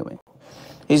work, by the way.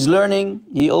 He's learning,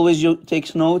 he always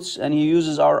takes notes, and he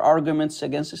uses our arguments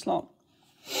against Islam.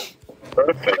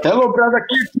 Perfect. Hello, brother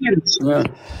Kefirs. Yeah.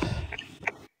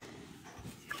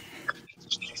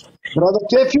 Brother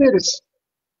Kefirs.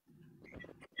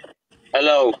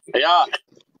 Hello. Yeah.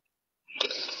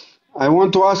 I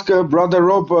want to ask Brother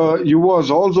Rob, you was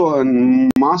also a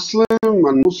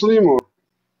Muslim, or?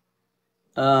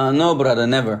 No, brother,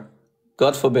 never.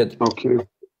 God forbid. Okay.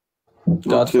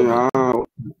 God forbid.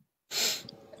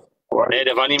 Nee,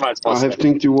 der war niemals I Muslim. have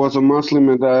think you was a Muslim,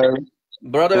 and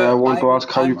Brother, I want to ask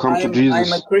how you come to Jesus.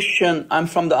 I'm a Christian. I'm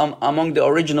from among the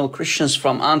original Christians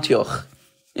from Antioch,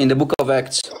 in the book of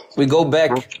Acts. We go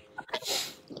back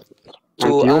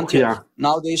to Antioch,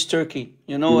 nowadays Turkey.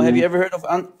 You know, have you ever heard of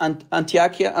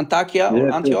Antakya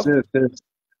or Antioch? Yes.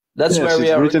 That's where we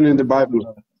it's are. written in the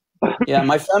Bible. Yeah,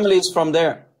 my family is from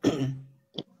there.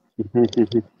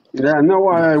 Yeah, no,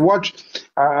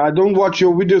 I don't watch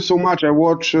your videos so much. I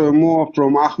watch more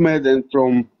from Ahmed and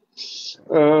from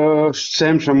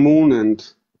Sam Shamoon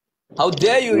and. How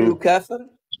dare you, you kafir?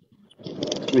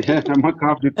 Yeah, I'm a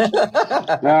kafir.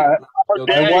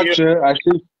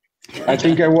 I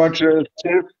think I watched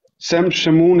Sam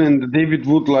Shamoon and David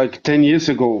Wood like 10 years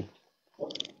ago.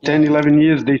 10, 11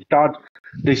 years. They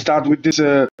start with this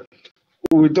on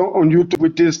YouTube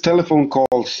with these telephone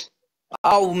calls.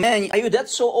 Oh man, are you that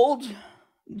so old?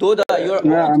 Doda, you're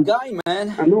an old guy,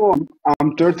 man. I know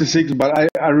I'm 36, but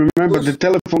I remember the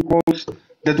telephone calls.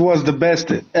 That was the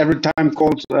best. Every time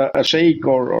calls a sheikh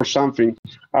or something,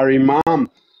 or imam.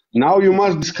 Now you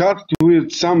must discuss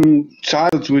with some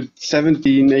child with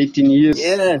 17, 18 years.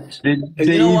 Yes.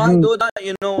 You know why, Doda?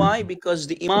 You know why? Because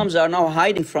the imams are now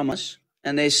hiding from us,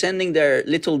 and they're sending their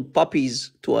little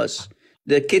puppies to us,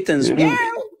 the kittens. Meow.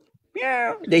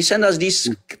 Yeah, they send us these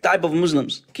type of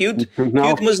Muslims, cute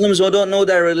Muslims who don't know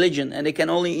their religion and they can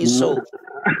only insult.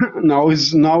 Now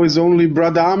is only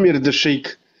Brother Amir the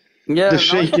sheikh, the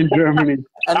sheikh in Germany.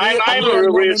 I'm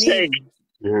a real sheikh.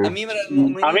 Amir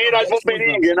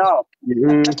al-Mu'minin, genau.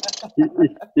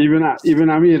 Even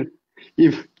Amir,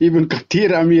 even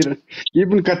Katir Amir,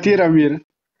 Ibn Katir Amir.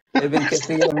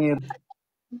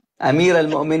 Amir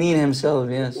al-Mu'minin himself,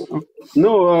 yes.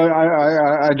 No,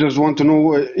 I just want to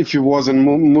know if you was a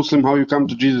Muslim, how you come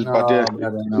to Jesus. No, but yeah,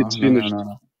 brother, it's finished.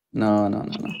 No.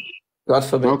 God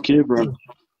forbid. Okay, bro.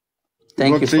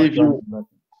 Thank God you. Save you.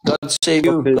 God save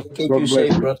you. Okay. God keep God you bless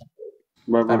safe, you.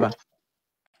 brother. Bye-bye.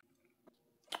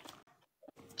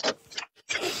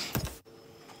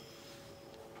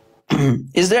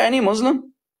 Is there any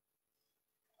Muslim?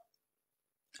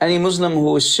 Any Muslim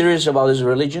who is serious about his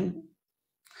religion?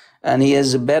 And he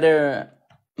has a better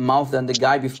mouth than the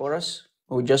guy before us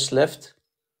who just left?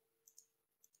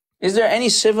 Is there any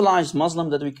civilized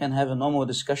Muslim that we can have a normal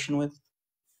discussion with?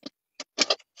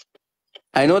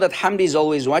 I know that Hamdi is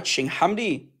always watching.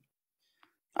 Hamdi,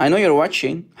 I know you're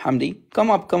watching. Hamdi, come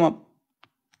up.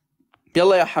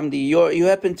 Yalla ya Hamdi, you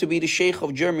happen to be the Sheikh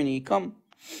of Germany. Come.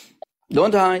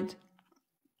 Don't hide.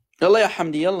 Yalla ya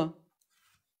Hamdi, yalla.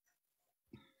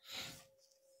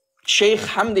 Sheikh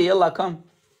Hamdi, yalla, come.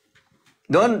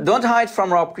 Don't hide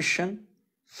from Rob Christian.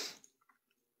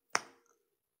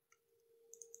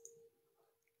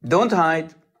 Don't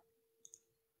hide.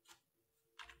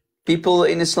 People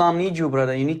in Islam need you,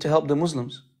 brother. You need to help the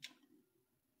Muslims.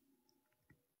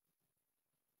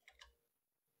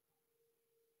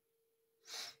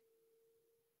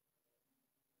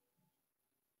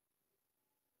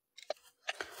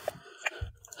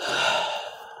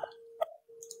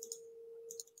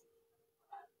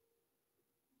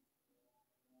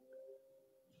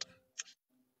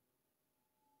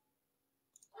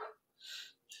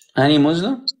 Any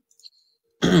Muslim?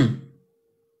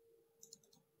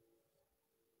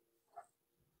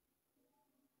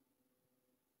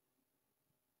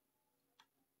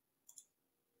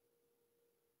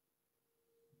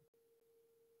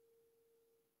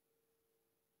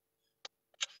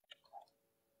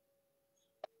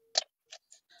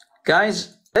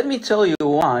 Guys, let me tell you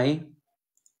why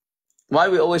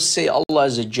we always say Allah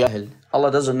is a jahil.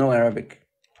 Allah doesn't know Arabic.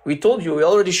 We told you, we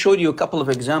already showed you a couple of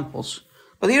examples.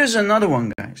 But here's another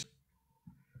one, guys.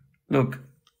 Look.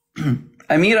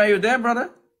 Amir, are you there, brother?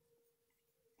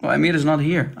 Oh, Amir is not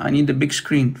here. I need the big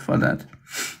screen for that.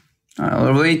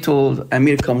 I'll wait till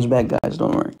Amir comes back, guys.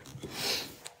 Don't worry.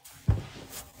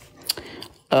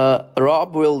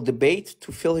 Rob will debate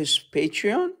to fill his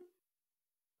Patreon.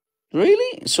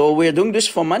 Really? So we're doing this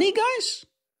for money, guys?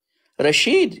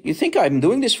 Rashid, you think I'm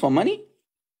doing this for money?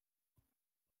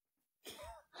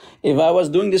 If I was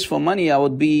doing this for money, I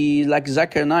would be like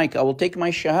Zakir Naik. I will take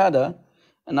my shahada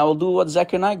and I will do what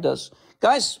Zakir Naik does.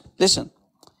 Guys, listen.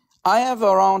 I have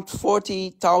around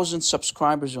 40,000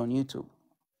 subscribers on YouTube.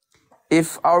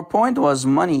 If our point was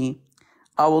money,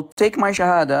 I will take my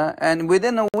shahada and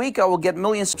within a week I will get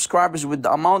million subscribers with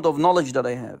the amount of knowledge that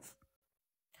I have.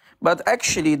 But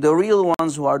actually the real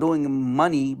ones who are doing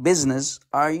money, business,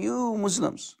 are you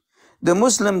Muslims. The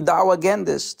Muslim da'wah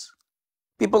gandist.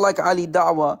 People like Ali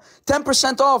Da'wah.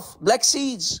 10% off, black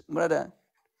seeds, brother.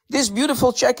 This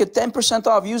beautiful jacket, 10%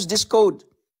 off, use this code.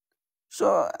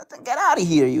 So get out of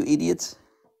here, you idiot.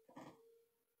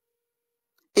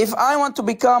 If I want to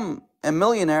become a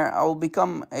millionaire, I will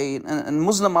become a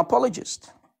Muslim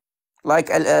apologist. Like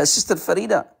Sister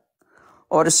Farida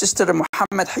or Sister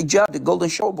Muhammat Hijab, the golden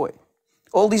show boy.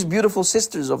 All these beautiful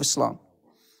sisters of Islam.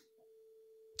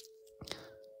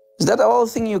 Is that the whole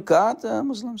thing you got,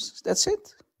 Muslims? That's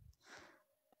it?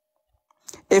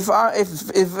 If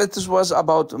it was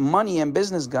about money and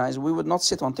business, guys, we would not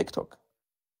sit on TikTok.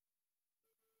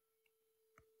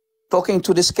 Talking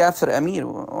to this Kafir Amir,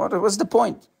 what's the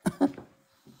point?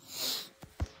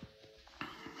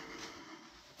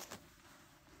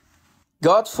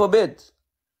 God forbid.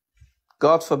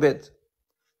 God forbid.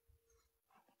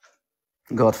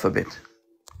 God forbid.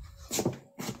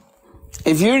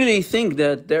 If you really think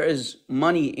that there is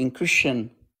money in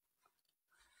Christian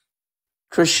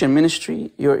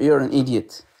ministry, you're an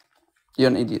idiot. You're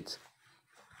an idiot.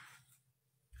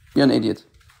 You're an idiot.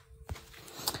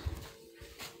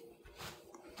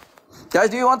 Guys,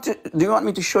 do you want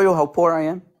me to show you how poor I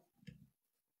am?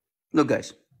 Look,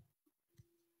 guys.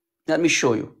 Let me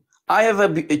show you. I have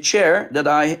a chair that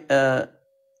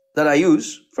I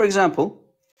use. For example,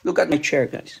 look at my chair,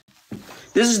 guys.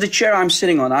 This is the chair I'm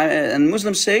sitting on. And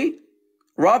Muslims say,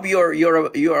 Rob, you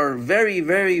are very,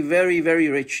 very, very, very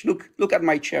rich. Look at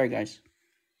my chair, guys.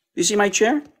 You see my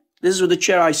chair? This is the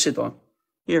chair I sit on.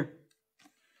 Here.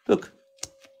 Look.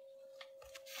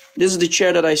 This is the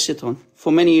chair that I sit on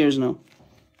for many years now.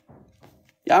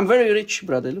 Yeah, I'm very rich,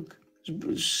 brother. Look.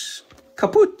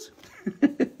 Kaput.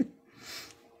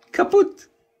 Kaput.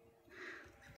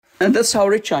 And that's how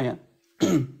rich I am.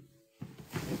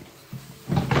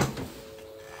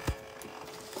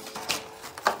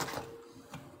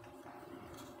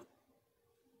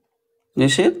 You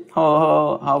see it?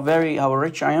 How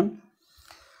rich I am?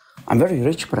 I'm very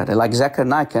rich, brother. Like Zakir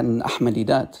Naik and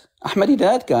Ahmadidat.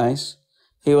 Ahmadidat, guys,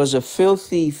 he was a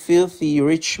filthy, filthy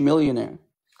rich millionaire.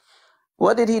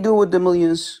 What did he do with the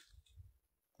millions?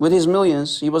 With his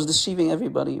millions, he was deceiving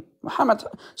everybody.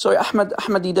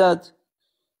 Ahmadidat.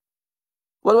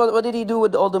 What did he do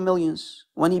with all the millions?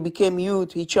 When he became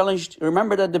youth, he challenged,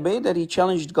 remember that debate that he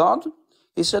challenged God?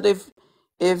 He said, if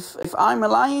I'm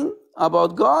lying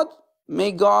about God,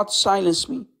 may God silence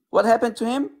me. What happened to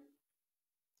him?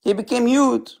 He became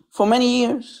mute for many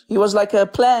years. He was like a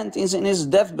plant in his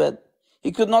deathbed.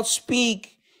 He could not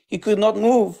speak. He could not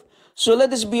move. So let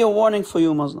this be a warning for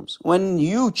you Muslims. When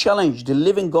you challenge the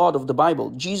living God of the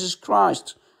Bible, Jesus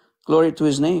Christ, glory to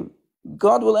his name,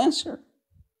 God will answer.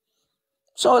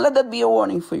 So let that be a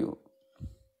warning for you.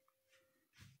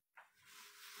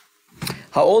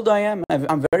 How old I am?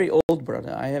 I'm very old,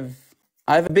 brother. I have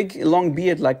a big, long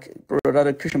beard like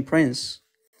brother Christian Prince.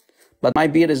 But my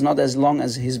beard is not as long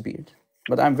as his beard.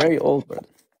 But I'm very old, brother.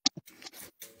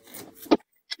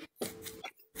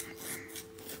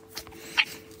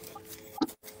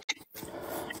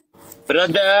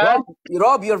 Brother.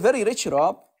 Rob, you're very rich,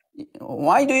 Rob.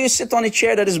 Why do you sit on a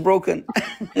chair that is broken?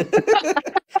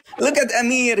 Look at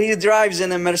Amir, he drives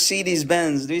in a Mercedes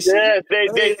Benz. Do you see? Yes,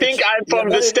 they think I'm from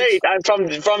the state. I'm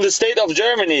from the state of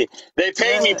Germany. They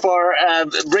pay me for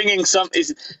bringing some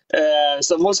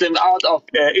Muslims out of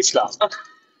Islam.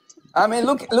 I mean,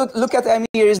 look at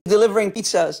Amir, he's delivering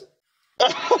pizzas.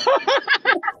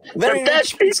 The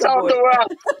best pizza of the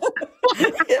world.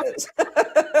 Yes.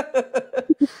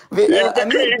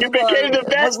 You became the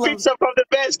best Muslims, pizza from the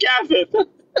best cafe.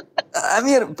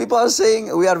 Amir, people are saying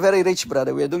we are very rich,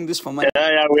 brother. We are doing this for money.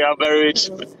 Yeah, we are very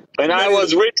rich. When I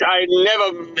was rich, I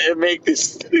never make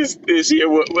this here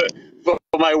for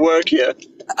my work here.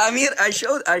 Amir, I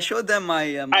showed them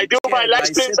my I do my live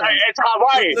streams at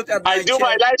Hawaii. I do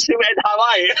my live stream at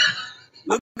Hawaii.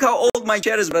 Look how old my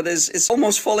chair is, brother. It's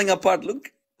almost falling apart.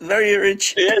 Look, very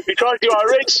rich. Yes, because you are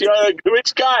rich. You're a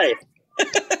rich guy.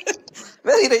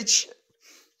 Very rich.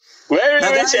 Very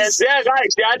rich. Er ist sehr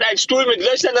reich. Der hat einen Stuhl mit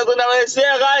Löchern da drin, aber er ist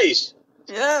sehr reich.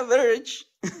 Yeah, very rich.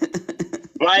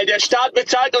 Weil der Staat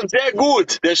bezahlt uns sehr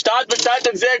gut. Der Staat bezahlt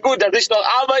uns sehr gut, dass ich noch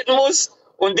arbeiten muss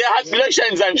und der hat Löcher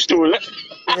in seinem Stuhl.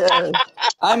 Yeah.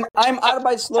 I'm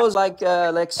arbeitslos like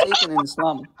Satan in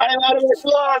Islam. Ein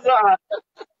Arbeitsloser.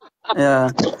 Yeah,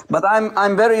 but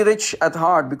I'm very rich at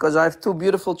heart because I have two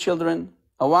beautiful children,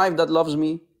 a wife that loves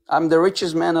me. I'm the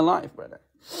richest man alive, brother.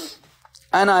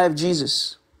 And I have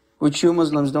Jesus, which you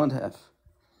Muslims don't have.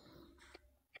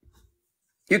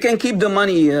 You can keep the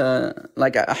money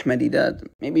like Ahmadi dad.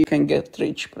 Maybe you can get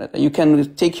rich, brother. You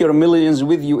can take your millions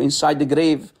with you inside the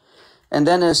grave, and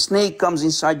then a snake comes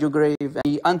inside your grave and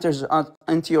he enters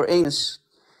into your anus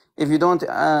if you don't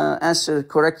answer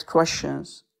correct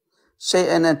questions.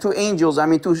 And then two angels,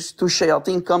 two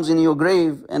shayateen comes in your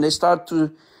grave and they start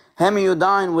to hammer you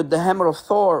down with the hammer of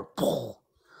Thor.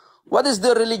 What is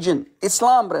the religion?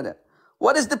 Islam, brother.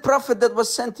 What is the prophet that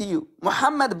was sent to you?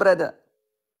 Muhammad, brother.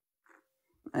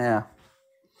 Yeah.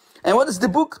 And what is the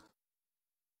book?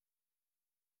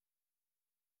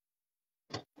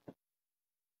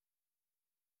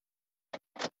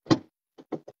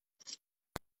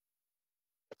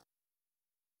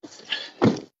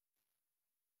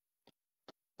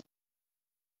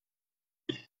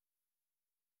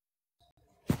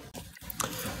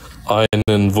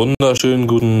 Einen wunderschönen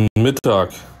guten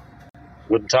Mittag.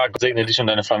 Guten Tag, segne dich und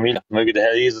deine Familie. Möge der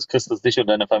Herr Jesus Christus dich und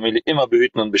deine Familie immer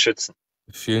behüten und beschützen.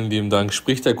 Vielen lieben Dank.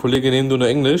 Spricht der Kollege neben du nur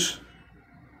Englisch?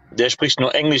 Der spricht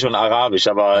nur Englisch und Arabisch,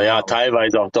 aber ja,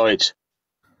 teilweise auch Deutsch.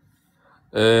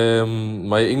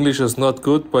 My English is not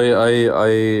good, but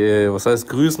was heißt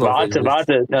grüßen auf Englisch?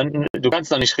 Warte, du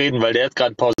kannst noch nicht reden, weil der hat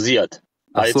gerade pausiert.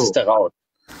 Ach Jetzt so. ist der raus.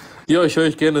 Ja, ich höre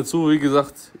euch gerne zu. Wie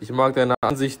gesagt, ich mag deine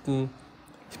Ansichten.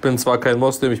 Ich bin zwar kein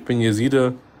Moslem, ich bin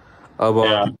Jeside, aber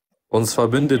Ja. uns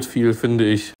verbindet viel, finde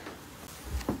ich.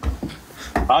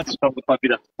 Warte, ich komme mal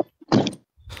wieder.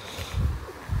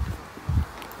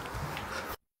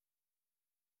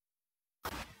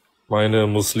 Meine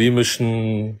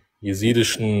muslimischen,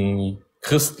 jesidischen,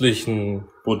 christlichen,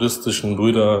 buddhistischen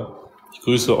Brüder, ich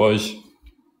grüße euch.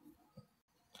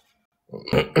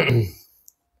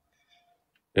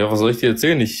 Ja, was soll ich dir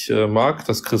erzählen? Ich mag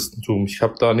das Christentum. Ich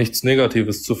habe da nichts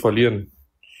Negatives zu verlieren.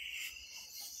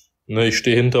 Ne, ich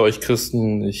stehe hinter euch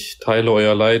Christen. Ich teile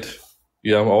euer Leid.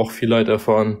 Wir haben auch viel Leid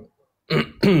erfahren.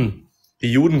 Die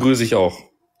Juden grüße ich auch.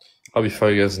 Habe ich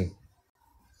vergessen.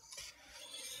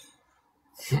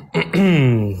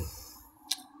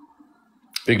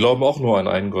 Wir glauben auch nur an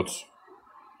einen Gott.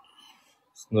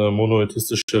 Das ist eine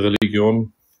monotheistische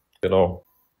Religion. Genau.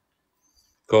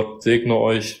 Gott segne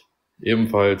euch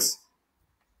ebenfalls.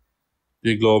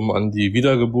 Wir glauben an die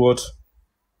Wiedergeburt.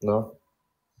 Na?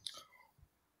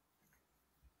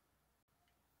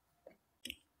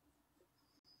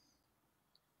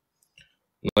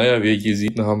 Naja, wir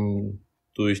Jesiden haben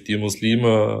durch die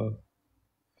Muslime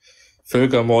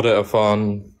Völkermorde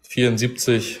erfahren,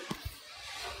 74,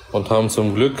 und haben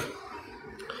zum Glück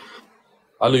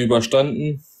alle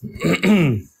überstanden.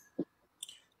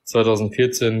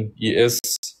 2014 IS,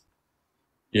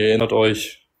 ihr erinnert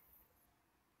euch.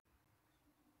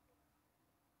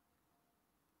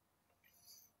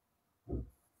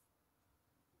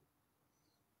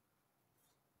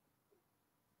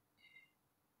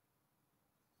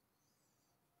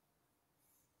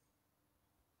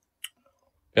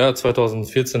 Ja,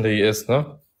 2014 der IS,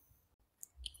 ne?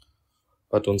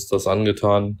 Hat uns das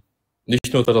angetan.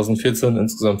 Nicht nur 2014,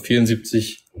 insgesamt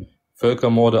 74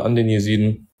 Völkermorde an den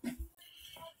Jesiden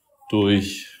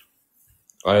durch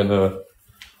eine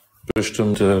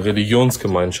bestimmte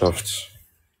Religionsgemeinschaft.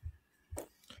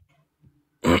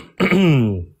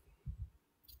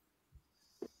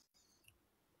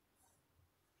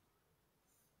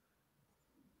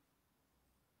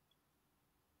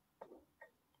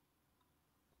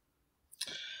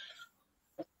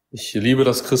 Ich liebe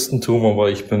das Christentum, aber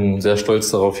ich bin sehr stolz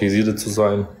darauf, Jeside zu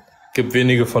sein. Gibt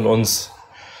wenige von uns,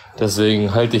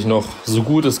 deswegen halte ich noch so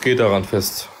gut es geht daran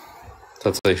fest.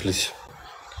 Tatsächlich.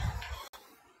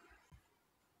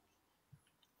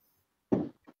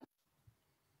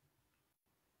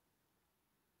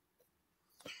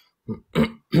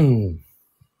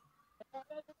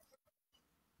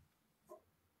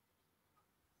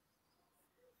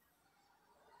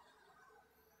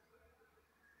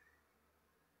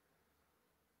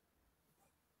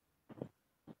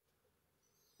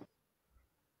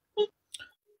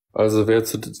 Also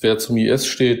wer zum IS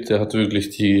steht, der hat wirklich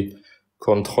die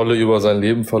Kontrolle über sein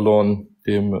Leben verloren.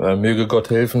 Dem möge Gott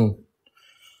helfen.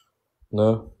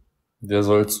 Ne? Der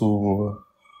soll zu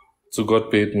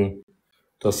Gott beten,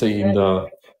 dass er ihn da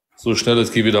so schnell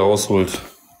es geht wieder rausholt.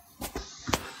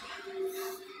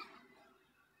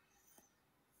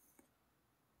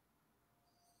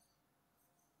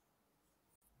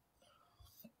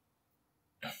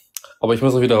 Aber ich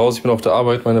muss auch wieder raus, ich bin auf der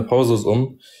Arbeit, meine Pause ist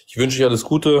um. Ich wünsche euch alles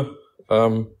Gute.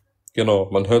 Genau,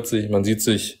 man hört sich, man sieht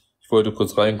sich. Ich wollte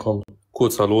kurz reinkommen,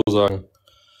 kurz Hallo sagen.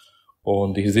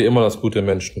 Und ich sehe immer das Gute im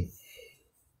Menschen.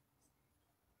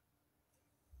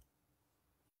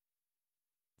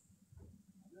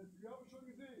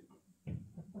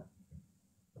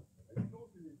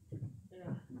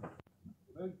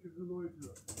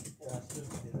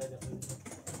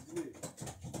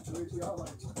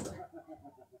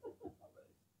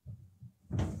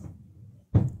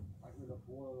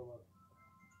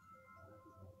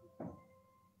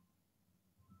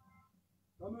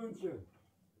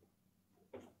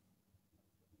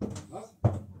 Was?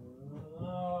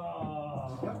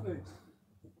 Ich hab nichts.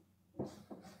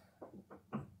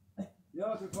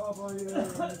 Ja, der Papa hier.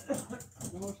 Was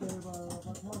macht er?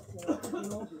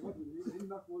 Ich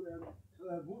mach wohl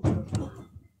Botschaft.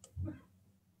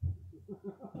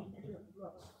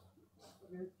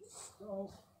 Ciao.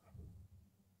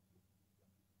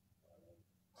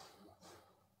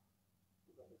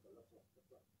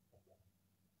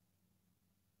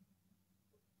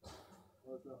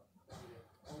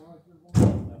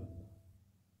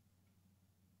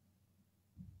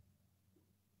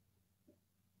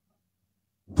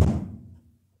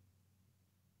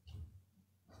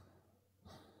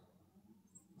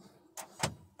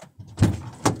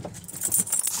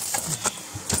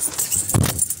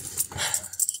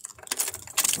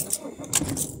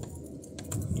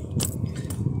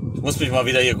 Ich muss mich mal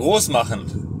wieder hier groß machen.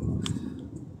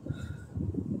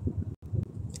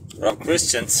 Rob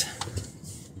Christians.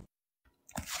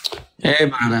 Hey,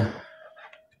 brother.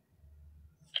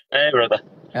 Hey, brother.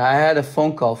 Yeah, I had a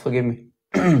phone call, forgive me.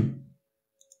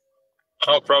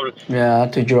 No problem. Yeah, I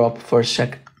had to drop for a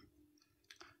second.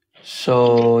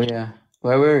 So, yeah.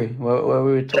 Where were we? What were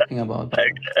we talking about?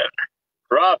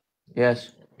 Rob,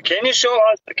 Yes. can you show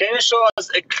us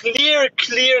a clear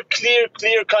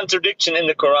contradiction in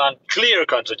the Quran? Clear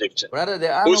contradiction. Brother,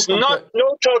 there are Who's no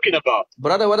talking about?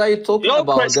 Brother, what are you talking No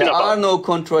about? question There are about. no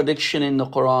contradiction in the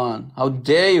Quran. How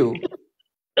dare you?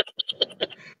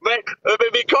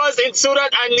 Because in Surah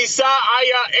An-Nisa,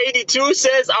 Ayah 82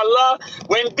 says Allah,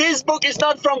 when this book is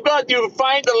not from God, you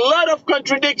find a lot of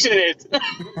contradiction in it.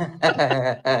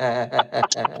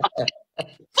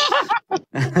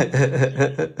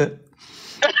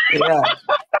 Yeah.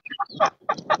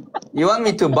 You want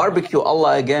me to barbecue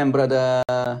Allah again, brother?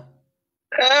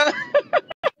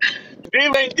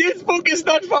 When this book is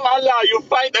not from Allah, you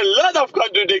find a lot of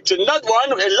contradiction. Not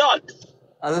one, a lot.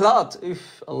 A lot.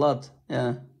 If a lot.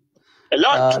 Yeah. A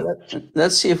lot.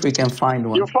 Let's see if we can find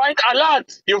one. You find a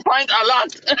lot. You find a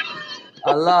lot.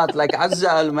 A lot, like Azza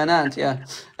al-Manat, yeah.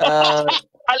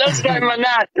 Al-Azza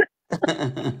al-Manat.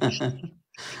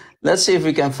 Let's see if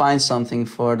we can find something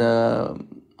for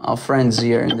our friends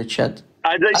here in the chat.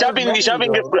 Let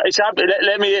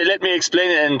me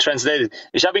explain it and translate it.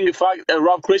 Ich habe ihn gefragt,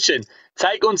 Rob Christian,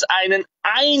 zeig uns einen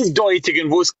eindeutigen,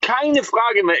 wo es keine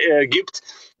Frage mehr gibt,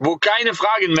 wo keine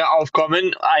Fragen mehr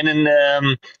aufkommen,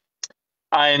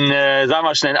 sagen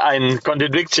wir schnell, ein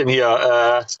Contradiction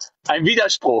hier, ein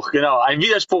Widerspruch, genau, ein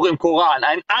Widerspruch im Koran,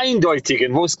 einen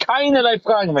eindeutigen, wo es keinerlei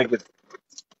Fragen mehr gibt.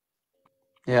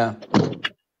 Yeah.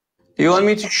 You want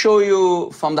me to show you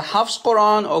from the Hafs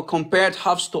Quran or compared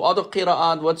Hafs to other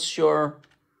Qira'at? What's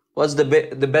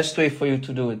the best way for you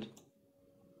to do it?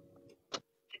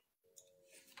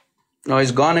 No,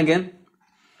 it's gone again.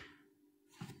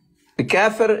 The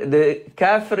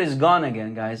kafir is gone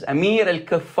again, guys. Amir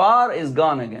al-Kuffar is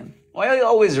gone again. Why you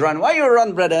always run? Why you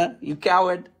run, brother? You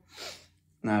coward.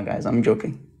 No, guys, I'm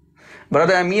joking.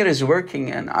 Brother Amir is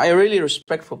working, and I really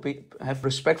have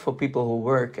respect for people who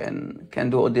work and can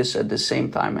do this at the same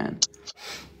time, man.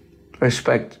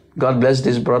 Respect. God bless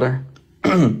this brother.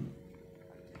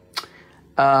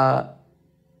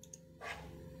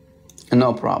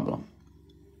 No problem.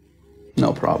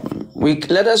 No problem.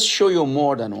 Let us show you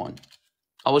more than one.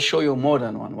 I will show you more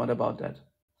than one. What about that?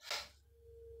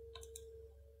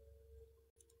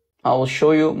 I will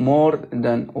show you more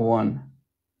than one.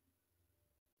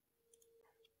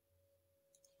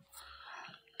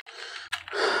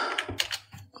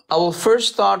 I will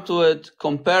first start with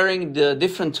comparing the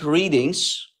different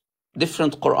readings,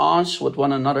 different Qur'ans with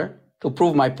one another to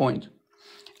prove my point.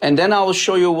 And then I will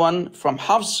show you one from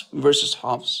Hafs versus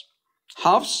Hafs.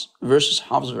 Hafs versus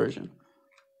Hafs version.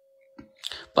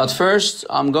 But first,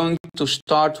 I'm going to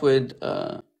start with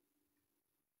the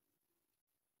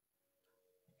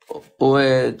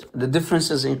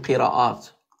differences in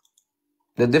Qira'at.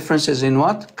 The differences in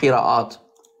what? Qira'at.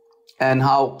 And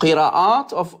how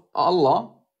Qira'at of Allah,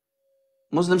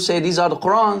 Muslims say these are the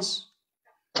Qur'ans.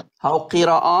 How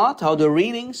Qira'at, how the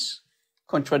readings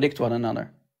contradict one another.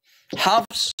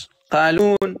 Hafs,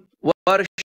 Qalun,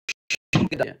 Warsh.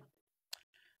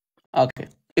 Okay.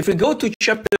 If we go to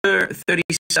chapter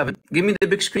 37, give me the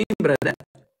big screen, brother.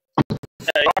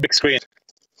 Big screen.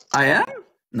 I am?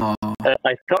 No. I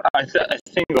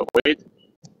think. Wait.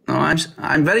 No,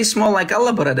 I'm very small like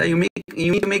Allah, brother. You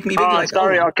need to make me big like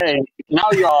sorry. Allah. Okay. Now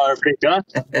you are big, huh?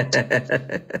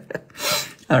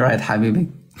 All right, Habibi.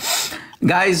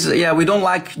 Guys, yeah, we don't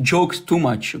like jokes too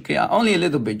much, okay? Only a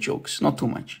little bit jokes, not too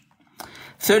much.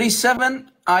 37,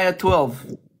 ayah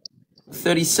 12.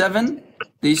 37,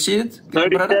 do you see it?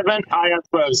 37, ayah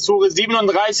 12. Surah 37,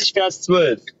 Vers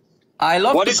 12. I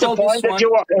love what to is the call point this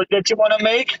that you want to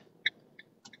make?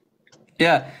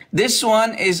 Yeah, this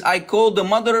one is, I call the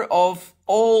mother of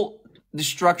all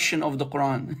destruction of the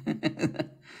Quran.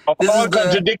 Of all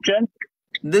contradiction?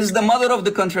 This is the mother of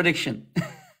the contradiction.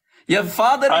 You have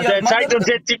father, you have zeigt mother.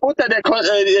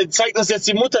 Zeigt uns jetzt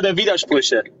die Mutter der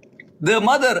Widersprüche. The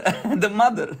mother, the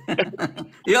mother.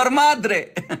 Your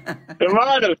madre. The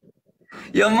mother.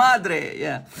 Your madre,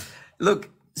 yeah. Look,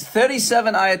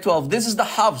 37 ayah 12. This is the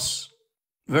Hafs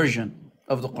version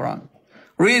of the Quran.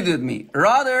 Read with me.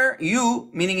 Rather, you,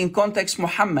 meaning in context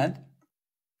Muhammad,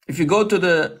 if you go to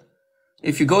the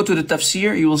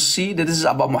tafsir, you will see that this is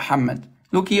about Muhammad.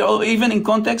 Look here, even in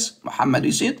context, Muhammad,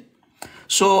 you see it?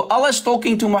 So Allah is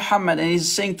talking to Muhammad and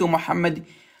He's saying to Muhammad,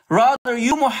 rather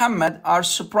you, Muhammad, are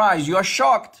surprised, you are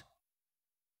shocked.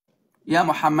 Yeah,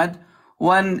 Muhammad,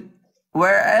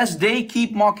 whereas they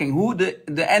keep mocking. Who?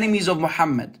 The enemies of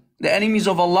Muhammad. The enemies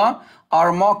of Allah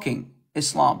are mocking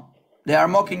Islam. They are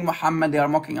mocking Muhammad, they are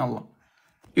mocking Allah.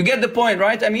 You get the point,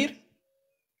 right, Amir?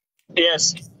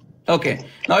 Yes. Okay.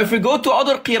 Now if we go to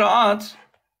other qira'at,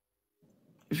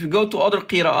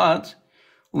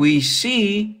 we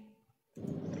see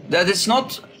that it's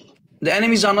not, the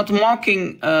enemies are not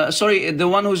mocking, the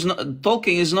one who's not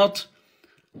talking is not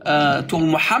to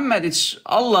Muhammad, it's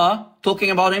Allah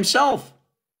talking about Himself.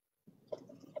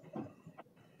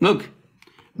 Look,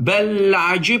 بَلْ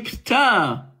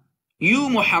عَجِبْتَ.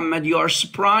 You, Muhammad, you are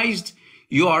surprised,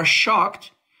 you are shocked,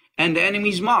 and the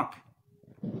enemies mock.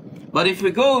 But if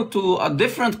we go to a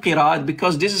different qira'at,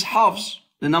 because this is Hafs,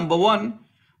 the number one,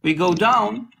 we go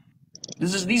down.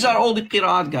 These are all the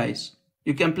qira'at, guys.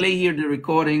 You can play here the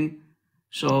recording.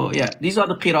 So yeah, these are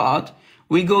the qira'at.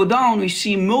 We go down, we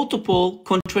see multiple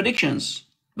contradictions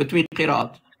between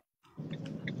qira'at.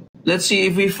 Let's see,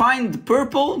 if we find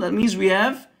purple, that means we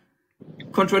have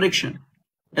contradiction,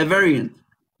 a variant.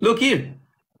 Look here.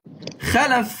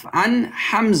 Khalaf an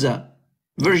Hamza,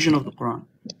 version of the Quran.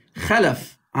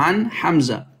 Khalaf an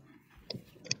Hamza.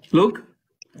 Look.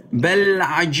 Bal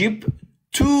ajib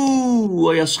tu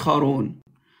wa yaskharun.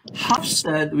 Hafs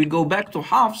said, we go back to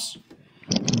Hafs.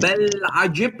 Bal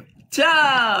ajib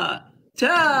ta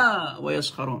wa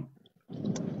yaskharun.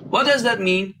 What does that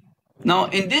mean? Now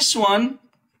in this one,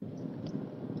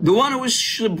 the one who is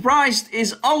surprised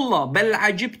is Allah. Bal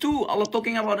ajib tu. Allah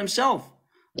talking about Himself.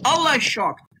 Allah is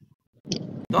shocked.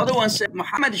 The other one said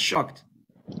Muhammad is shocked.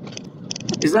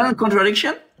 Is that a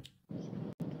contradiction?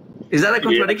 Is that a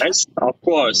contradiction? Yes, of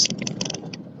course.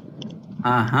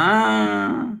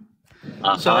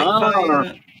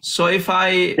 So if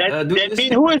I that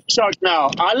means who is shocked now?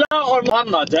 Allah or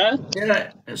Muhammad?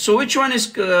 Yeah. So which one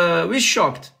is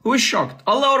shocked? Who is shocked?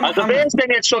 Allah or Muhammad? Also, wer ist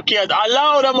denn jetzt schockiert?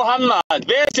 Allah oder Muhammad?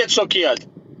 Wer ist jetzt schockiert?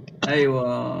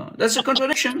 Aywa. That's a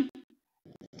contradiction.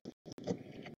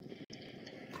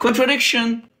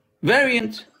 Contradiction,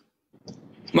 variant.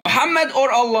 Muhammad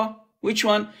or Allah? Which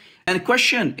one? And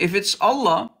question, if it's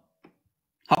Allah,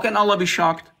 how can Allah be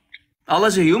shocked? Allah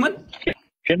is a human?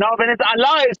 Genau, wenn es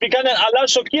Allah ist, wie kann denn Allah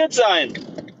schockiert sein?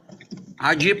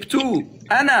 Ajibtu,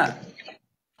 ana.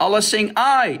 Allah saying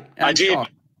I am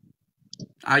shocked.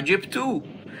 Ajibtu.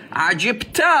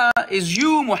 Ajibta is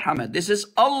you, Muhammad. This is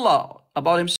Allah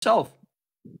about Himself.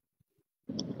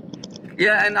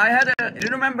 Yeah, and I had do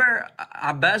you remember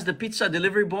Abbas, the pizza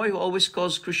delivery boy who always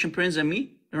calls Christian Prince and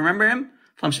me? You remember him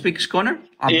from Speaker's Corner?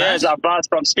 Abbas? Yes, Abbas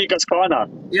from Speaker's Corner.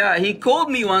 Yeah, he called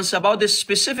me once about this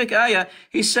specific ayah.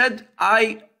 He said,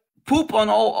 I poop on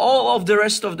all of the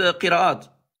rest of the qira'at.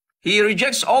 He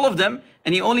rejects all of them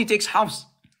and he only takes Hafs.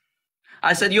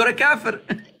 I said, you're a kafir.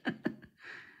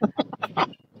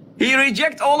 He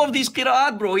rejects all of these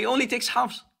qira'at, bro. He only takes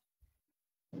Hafs.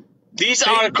 These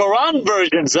are Quran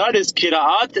versions, this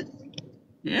qira'at.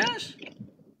 Yes.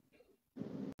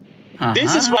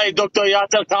 This is why Dr.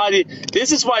 Yasser Qadi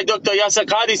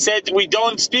said we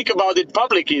don't speak about it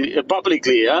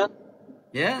publicly, yeah?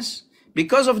 Yes,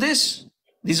 because of this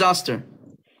disaster.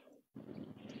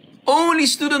 Only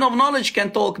student of knowledge can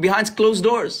talk behind closed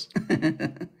doors.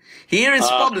 Here it's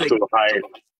public. du Heil.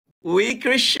 We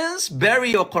Christians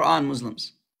bury your Quran,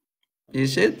 Muslims. You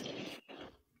see it?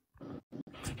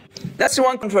 That's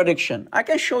one contradiction. I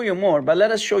can show you more, but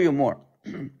let us show you more.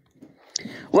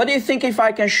 What do you think if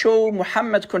I can show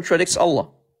Muhammad contradicts Allah?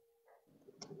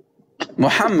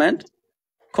 Muhammad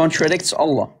contradicts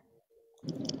Allah.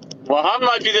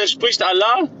 Muhammad widerspricht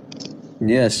Allah?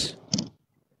 Yes.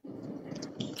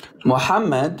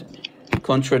 Muhammad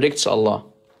contradicts Allah.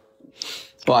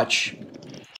 Watch.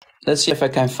 Let's see if I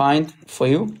can find for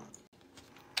you.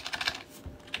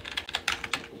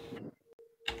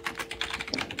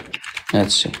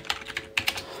 Let's see.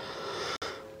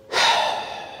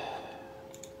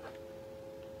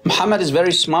 Muhammad is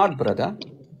very smart, brother.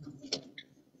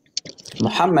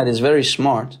 Muhammad is very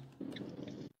smart.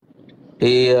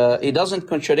 He doesn't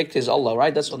contradict his Allah,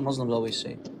 right? That's what Muslims always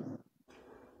say.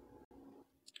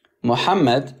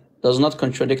 Muhammad does not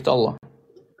contradict Allah.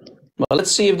 But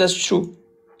let's see if that's true.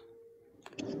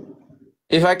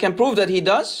 If I can prove that he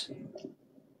does,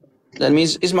 that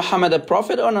means is Muhammad a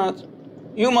prophet or not?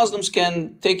 You Muslims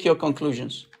can take your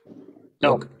conclusions.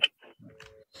 No. Look.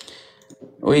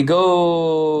 We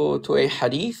go to a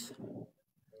hadith.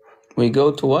 We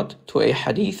go to what? To a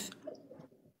hadith.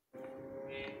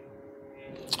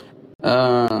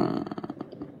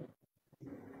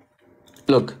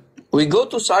 Look, we go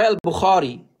to Sahih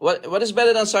al-Bukhari. What is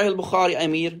better than Sahih al-Bukhari,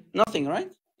 Amir? Nothing, right?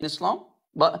 In Islam?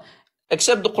 But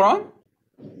except the Quran?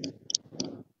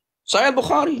 Sahih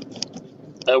al-Bukhari.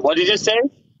 What did you say?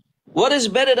 What is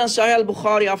better than Sahih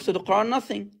al-Bukhari after the Quran?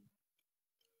 Nothing.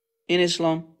 In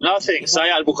Islam. Nothing.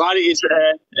 Sahih al-Bukhari is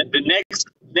the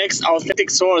next authentic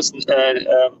source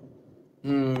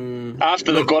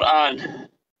after the Quran.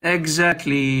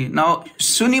 Exactly. Now,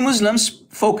 Sunni Muslims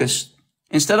focus.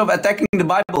 Instead of attacking the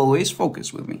Bible, always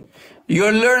focus with me.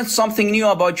 You'll learn something new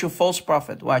about your false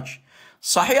prophet. Watch.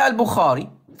 Sahih al-Bukhari,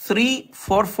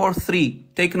 3443.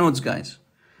 Take notes, guys.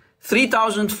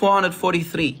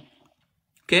 3443.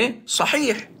 Okay?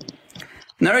 Sahih.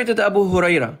 Narrated Abu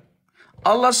Huraira.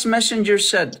 Allah's messenger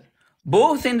said,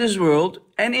 both in this world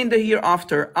and in the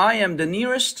hereafter, I am the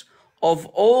nearest of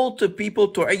all the people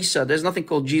to Isa. There's nothing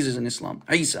called Jesus in Islam.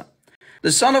 Isa,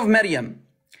 the son of Maryam.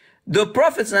 The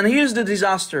prophets, and here's the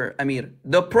disaster, Amir.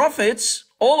 The prophets,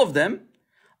 all of them,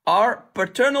 are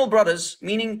paternal brothers,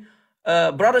 meaning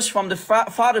brothers from the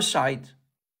father's side.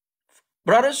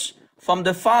 Brothers from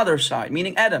the father's side,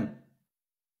 meaning Adam.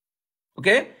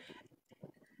 Okay?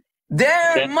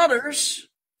 Their mothers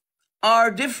are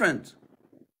different.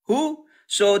 Who?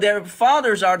 So their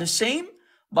fathers are the same,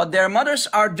 but their mothers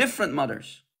are different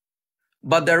mothers.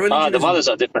 But their religion the mothers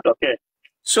are different, okay.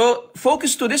 So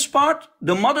focus to this part.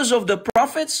 The mothers of the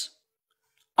prophets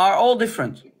are all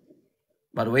different.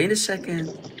 But wait a second.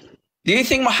 Do you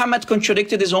think Muhammad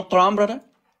contradicted his own Quran, brother?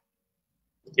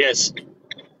 Yes.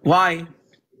 Why?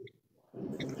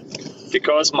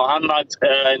 Because Muhammad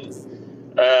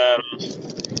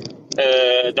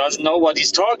doesn't know what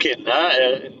he's talking,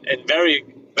 and very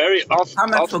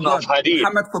often of hadith.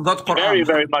 Muhammad forgot Very Quran.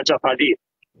 very much of hadith.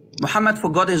 Muhammad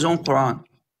forgot his own Quran,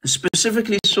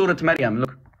 specifically Surah Maryam.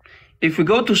 Look, if we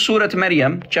go to Surah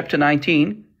Maryam, chapter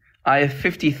 19, ayah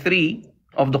 53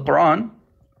 of the Quran,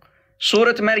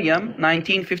 Surah Maryam,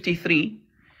 1953,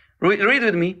 read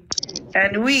with me.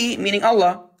 And we, meaning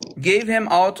Allah, gave him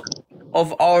out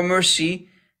of our mercy,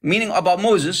 meaning about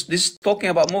Moses, this is talking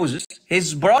about Moses,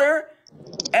 his brother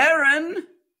Aaron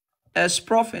as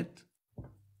prophet.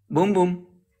 Boom, boom.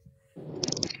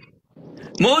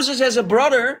 Moses has a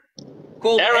brother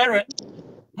called Aaron.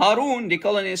 Harun, they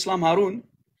call it in Islam Harun.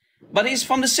 But he's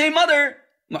from the same mother.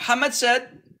 Muhammad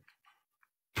said,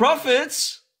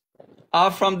 prophets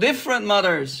are from different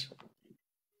mothers.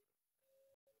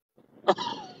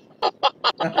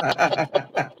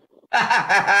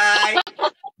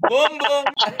 Boom, boom.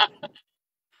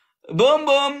 Boom,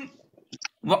 boom.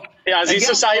 Ja, siehst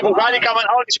du, Sahih Bukhari kann man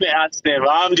auch nicht mehr ernst nehmen.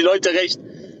 Da haben die Leute recht.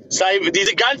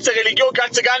 Diese ganze Religion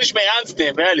kannst du gar nicht mehr ernst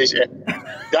nehmen, ehrlich.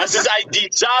 Das ist ein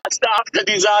Disaster after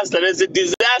disaster. Das ist ein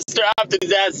Disaster after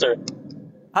disaster.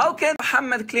 How can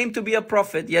Muhammad claim to be a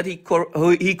prophet, yet he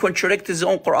contradicted his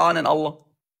own Quran and Allah?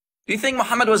 Do you think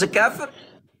Muhammad was a kafir?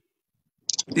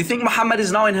 Do you think Muhammad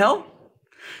is now in hell?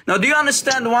 Now, do you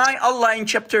understand why Allah in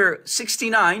chapter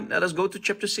 69, let us go to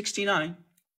chapter 69.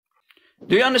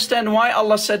 Do you understand why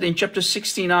Allah said in chapter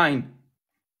 69?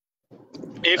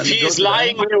 If he is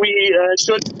lying, we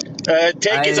should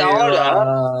take his order.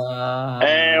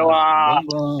 Wow.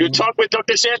 You talk with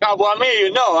Dr. Sheikh Abu Amir,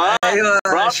 you know,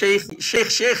 huh? Sheikh.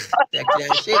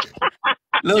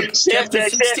 Look, chapter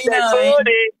 69.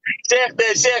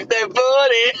 Sheikh the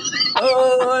booty.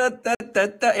 Oh,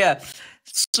 yeah.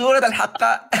 Surah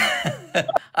Al-Haqqa,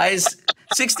 ayahs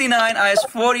 69, ayahs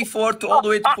 44 to all the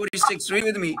way to 46. Read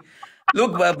with me.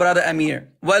 Look, brother Amir.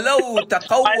 وَلَوْ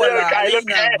تَقَوَّلَ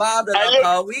عَلَيْنَا بَعْضَ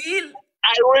الْأَقَاوِيلِ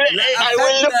I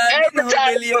will look لَأَخَذْنَا every مِنْهُ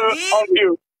time بِالْيَمِينِ of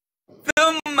you.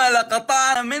 ثُمَّ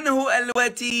لَقَطَعْنَا مِنْهُ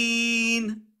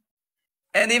الْوَتِينَ.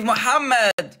 And if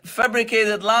Muhammad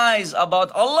fabricated lies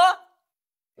about Allah,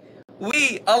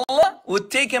 Allah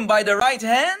would take him by the right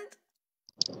hand,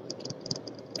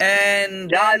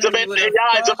 and Also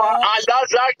Allah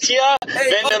sagt hier,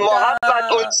 wenn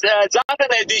Muhammad uns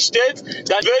Sachen erdichtet,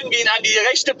 dann würden wir ihn an die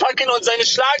rechte packen und seine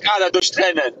Schlagader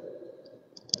durchtrennen.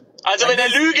 Also wenn er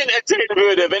Lügen erzählen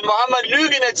würde, wenn Muhammad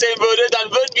Lügen erzählen würde,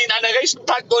 dann würden wir ihn an der rechten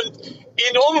packen und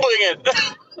ihn umbringen.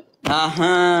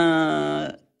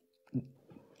 Aha.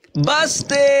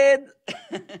 Busted.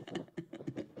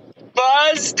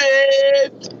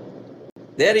 Busted.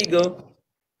 There you go.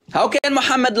 How can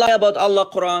Muhammad lie about Allah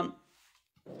Quran?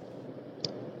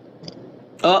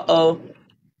 Uh-oh.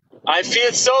 I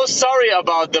feel so sorry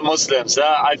about the Muslims.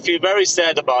 I feel very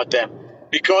sad about them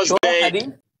because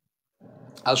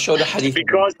I'll show the hadith.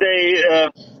 Because they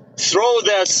throw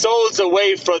their souls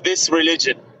away from this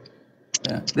religion.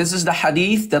 Yeah. This is the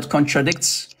hadith that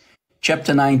contradicts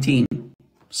chapter 19.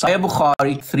 Sahih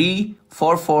Bukhari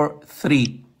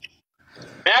 3443.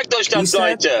 He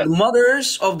said, the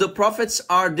mothers of the prophets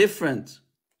are different.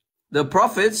 The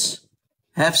prophets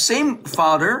have same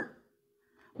father,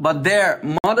 but their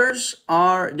mothers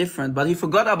are different. But he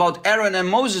forgot about Aaron and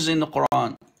Moses in the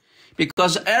Quran,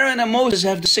 because Aaron and Moses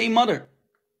have the same mother.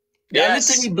 They are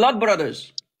literally blood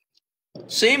brothers.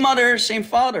 Same mother, same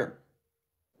father.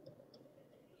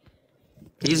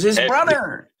 He's his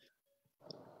brother.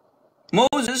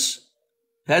 Moses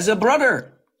has a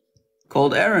brother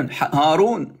called Aaron,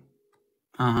 Harun.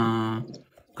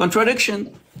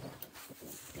 Contradiction.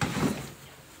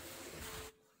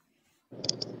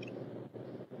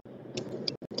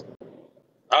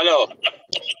 Hello.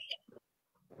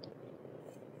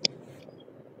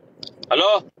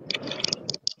 Hello.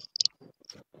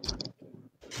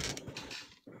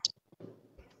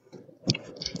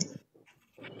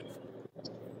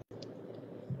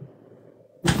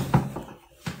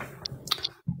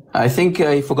 I think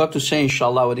he forgot to say,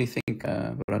 inshallah. What do you think,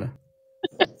 brother?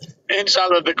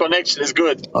 Inshallah, the connection is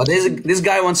good. Oh, this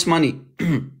guy wants money.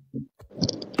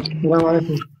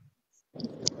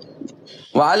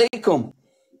 Wa alaikum.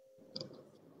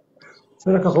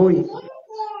 شنك اخوي؟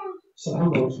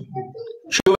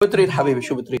 شو بتريد حبيبي؟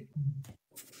 شو بتريد؟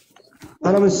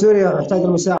 انا من سوريا احتاج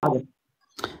المساعدة.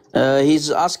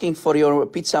 He's asking for your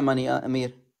pizza money,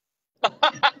 Amir.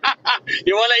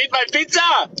 You want to eat my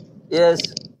pizza? Yes.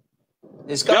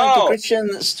 He's coming to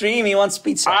Christian stream. He wants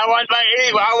pizza. I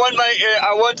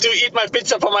want to eat my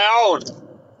pizza for my own.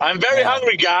 I'm very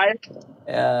hungry, guy.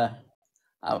 Yeah.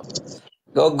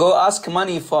 Go ask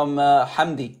money from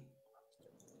Hamdi.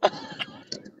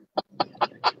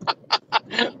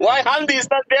 Why Hamdi is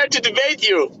not there to debate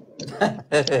you?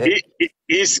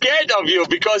 He's scared of you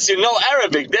because you know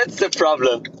Arabic. That's the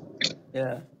problem.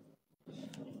 Yeah.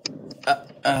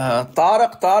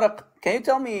 Tariq, can you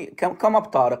tell me? Come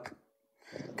up, Tariq.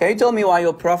 Can you tell me why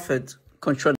your prophet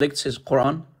contradicts his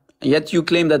Quran, and yet you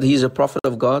claim that he's a prophet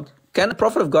of God? Can a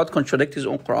prophet of God contradict his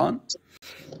own Quran?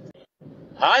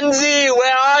 Hansi,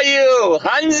 where are you?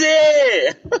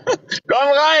 Hansi! Komm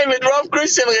rein, mit Rob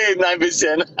Christian reden ein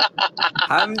bisschen.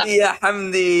 Hamdi, ya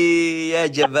Hamdi, ya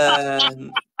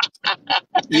Jaban.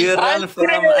 You run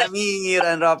from Amir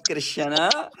and Rob Christian,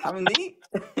 huh? Hamdi?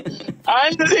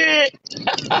 Hansi!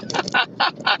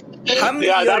 Hamdi,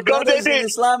 your brothers in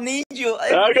Islam need you.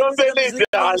 Da kommt der nicht,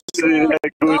 der Hansi, der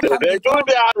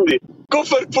gute Hansi.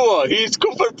 Kuffer pur, he's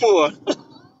kuffer pur.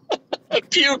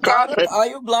 Are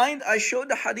you blind? I showed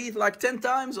the hadith like 10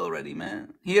 times already,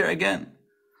 man. Here again.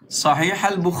 Sahih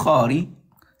al-Bukhari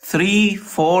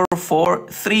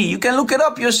 3443. You can look it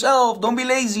up yourself. Don't be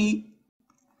lazy.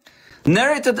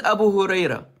 Narrated Abu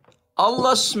Huraira.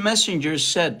 Allah's messenger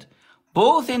said,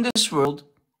 both in this world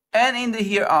and in the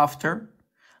hereafter,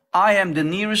 I am the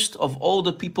nearest of all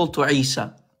the people to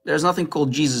Isa. There's nothing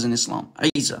called Jesus in Islam.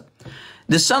 Isa,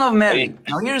 the son of Mary.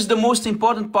 Now here's the most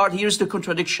important part. Here's the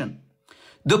contradiction.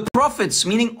 The prophets,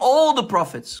 meaning all the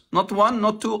prophets, not one,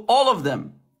 not two, all of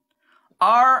them,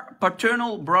 are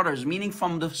paternal brothers, meaning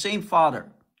from the same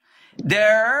father.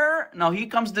 Now here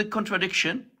comes the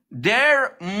contradiction.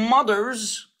 Their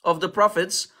mothers of the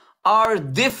prophets are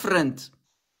different.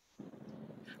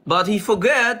 But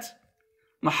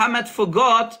Muhammad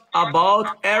forgot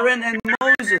about Aaron and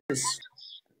Moses.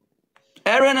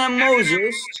 Aaron and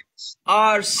Moses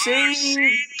are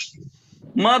same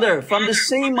mother, from the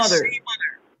same mother.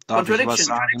 Darf ich was Contradiction.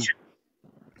 sagen?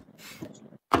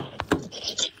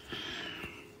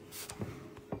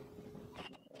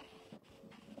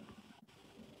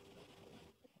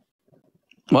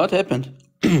 What happened?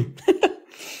 Did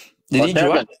What he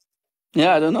join? happened?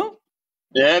 Yeah, I don't know.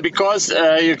 Yeah, because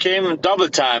you came double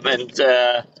time and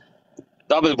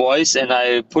double voice, and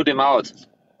I put him out.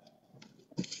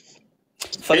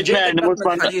 Hitman, فرجيتك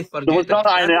من الحديث du musst noch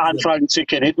eine Anfrage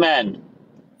schicken. Hitman.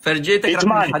 فرجيتك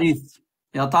من الحديث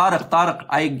يا طارق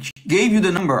I gave you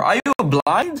the number. Are you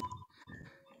blind?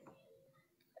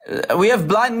 We have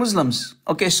blind Muslims.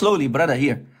 Okay, slowly, brother,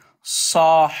 here.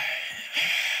 صحيح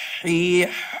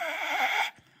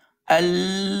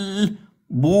البخاري,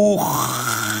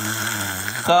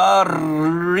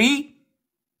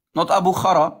 not Abu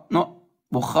Khara, no,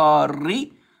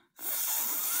 Bukhari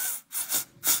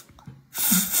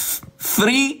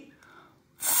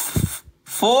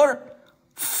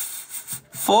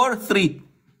 3-4-4-3.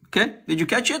 Okay, did you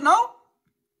catch it now?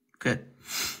 Okay,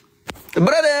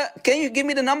 brother, can you give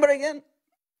me the number again?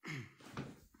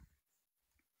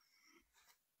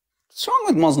 What's wrong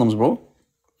with Muslims, bro?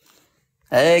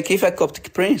 Hey, كيفك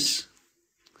كوبتك برنس؟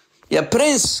 يا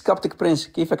برنس كوبتك برنس،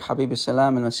 كيفك حبيبي؟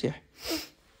 السلام المسيح.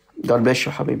 God bless you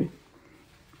حبيبي.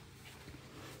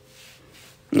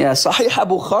 يا صحيح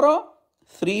أبو خرا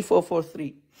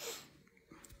 3443.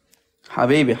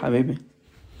 حبيبي.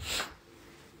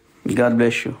 God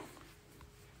bless you.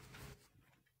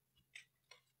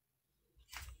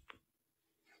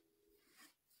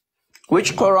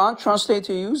 Which Quran translate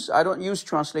you use? I don't use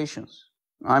translations.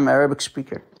 I'm an Arabic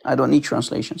speaker. I don't need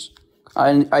translations.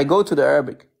 I go to the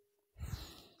Arabic.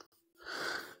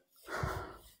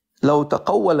 لو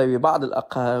تقول ببعض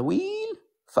الأقاويل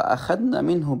فأخذنا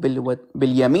منه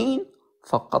باليمين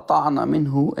فقطعنا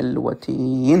منه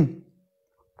الوتين.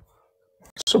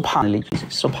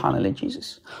 Subhanallah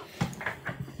Jesus.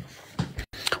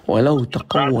 ولو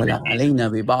تقول علينا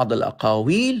ببعض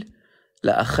الأقاويل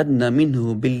لأخذنا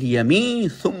منه باليمين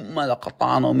ثم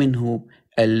لقطعنا منه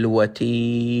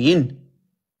الوتين.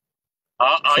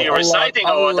 Are you reciting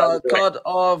Allah cut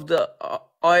off the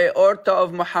aorta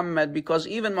of Muhammad because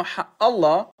even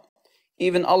Allah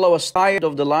was tired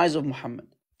of the lies of Muhammad.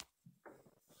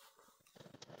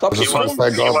 God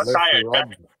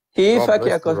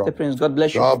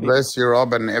bless you,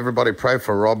 Rob, and everybody pray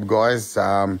for Rob, guys.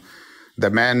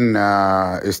 The man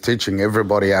is teaching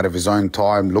everybody out of his own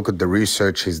time. Look at the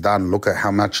research he's done. Look at how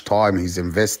much time he's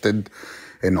invested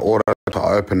in order to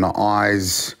open the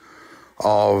eyes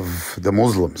of the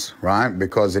Muslims, right?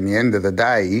 Because in the end of the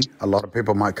day, a lot of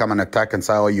people might come and attack and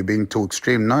say, oh, you're being too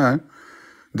extreme. No,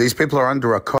 these people are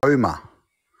under a coma.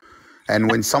 And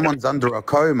when someone's under a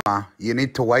coma, you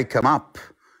need to wake them up.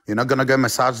 You're not going to go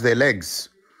massage their legs.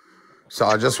 So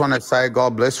I just want to say,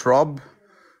 God bless Rob.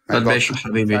 God bless you,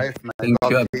 Habibi. May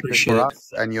God keep it for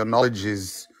us. And your knowledge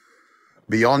is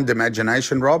beyond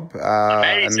imagination, Rob.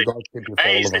 And God keep it for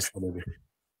all of us, Habibi.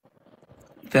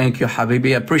 Thank you,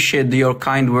 Habibi. Appreciate your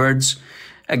kind words.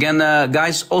 Again,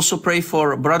 guys, also pray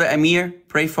for Brother Amir.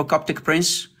 Pray for Coptic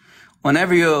Prince.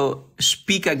 Whenever you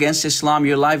speak against Islam,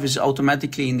 your life is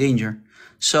automatically in danger.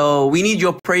 So we need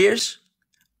your prayers.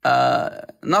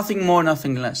 Nothing more,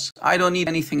 nothing less. I don't need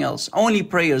anything else. Only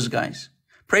prayers, guys.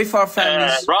 Pray for our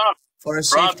families. Rob, for our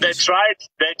Rob, they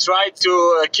tried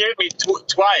to kill me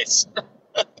twice.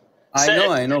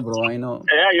 I know, bro. I know.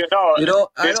 Yeah, you know.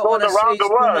 I don't want to around the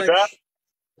world, huh?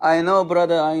 I know,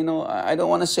 brother. I know. I don't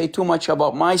want to say too much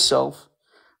about myself,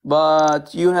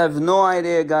 but you have no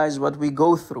idea, guys, what we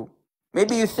go through.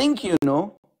 Maybe you think you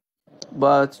know,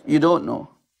 but you don't know.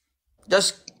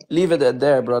 Just leave it at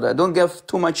there, brother. Don't give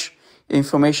too much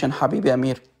information, Habibi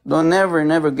Amir. Don't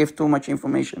never give too much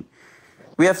information.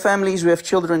 We have families, we have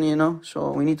children, you know,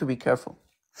 so we need to be careful.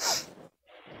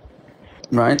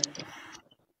 Right?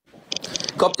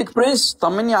 Coptic Prince,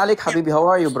 طمني عليك حبيبي. How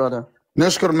are you, brother?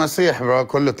 نشكر المسيح برو،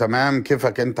 كله تمام.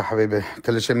 كيفك انت حبيبي؟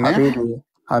 كل شيء منيح؟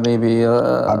 حبيبي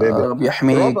رب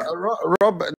يحميك.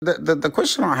 Rob, the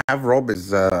question I have, Rob,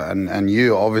 is and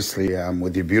you obviously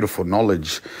with your beautiful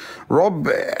knowledge, Rob,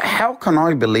 how can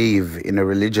I believe in a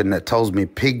religion that tells me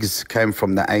pigs came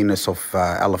from the anus of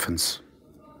elephants?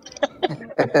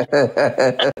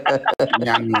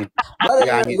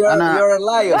 You're a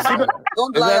liar.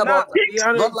 Don't lie about pigs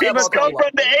come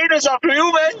from the anus of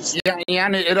humans.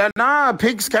 No,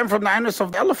 pigs came from the anus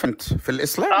of the elephant في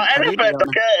الإسلام. Elephant,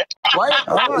 okay.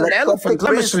 The elephant.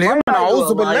 لا مش اليمن.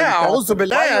 أعوذ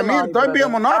بالله يا أمير. Don't be a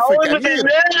منافق أمير.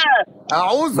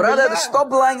 أعوذ بالله. Brother,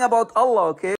 stop lying about Allah,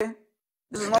 okay?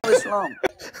 This is not Islam.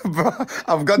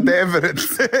 I've got the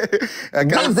evidence.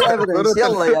 Give the evidence.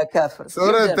 يلا يا كافر.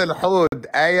 سورة الحود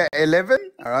آية 11.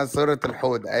 سورة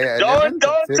الحود آية 11.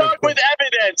 Don't talk with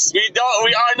evidence. We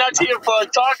are not here for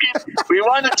talking. We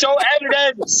want to show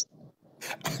evidence.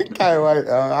 Okay, wait.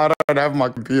 I don't have my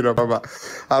computer.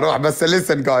 أروح بس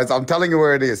listen guys. I'm telling you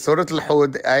where it is. سورة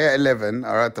الحود آية 11.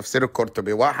 Alright, تفسير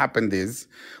القرطبي. What happened is,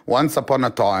 once upon a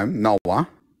time, Noah.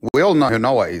 We all know who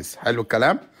Noah is. حلو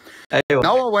الكلام.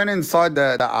 Noah went inside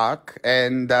the ark,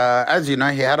 and as you know,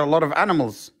 he had a lot of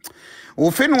animals.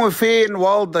 وفين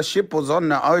while the ship was on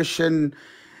the ocean,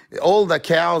 all the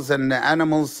cows and the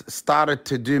animals started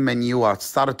to do manure,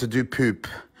 started to do poop.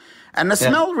 And the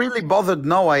smell really bothered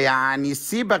Noah. يعني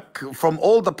سيبك from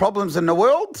all the problems in the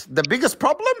world, the biggest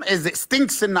problem is it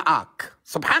stinks in the ark.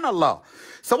 Subhanallah.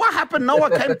 So what happened? Noah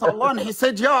came to Allah and he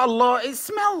said, Ya Allah, it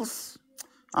smells.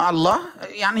 Allah,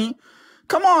 يعني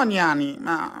come on,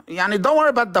 yani, don't worry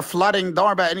about the flooding, don't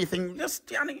worry about anything. Just,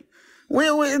 yani,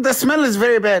 the smell is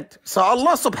very bad. So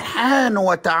Allah subhanahu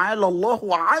wa ta'ala, Allahu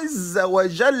azza wa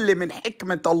jalla min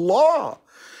hikmat Allah,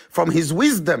 from his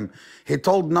wisdom, he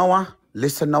told Noah,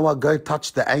 listen, Noah, go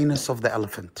touch the anus of the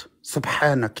elephant.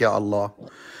 Subhanak ya Allah.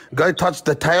 Go touch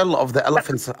the tail of the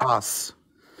elephant's ass.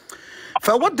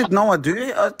 So what did Noah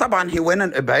do? طبعا he went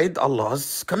and obeyed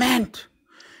Allah's command.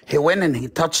 He went and he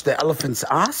touched the elephant's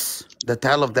ass, the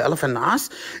tail of the elephant's ass.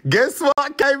 Guess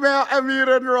what came out, Amir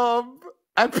and Rob?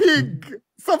 A pig.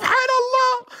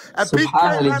 Subhanallah. A pig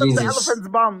came out of the elephant's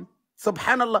bum.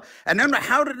 Subhanallah. And then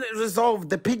how did it resolve?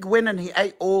 The pig went and he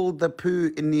ate all the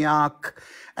poo in the ark,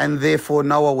 and therefore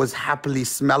Noah was happily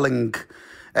smelling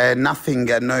nothing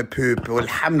and no poop.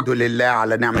 Alhamdulillah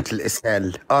ala ni'mat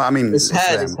al-ishal. I mean,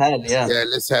 ishal, yeah. Yeah,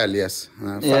 al-ishal, yes.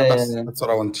 That's what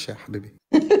I want to share, habibi.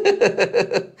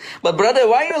 But brother,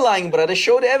 why are you lying, brother?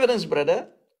 Show the evidence, brother.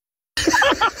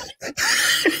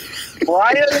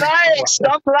 Why are you lying?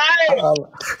 Stop lying.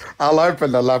 I'll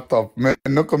open the laptop.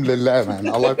 منكم لله, man.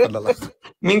 I'll open the laptop.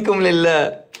 منكم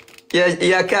لله.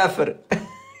 يا كافر.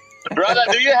 Brother,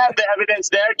 do you have the evidence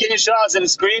there? Can you show us on the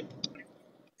screen?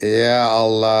 Yeah,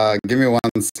 I'll give me 1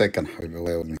 second, habibi.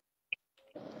 Wait with me.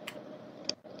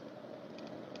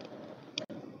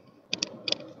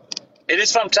 It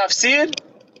is from Tafsir?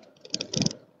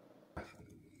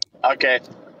 Okay.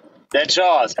 Then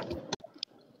show us.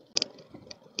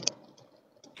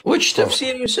 Which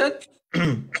Tafsir you said?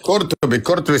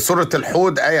 قرطبي سورة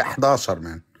الحود آية 11,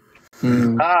 man.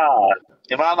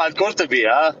 Imam al-Qurtubi,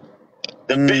 huh?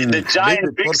 The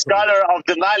giant big scholar of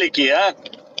the Maliki, huh?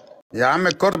 يا عم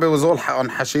القرطبي was all on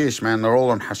hashish, man. They're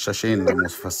all on hashashin, the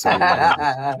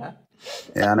مفسرين.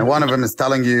 Yeah, and one of them is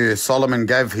telling you Solomon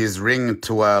gave his ring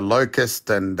to a locust,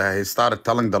 and he started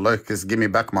telling the locust, give me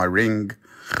back my ring.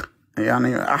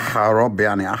 يعني Rob,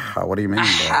 يعني what do you mean,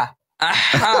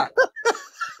 bro?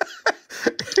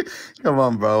 Come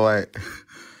on, bro, wait.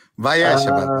 But yeah,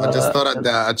 I just thought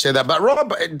I'd share that. But Rob,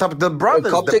 the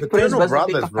brothers, the paternal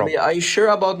brothers, Rob. Are you sure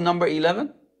about number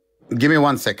 11? Give me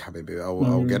 1 sec, habibi.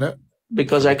 I'll get it.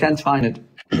 Because I can't find it.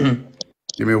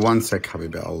 Give me 1 sec,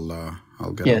 habibi.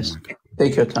 I'll get it. Yes,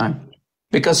 take your time.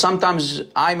 Because sometimes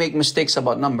I make mistakes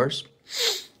about numbers.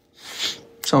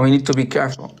 So we need to be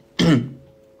careful.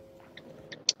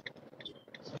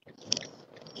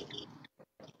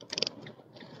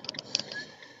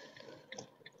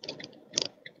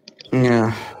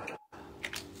 Yeah.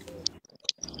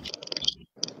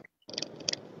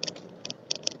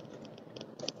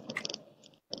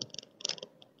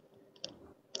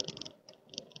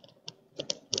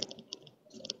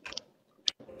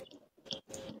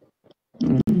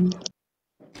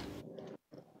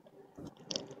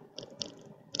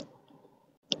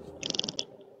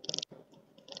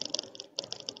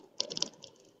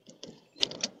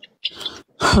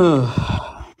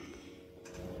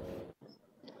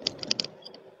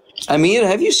 Amir,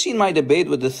 have you seen my debate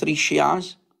with the 3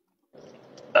 Shias?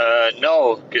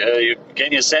 No.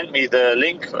 Can you send me the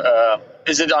link?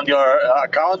 Is it on your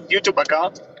account, YouTube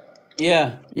account?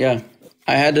 Yeah.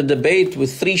 I had a debate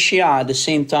with 3 Shia at the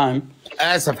same time.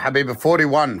 آسف حبيبي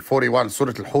 41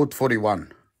 سورة الحوت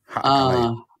 41.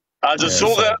 Also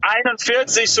Surah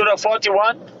 41, Surah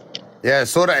 41? Yeah,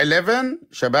 Surah 11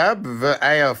 شباب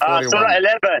آية 41. Surah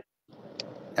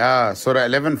 11. Surah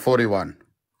 11 41.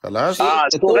 خلاص؟ Surah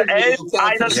 11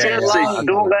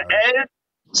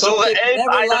 Surah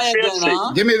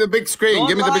 11 Give me the big screen.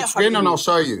 Give me the big screen and I'll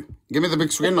show you. Give me the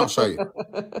big screen and I'll show you.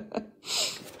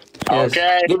 Yes.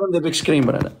 Okay. Give him the big screen,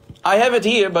 brother. I have it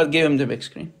here, but give him the big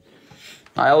screen.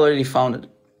 I already found it.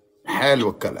 حلو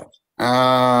الكلام.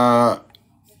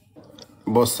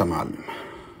 بص يا معلم.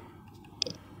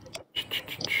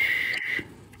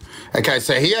 Okay,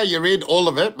 so here you read all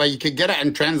of it, but you could get it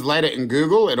and translate it in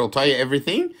Google. It'll tell you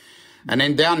everything. And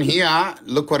then down here,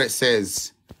 look what it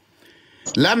says.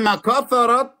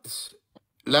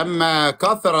 لما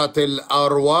كثرت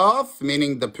الأرواث,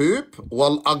 meaning the poop,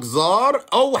 والأقذار,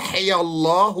 أوحي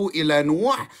الله إلى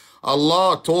نوح.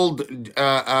 Allah told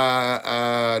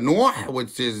Noah,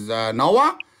 which is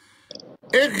Noah,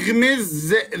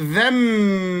 اغمز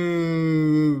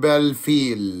ذنب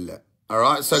الفيل. All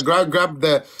right, so grab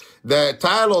the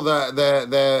tail or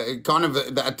the kind of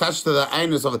the attached to the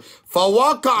anus of it.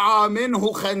 فوقع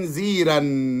منه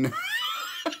خنزيرا.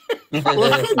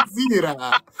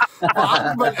 وخنزيرا.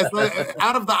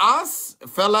 Out of the ass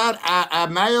fell out a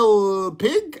male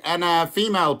pig and a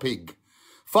female pig.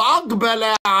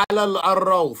 فأقبل على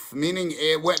الروث, meaning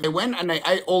they went and they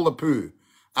ate all the poo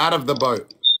out of the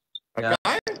boat. Okay?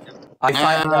 I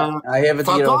have it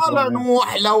here. فقال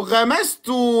نوح لو غمست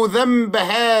ذنب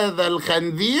هذا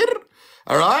الخنزير,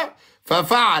 alright,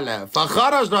 ففعل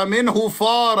فخرج منه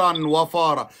فارا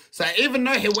وفارا. So even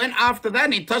though he went after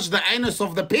that, he touched the anus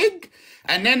of the pig,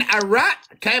 and then a rat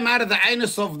came out of the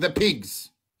anus of the pigs.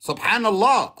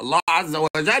 Subhanallah, Allah Azza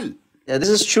wa Jal. Yeah, this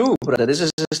is true, brother. This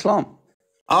is Islam.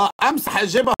 أمسح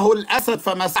جبهه الأسد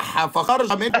فمسحها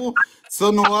فخرج منه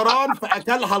صنوران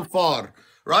فأكلها الفار.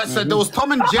 Right, so there was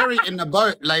Tom and Jerry in the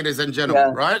boat, ladies and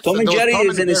gentlemen, right? Tom and Jerry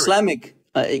is an Islamic.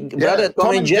 Brother,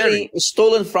 Tom and Jerry is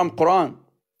stolen from Quran.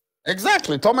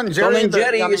 Exactly, Tom and Jerry. Tom and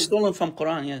Jerry is stolen from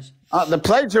Quran, yes. The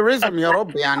plagiarism, Ya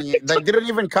Rabbi, يعني, they didn't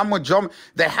even come with John.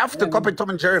 They have to copy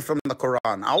Tom and Jerry from the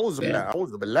Quran.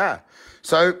 A'udhu billah.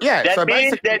 So yeah, that so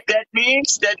means basically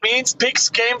that means pigs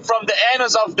came from the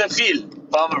anus of the field,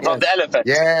 from the elephant.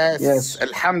 Yes.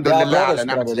 Alhamdulillah.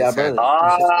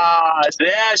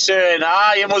 Sehr schön.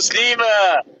 Ihr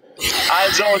Muslime.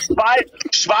 Also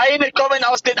Schweine kommen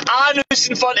aus den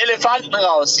Anüssen von Elefanten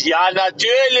raus. Ja,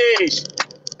 natürlich.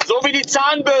 So wie die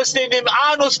Zahnbürste in dem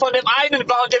Anus von dem einen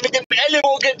war und der mit dem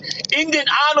Ellenbogen in den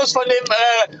Anus von dem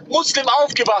Muslim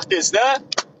aufgewacht ist, ne?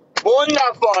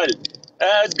 Wundervoll.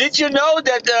 Did you know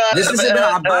that this is Ibn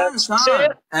Abbas,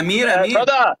 Amir,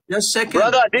 brother, just a second.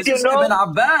 Brother, did this you know? Ibn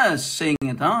Abbas saying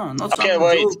it, huh? Not okay, some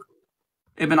wait. joke.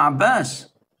 Ibn Abbas.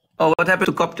 Oh, what happened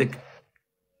to Coptic?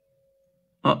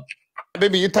 Oh.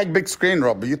 Baby, you take big screen,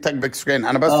 Rob. You take big screen.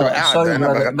 Sorry,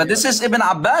 brother. But this is Ibn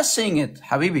Abbas saying it.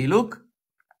 Habibi, look.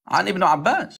 An Ibn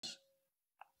Abbas.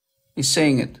 He's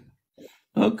saying it.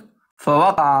 Look.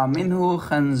 فوقع منه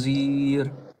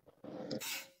خنزير.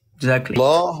 Exactly.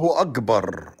 الله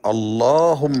أكبر.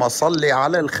 اللهم صل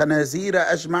على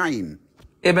الخنازير أجمعين.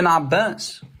 Ibn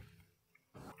Abbas.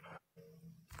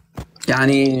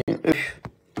 يعني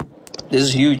this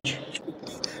is huge.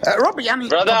 Robbie, يعني,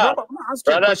 brother,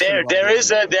 there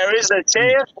is a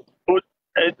sheikh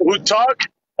who talk.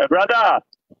 Brother,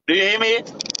 do you hear me?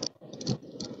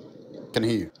 Can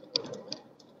hear you.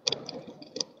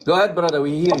 Go ahead, brother.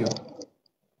 We hear you.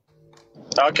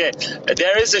 Okay,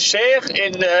 there is a sheikh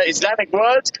in Islamic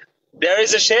world. There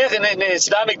is a sheikh in the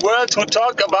Islamic world who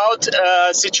talk about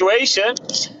a situation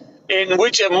in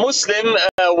which a Muslim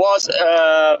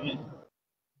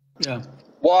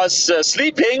was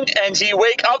sleeping, and he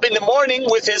wake up in the morning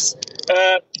with his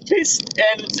fist,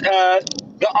 and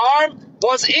the arm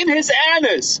was in his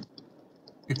anus.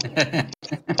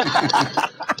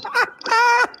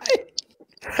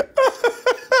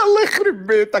 الله يخرب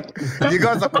بيتك. You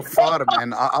guys are kuffar,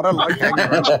 man. I don't like hanging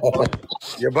around.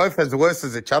 You're both as worse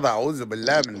as each other. أعوذ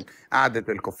بالله من قعدة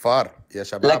الكفار يا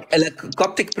شباب. Like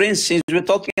Coptic Prince, since we're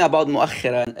talking about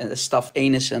muakhira and stuff,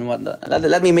 anus and whatnot,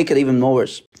 let me make it even more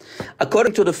worse.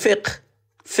 According to the fiqh,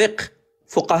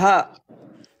 fuqaha,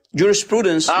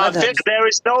 jurisprudence, fiqh, there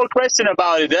is no question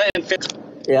about it in fiqh.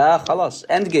 Yeah, khalas,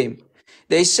 end game.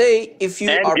 They say if you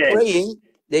are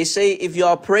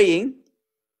praying,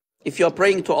 if you are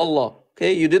praying to Allah,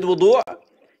 okay, you did wudu',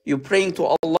 you're praying to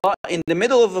Allah, in the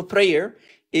middle of a prayer,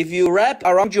 if you wrap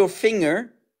around your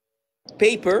finger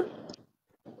paper,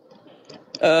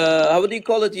 how do you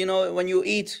call it, you know, when you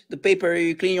eat the paper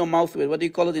you clean your mouth with, what do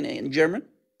you call it in German?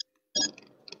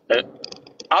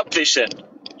 Abwischen.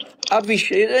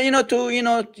 You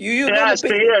know, yes,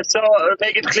 so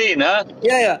make it clean, huh?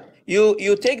 Yeah.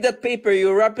 You take that paper,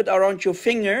 you wrap it around your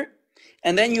finger,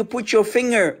 and then you put your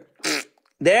finger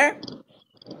there.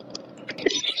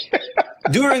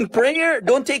 During prayer,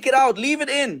 don't take it out. Leave it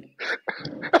in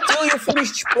till you're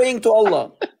finished praying to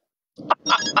Allah.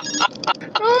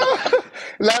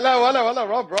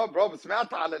 Rob,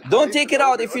 don't take it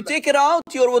out. If you take it out,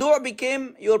 your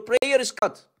wudu' your prayer is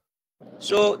cut.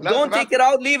 So don't take it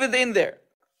out. Leave it in there.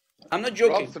 I'm not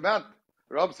joking.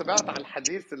 Rob, سمعت على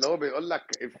الحديث اللي هو بيقول لك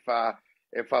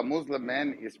if a Muslim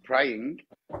man is praying,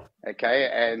 okay,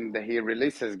 and he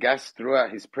releases gas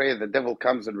throughout his prayer, the devil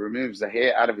comes and removes the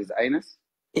hair out of his anus?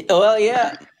 Well,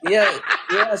 yeah.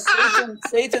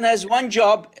 Satan has one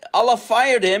job. Allah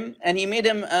fired him and he made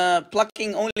him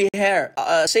plucking only hair.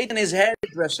 Satan is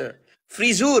hairdresser.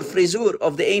 Frisur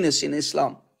of the anus in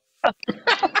Islam.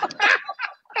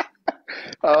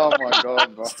 Oh my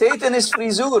God, bro. Satan is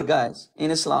frisur, guys,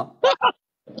 in Islam.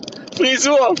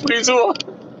 frisur.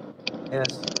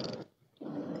 Yes.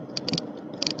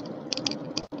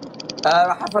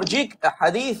 راح أفرجيك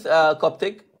حديث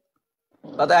كوبتك,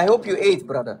 but I hope you ate,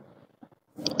 brother.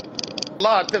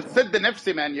 Allah, تسد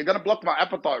نفسي, man. You're gonna block my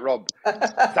appetite, Rob.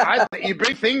 ساعات you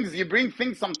bring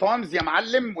things sometimes يا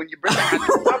معلم, when you bring the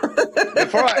stuff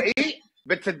before I eat,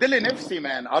 بتسد لي نفسي,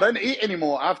 man. I don't eat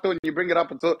anymore after when you bring it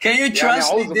up until. Can you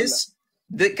translate this?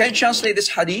 Can you translate this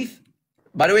hadith?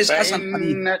 By the way, it's Hassan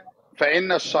hadith.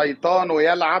 فإن الشيطان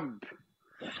يلعب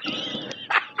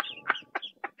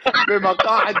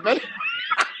بمقاعد بني.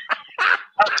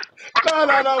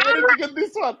 لا, where did you get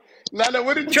this one? لا,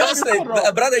 where did you translate,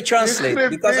 brother, translate,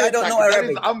 because I don't know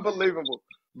Arabic. That is unbelievable.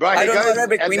 Bro, I don't know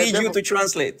Arabic. We need you to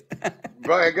translate.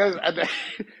 Bro, it goes,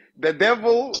 the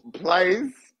devil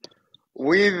plays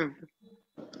with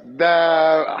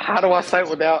the, how do I say it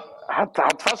without,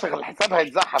 هتفشخ الحساب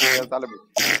هيتزحف يا زلمه,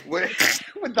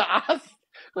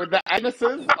 with the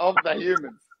anuses of the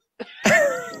humans.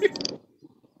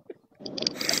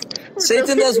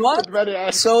 Satan does what?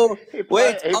 So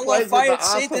wait, Allah fired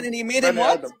Satan and he made him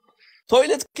what?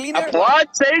 Toilet cleaner?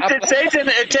 What? Satan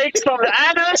takes from the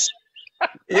anus?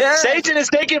 Yeah. Satan is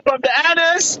taken from the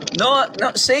anus? No,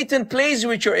 Satan plays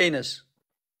with your anus.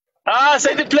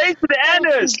 Satan plays with the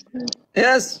anus.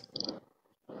 Yes.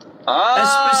 And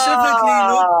specifically,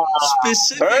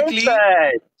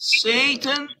 perfect.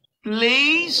 Satan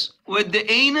plays with the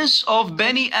anus of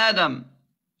Bani Adam.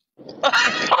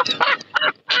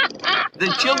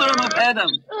 The children of Adam.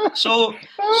 So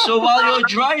while you're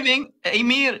driving,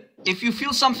 Amir, if you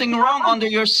feel something wrong under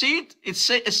your seat, it's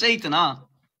Satan, huh?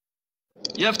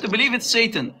 You have to believe it's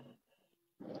Satan.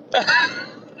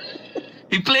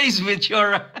 He plays with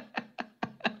your...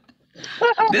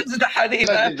 This is the hadith.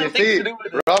 Did you see,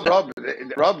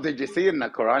 Rob, did you see in the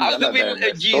Quran?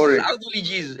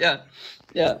 Jesus, yeah.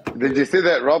 Did you see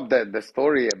that, Rob, the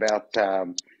story about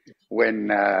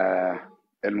when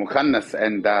Al-Mukhannas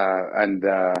and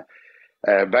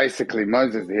basically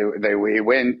Moses, he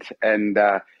went, and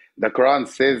the Quran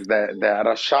says that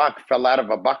a shark fell out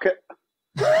of a bucket,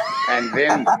 and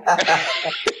then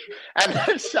and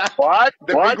the shark,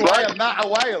 big whale, not a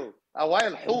whale,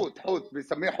 حوت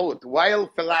بيسميه حوت, whale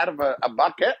fell out of a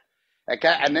bucket,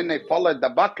 okay, and then they followed the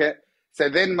bucket. So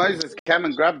then Moses came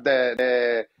and grabbed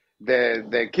the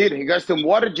kid. He goes to him,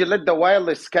 why did you let the whale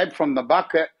escape from the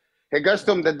bucket? He goes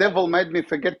to him, the devil made me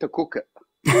forget to cook it.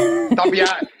 طب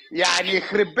يعني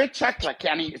يخرب بيت شكلك,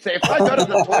 يعني, so if I go to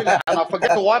the toilet and I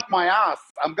forget to wipe my ass,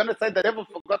 I'm gonna say the devil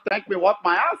forgot to make me wipe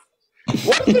my ass?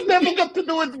 What's the devil got to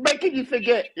do with making you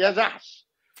forget? يا جحش.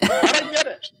 I don't get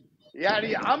it.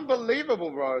 يعني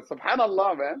unbelievable, bro.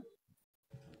 Subhanallah, man.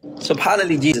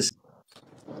 Subhanallah, Jesus.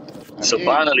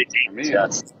 Subhanallah,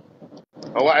 yes.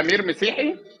 هو أمير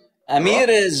مسيحي? Amir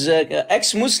is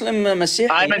ex-Muslim Masih.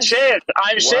 I'm Sheikh.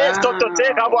 Dr.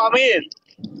 Sheikh Abu Amir.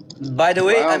 By the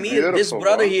way, Amir, this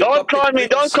brother here. Don't call me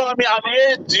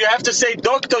Amir. You have to say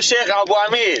Dr. Sheikh Abu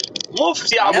Amir.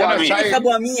 Mufti Abu Amir. Sheikh Abu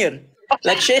Amir.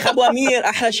 Like Sheikh Abu Amir,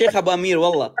 أحلى Sheikh Abu Amir,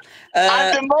 wallah.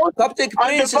 Coptic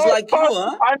Prince is like you,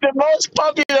 huh? I'm the most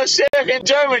popular Sheikh in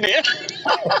Germany.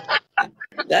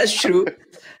 That's true.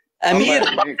 Amir,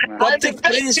 Coptic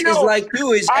Prince is like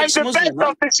you, is ex-Muslim.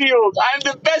 I'm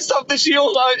the best of the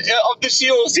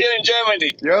shields here in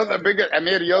Germany. You're the biggest,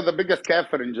 Amir, you're the biggest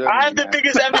kafir in Germany. I'm the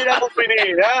biggest Amir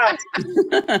yeah.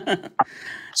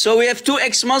 So we have two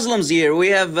ex-Muslims here. We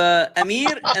have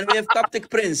Amir and we have Coptic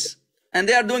Prince. And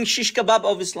they are doing shish kebab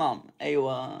of Islam.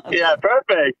 Yeah,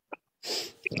 perfect.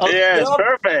 Yes,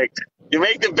 perfect. You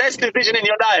make the best decision in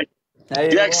your life.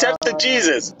 You accepted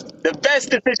Jesus. The best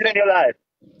decision in your life.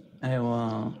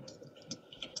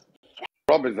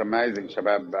 Rob is amazing,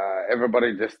 Shabab.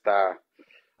 Everybody just, I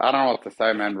don't know what to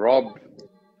say, man. Rob,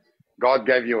 God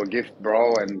gave you a gift,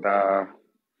 bro, and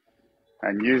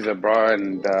use it, bro.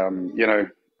 And, you know,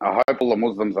 I hope all the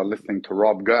Muslims are listening to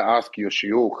Rob. Go ask your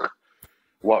shuyukh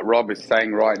what Rob is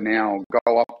saying right now.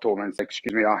 Go up to him and say,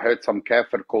 excuse me, I heard some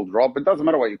kafir called Rob. It doesn't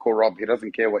matter what you call Rob. He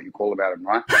doesn't care what you call about him,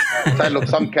 right? Say, look,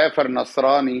 some kafir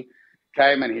Nasrani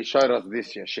came and he showed us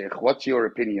this, ya Sheikh. What's your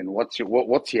opinion? What's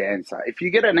your answer? If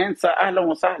you get an answer, ahlan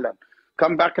wa sahlan.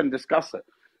 Come back and discuss it.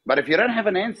 But if you don't have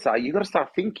an answer, you got to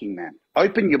start thinking, man.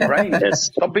 Open your brain.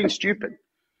 Stop being stupid.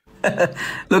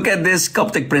 Look at this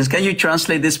Coptic prince. Can you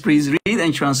translate this, please? Read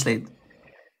and translate.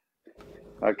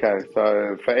 Okay,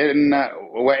 so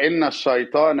وإن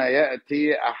الشيطان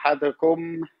يأتي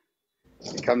أحدكم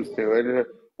comes to it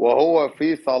وهو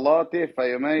في صلاته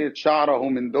فيميت شعره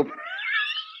من دبر.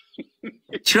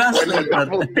 Translate that.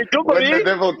 What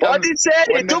did he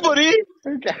say? Duburi?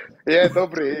 Yeah,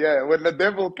 Dobri, yeah. When the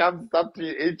devil comes up to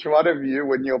each one of you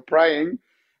when you're praying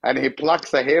and he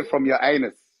plucks a hair from your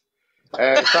anus.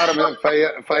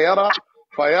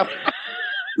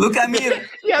 Look, Amir,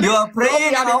 you are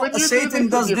praying now. Satan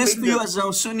does this to you as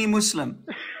a Sunni Muslim.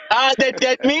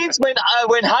 That means when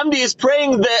Hamdi is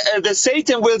praying, the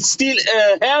Satan will steal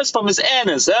hairs from his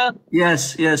anus, huh?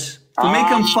 Yes, yes. To make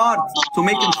him fart. To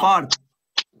make him fart.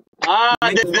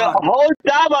 The whole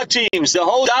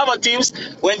Dawah teams,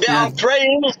 when they are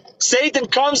praying, Satan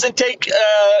comes and take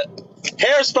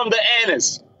hairs from the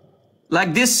anus.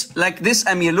 Like this,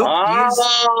 Amir. Look, here's, so,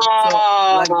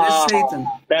 like this Satan.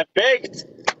 Perfekt.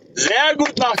 Sehr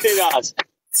gut macht ihr das.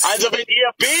 Also wenn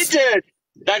ihr betet,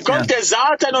 dann kommt der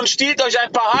Satan und stiehlt euch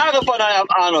ein paar Haare von eurem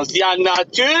Anus. Ja,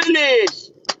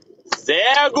 natürlich.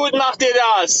 Sehr gut macht ihr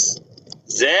das.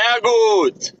 Sehr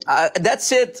gut.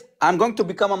 That's it. I'm going to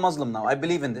become a Muslim now. I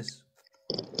believe in this.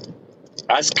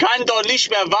 Es kann doch nicht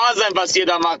mehr wahr sein, was ihr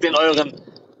da macht in euren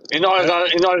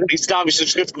islamischen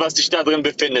Schriften, was sich da drin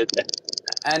befindet.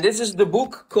 And this is the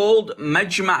book called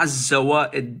مجمع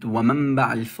الزوائد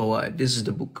ومنبع الفوائد. This is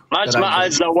the book. مجمع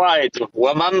الزوائد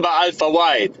ومنبع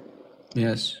الفوائد.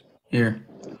 Yes, here.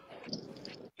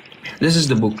 This is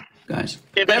the book, guys.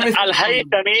 Ibn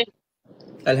al-Haythami.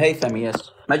 Al-Haythami,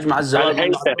 yes. مجمع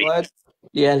الزوائد والفوائد.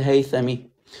 Yeah, Al-Haythami.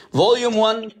 Volume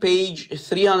 1, page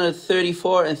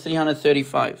 334 and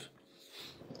 335.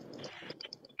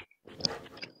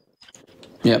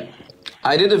 Yep.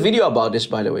 I did a video about this,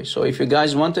 by the way. So if you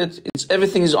guys want it,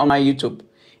 everything is on my YouTube.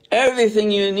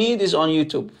 Everything you need is on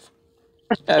YouTube.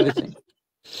 Everything.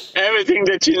 Everything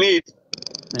that you need.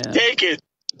 Yeah. Take it.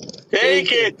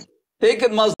 Take it. Take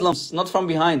it, Muslims. Not from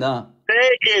behind, huh?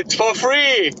 Take it for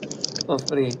free. For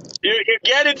free. You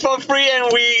get it for free,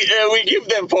 and we give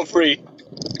them for free.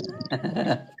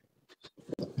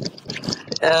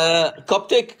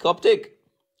 Coptic.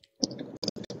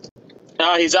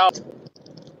 No, he's out.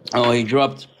 Oh, he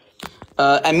dropped.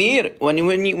 Amir, when you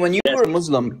were a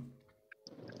Muslim,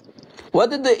 what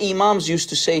did the Imams used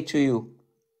to say to you?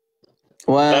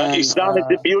 Islam is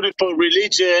a beautiful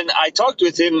religion. I talked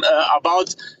with him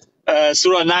about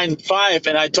Surah 9:5,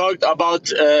 and I talked about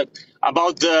the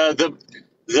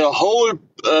whole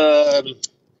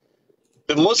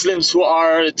the Muslims who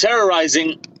are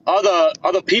terrorizing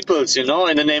other peoples, in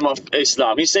the name of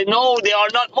Islam. He said, no, they are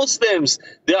not Muslims.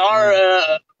 They are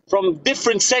from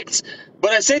different sects.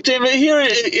 But I said to him, here,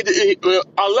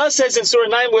 Allah says in Surah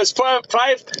 9, verse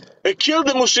 5, kill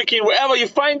the mushrikeen wherever you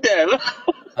find them.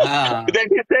 Then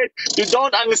he said, you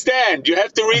don't understand. You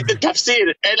have to read the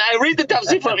tafsir. And I read the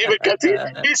tafsir from Ibn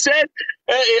Kathir. He said,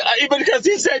 Ibn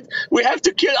Kathir said, we have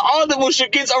to kill all the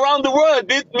mushrikeens around the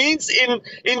world. It means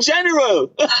in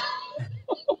general.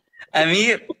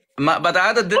 Amir, but I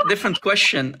had a different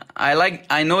question.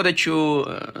 I know that you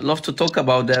love to talk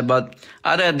about that, but I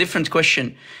had a different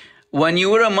question. When you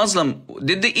were a Muslim,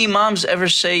 did the Imams ever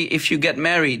say if you get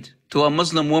married to a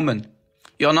Muslim woman,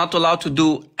 you're not allowed to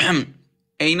do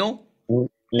anal?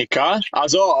 Nikah?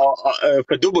 Also,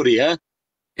 Kaduburi, huh?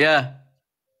 Yeah.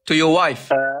 To your wife.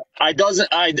 I don't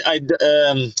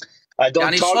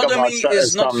talk sodomy about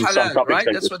is not some halal, right?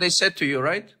 like That's what they said to you,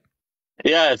 right?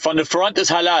 Yeah, from the front is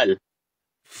halal.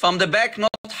 From the back,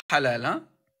 not halal, huh?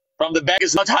 From the back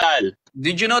is not halal.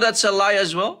 Did you know that's a lie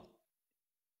as well?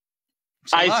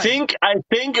 I think,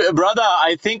 brother,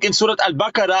 in Surah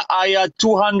Al-Baqarah, ayah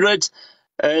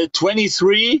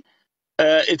 223,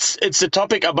 it's a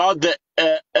topic about the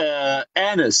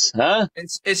anus, huh?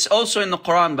 It's also in the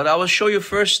Quran, but I will show you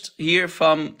first here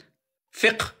from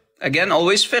fiqh. Again,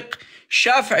 always fiqh.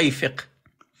 Shafi'i fiqh.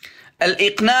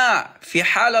 Al-Iqna' fi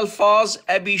hal al-faz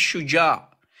Abi Shuja'.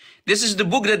 This is the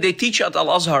book that they teach at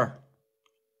Al-Azhar.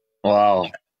 Wow.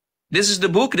 This is the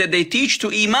book that they teach to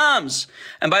Imams.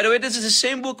 And by the way, this is the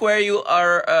same book where you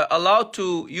are allowed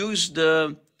to use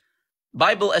the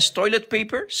Bible as toilet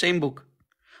paper. Same book.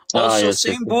 Also, yes,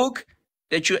 same book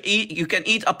that you can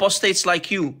eat apostates like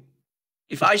you.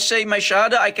 If I say my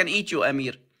shahada, I can eat you,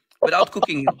 Amir, without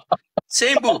cooking you.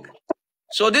 Same book.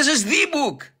 So this is the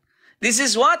book. This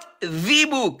is what? The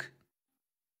book.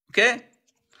 Okay?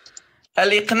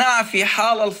 Al-Iqna' fi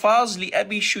hal al-faz li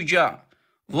Abi Shuja'.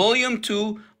 Volume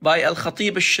 2 by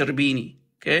Al-Khatib al-Sharbini.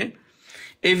 Okay?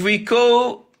 If we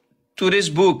go to this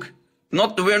book.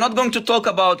 We're not going to talk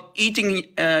about eating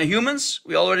humans.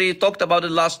 We already talked about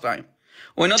it last time.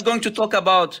 We're not going to talk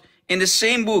about in the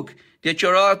same book that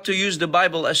you're allowed to use the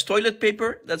Bible as toilet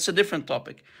paper. That's a different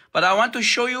topic. But I want to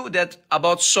show you that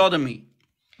about sodomy.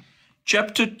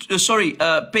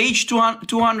 Page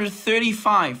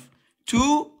 235.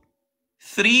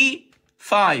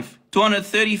 235.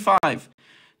 235.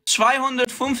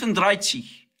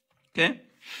 235. Okay?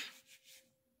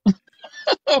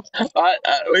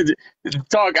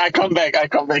 Talk, I come back.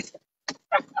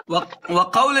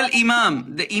 وقول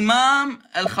الإمام, the Imam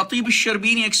Al-Khatib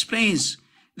Al-Sharbini explains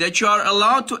that you are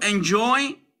allowed to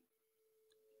enjoy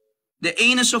the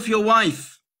anus of your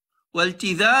wife.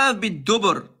 والتذاذ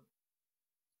بالدبر.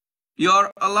 You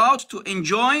are allowed to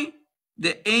enjoy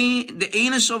the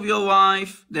anus of your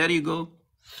wife. There you go.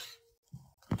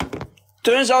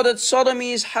 Turns out that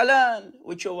sodomy is halal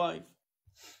with your wife.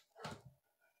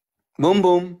 Boom,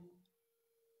 boom.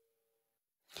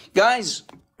 Guys,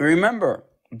 remember,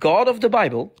 God of the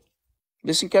Bible,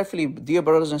 listen carefully, dear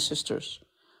brothers and sisters.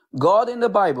 God in the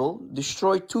Bible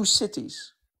destroyed 2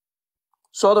 cities,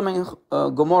 Sodom and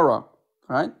Gomorrah,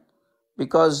 right?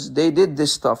 Because they did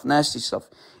this stuff, nasty stuff.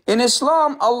 In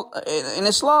Islam,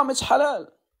 it's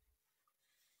halal.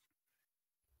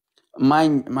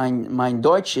 Mein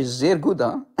Deutsch is sehr gut,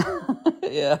 huh?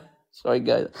 Yeah, sorry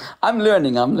guys. I'm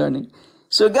learning.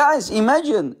 So guys,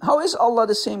 imagine, how is Allah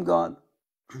the same God?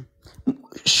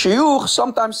 Shuyukh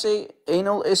sometimes say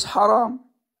anal is haram.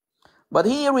 But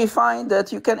here we find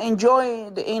that you can enjoy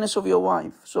the anus of your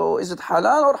wife. So is it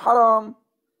halal or haram?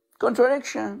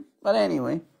 Contradiction. But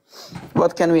anyway,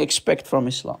 what can we expect from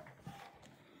Islam?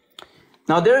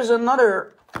 Now there's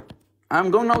another, I'm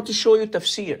going now to show you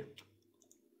tafsir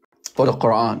for the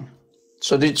Quran.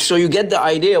 So you get the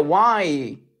idea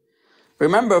why.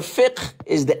 Remember, fiqh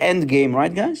is the end game,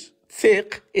 right guys?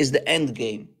 Fiqh is the end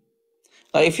game.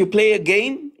 Like if you play a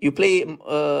game, you play,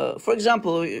 for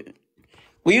example,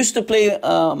 we used to play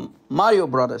Mario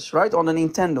Brothers, right? On the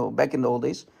Nintendo back in the old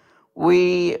days.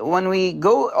 When we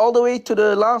go all the way to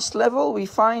the last level, we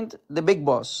find the big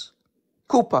boss,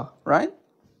 Koopa, right?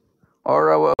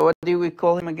 Or what do we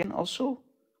call him again also?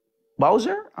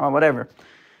 Bowser? Or whatever.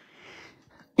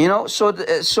 You know, so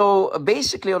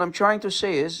basically what I'm trying to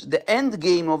say is the end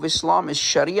game of Islam is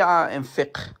Sharia and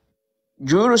fiqh.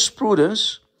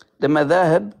 Jurisprudence, the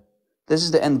madhahib, this is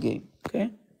the end game,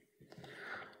 okay?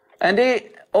 And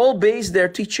they all base their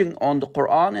teaching on the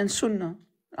Quran and Sunnah.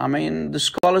 I mean, the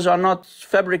scholars are not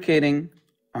fabricating.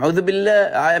 A'udhu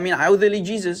billah, I mean, a'udhu li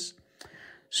Jesus.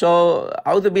 So,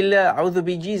 a'udhu billah, a'udhu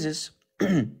bi Jesus.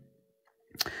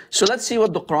 So let's see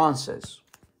what the Quran says.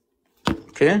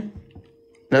 Okay?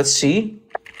 Let's see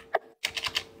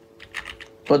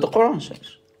what the Quran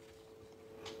says.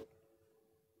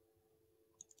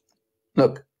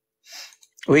 Look,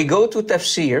 we go to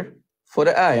tafsir for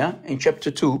the ayah in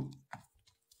chapter 2,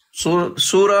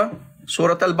 Surah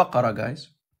Al-Baqarah, guys.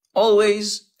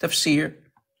 Always tafsir.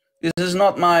 This is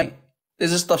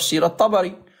tafsir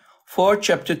al-Tabari for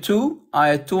chapter 2,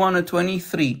 ayah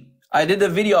 223. I did a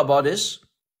video about this,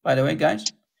 by the way, guys,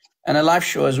 and a live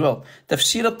show as well.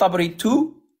 Tafsir al-Tabari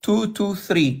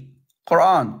 2:223,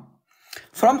 Quran.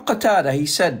 From Qatada, he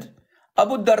said,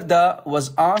 Abu Darda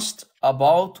was asked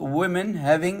about women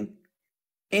having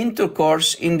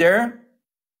intercourse in their,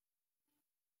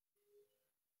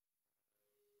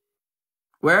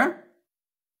 where?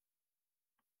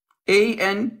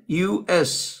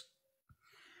 ANUS.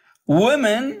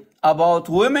 About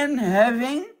women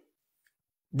having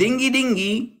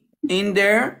dingy in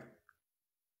their,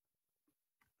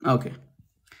 okay.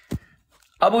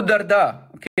 Abu Darda,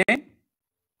 okay,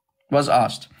 was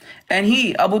asked. And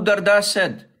Abu Darda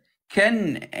said,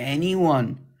 can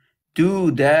anyone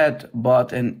do that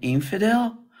but an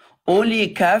infidel? Only a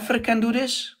kafir can do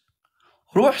this?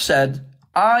 Ruh said,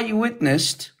 I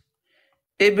witnessed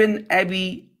Ibn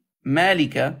Abi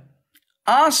Malika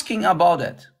asking about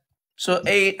it. So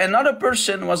another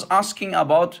person was asking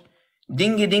about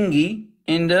dingy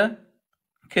in the,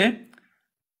 okay?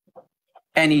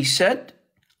 And he said,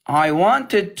 I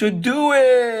wanted to do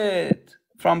it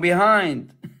from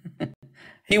behind.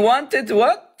 He wanted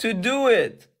what? To do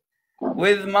it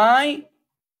with my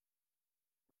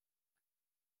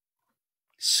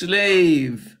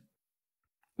slave.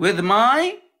 With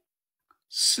my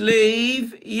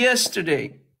slave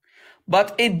yesterday.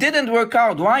 But it didn't work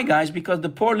out. Why, guys? Because the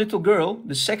poor little girl,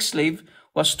 the sex slave,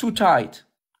 was too tight.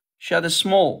 She had a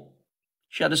small,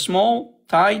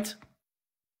 tight.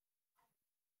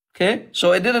 Okay,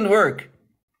 so it didn't work.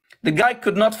 The guy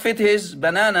could not fit his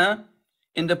banana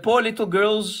in the poor little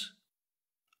girl's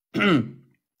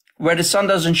where the sun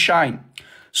doesn't shine.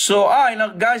 So now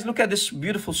guys, look at this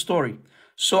beautiful story.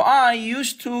 So I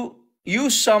used to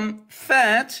use some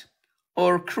fat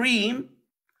or cream,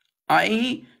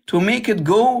 i.e. to make it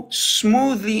go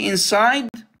smoothly inside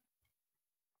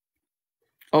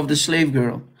of the slave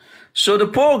girl. So the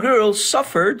poor girl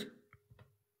suffered,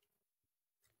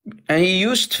 and he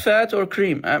used fat or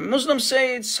cream. Muslims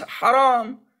say it's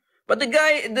haram, but the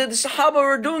Sahaba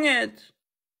were doing it.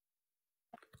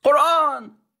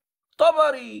 Quran,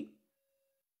 Tabari.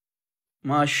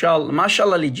 MashaAllah,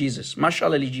 MashaAllah li Jesus,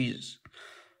 MashaAllah li Jesus.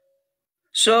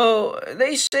 So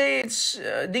they say it's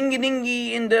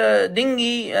dingy in the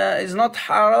dinghy is not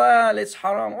halal, it's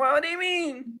haram. What do you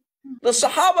mean? The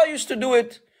Sahaba used to do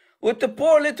it with the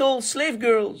poor little slave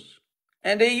girls.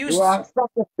 And they used...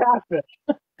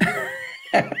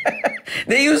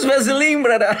 they use Vaseline,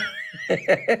 brother.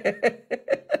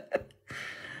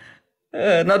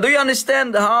 Now, do you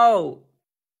understand how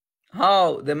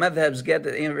the madhabs get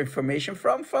the information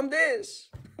from this?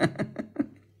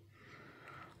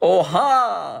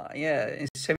 Yeah,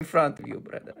 it's in front of you,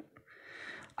 brother.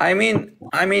 I mean,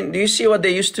 do you see what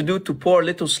they used to do to poor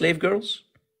little slave girls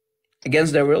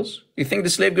against their wills? You think the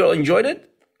slave girl enjoyed it?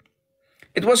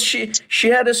 It was she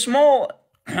had a small.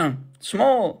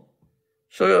 So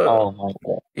oh my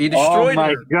God. He destroyed her.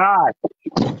 Oh my God.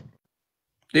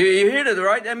 You heard it,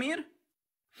 right, Amir?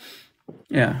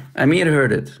 Yeah, Amir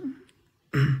heard it.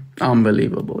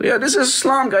 Unbelievable. Yeah, this is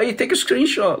Islam, guy. Take a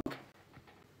screenshot.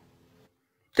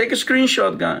 Take a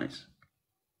screenshot, guys.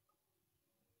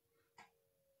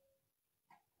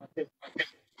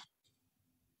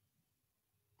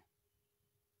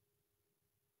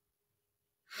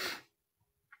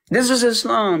 This is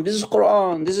Islam. This is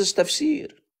Quran. This is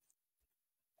tafsir.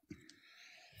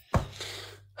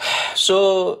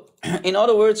 So, in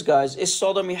other words, guys, is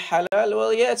sodomy halal?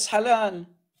 Well, yeah, it's halal.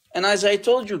 And as I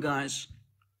told you guys,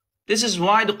 this is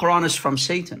why the Quran is from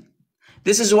Satan.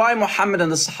 This is why Muhammad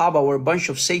and the Sahaba were a bunch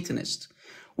of Satanists.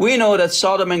 We know that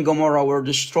Sodom and Gomorrah were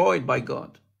destroyed by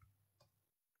God.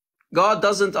 God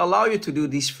doesn't allow you to do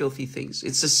these filthy things.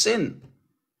 It's a sin.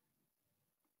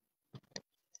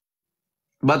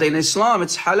 But in Islam,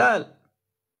 it's halal.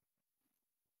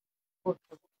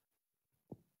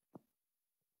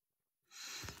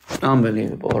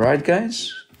 Unbelievable, right,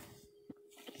 guys?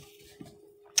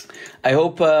 I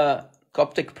hope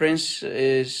Coptic Prince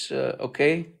is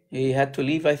okay. He had to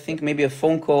leave, I think, maybe a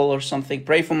phone call or something.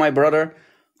 Pray for my brother,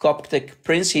 Coptic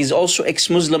Prince. He's also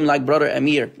ex-Muslim like brother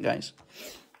Amir, guys.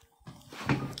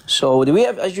 So we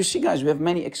have, as you see, guys, we have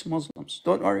many ex-Muslims.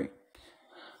 Don't worry.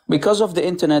 Because of the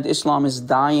internet, Islam is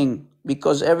dying.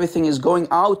 Because everything is going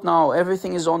out now.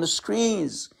 Everything is on the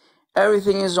screens.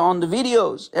 Everything is on the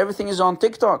videos. Everything is on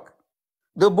TikTok.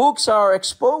 The books are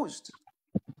exposed.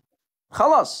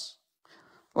 Khalas.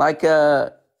 Like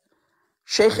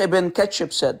Sheikh Ibn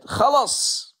Ketchup said,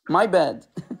 Khalas, my bad.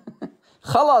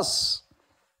 Khalas.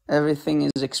 Everything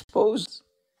is exposed.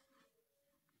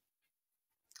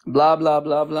 Blah, blah,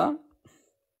 blah, blah.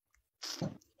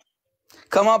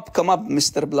 Come up,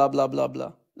 Mr. Blah, blah, blah,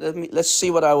 blah. Let's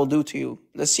see what I will do to you.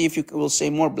 Let's see if you will say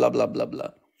more blah, blah, blah,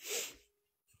 blah.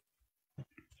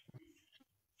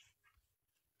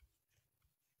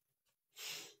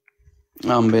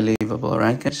 Unbelievable,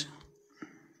 right, guys?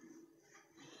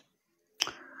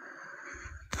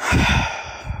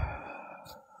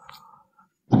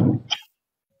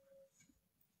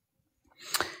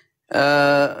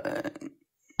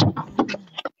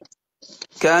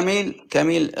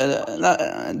 Kamil,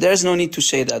 there's no need to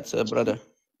say that, brother.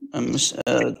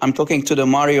 I'm talking to the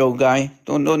Mario guy.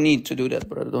 Don't need to do that,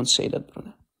 brother. Don't say that,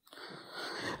 brother.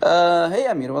 Hey,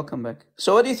 Amir, welcome back.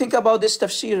 So what do you think about this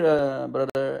tafsir,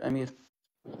 brother Amir?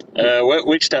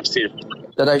 Which tafsir?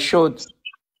 That I showed.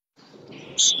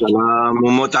 Salam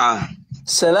wa mut'a.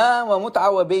 Salam wa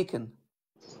mut'a wa bacon.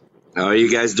 How are you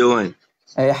guys doing?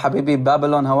 Hey, Habibi,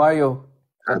 Babylon, how are you?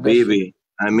 Habibi,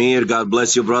 Amir, God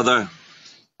bless you, brother.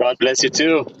 God bless you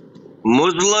too.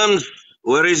 Muslims,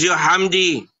 where is your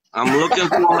Hamdi? I'm looking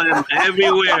for him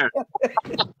everywhere.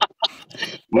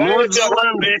 Muslims,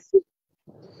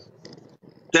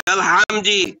 tell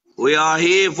Hamdi we are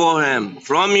here for him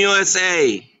from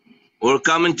USA. We're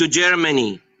coming to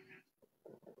Germany.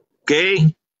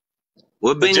 Okay?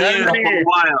 We've been here for a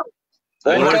while.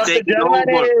 We're taking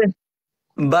over.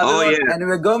 Babylon, and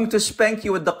we're going to spank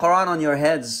you with the Quran on your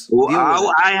heads.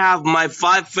 I have my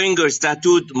 5 fingers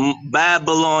tattooed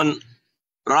Babylon,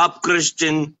 Rob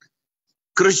Christian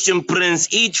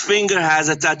Prince. Each finger has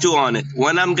a tattoo on it.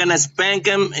 When I'm gonna spank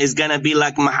him, it's gonna be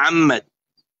like Muhammat.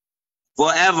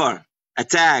 Forever. A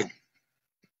tag.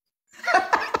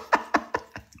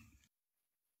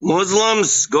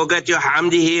 Muslims, go get your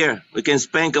Hamdi here. We can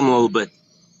spank him a little bit.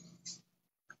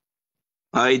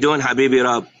 How you doing, Habibi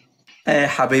Rab? Hey,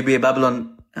 Habibi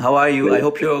Babylon, how are you? I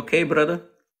hope you're okay, brother.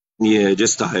 Yeah,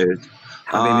 just tired.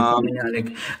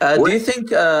 Habibi, do you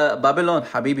think, Babylon,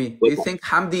 Habibi, do you think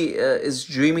Hamdi is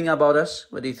dreaming about us?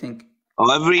 What do you think?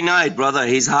 Every night, brother,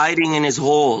 he's hiding in his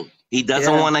hole. He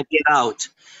doesn't want to get out.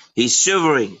 He's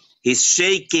shivering. He's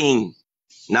shaking.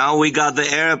 Now we got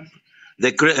the Arab,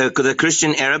 the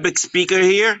Christian Arabic speaker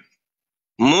here.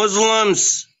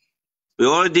 Muslims, we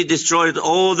already destroyed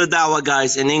all the Dawah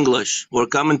guys in English. We're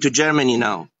coming to Germany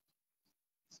now.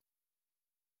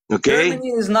 Okay? Germany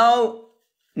is now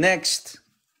next.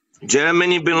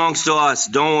 Germany belongs to us.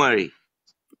 Don't worry.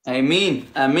 Amen.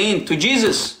 Amen. To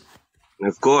Jesus.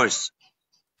 Of course.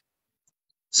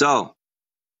 So,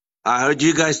 I heard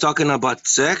you guys talking about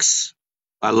sex.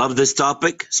 I love this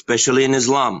topic, especially in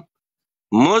Islam.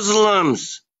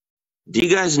 Muslims, do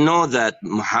you guys know that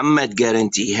Muhammad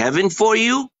guaranteed heaven for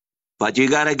you? But you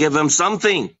gotta give him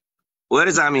something. Where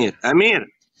is Amir? Amir,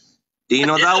 do you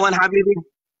know that one, Habibi?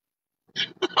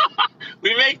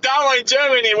 We make dawah in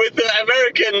Germany with the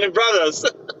American brothers.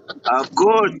 Of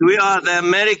course, we are the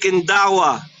American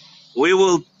dawah. We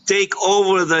will take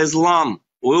over the Islam.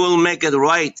 We will make it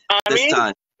right this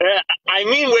time. I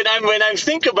mean, when I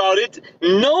think about it,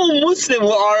 no Muslim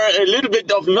who are a little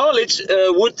bit of knowledge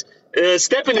would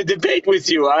step in a debate with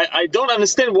you. I don't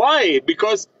understand why,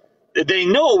 because they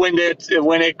know when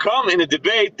they come in a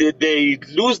debate, they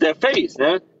lose their faith,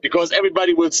 because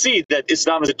everybody will see that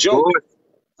Islam is a joke.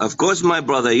 Of course, my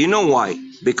brother. You know why?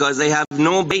 Because they have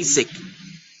no basic.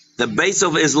 The base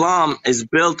of Islam is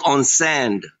built on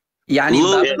sand. Yani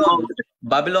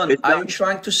Babylon, are you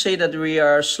trying to say that we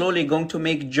are slowly going to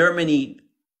make Germany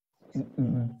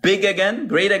big again,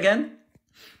 great again?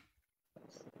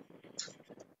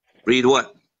 Read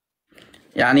what?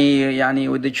 Yani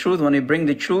with the truth, when we bring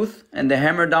the truth and the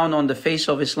hammer down on the face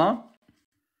of Islam?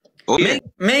 Oh, yeah.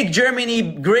 Make Germany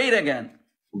great again.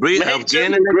 Great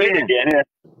again and again.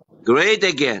 Great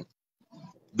again.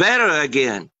 Better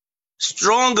again.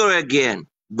 Stronger again.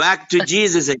 Back to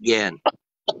Jesus again.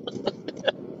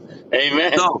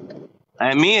 Amen. So,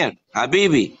 Amir,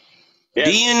 Habibi,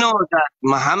 do you know that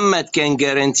Muhammad can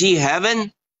guarantee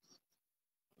heaven?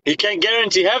 He can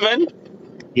guarantee heaven?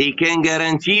 He can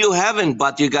guarantee you heaven,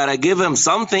 but you gotta give him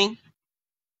something.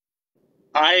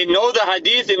 I know the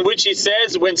hadith in which he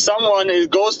says when someone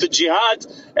goes to jihad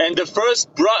and the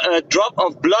first drop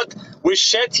of blood was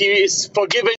shed, he is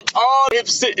forgiven all his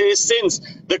sins.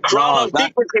 The crown of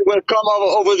dignity will come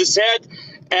over his head,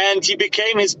 and he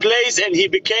became his place, and he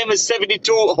became his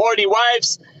 72 horny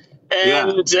wives,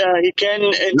 and he can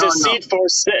intercede for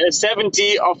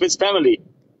 70 of his family.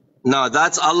 No,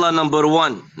 that's Allah number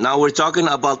one. Now we're talking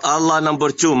about Allah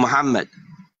number two, Muhammad.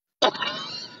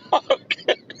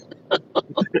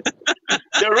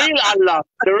 The real Allah.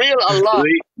 The real Allah.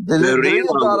 The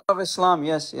real God of Islam.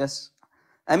 Yes, yes.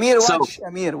 Amir, watch.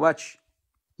 Amir, watch.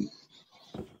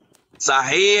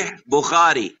 Sahih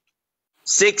Bukhari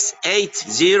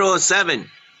 6807.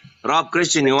 Rob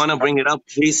Christian, you want to bring it up,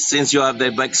 please, since you have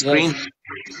the big screen?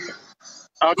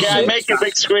 Okay, I make you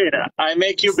big screen. I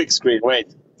make you big screen.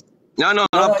 Wait. No,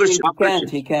 Rob Christian.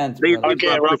 He can't.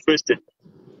 Okay, Rob Christian.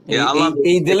 Yeah,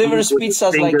 he delivers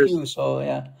pizzas like you, so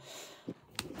yeah.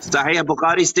 Sahih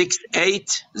Bukhari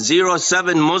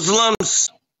 6807. Muslims,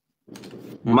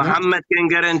 Muhammad can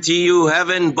guarantee you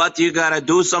heaven, but you gotta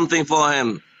do something for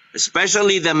him,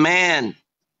 especially the man,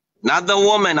 not the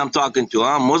woman I'm talking to,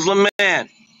 Muslim man.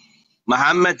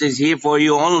 Muhammad is here for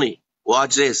you only.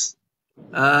 Watch this.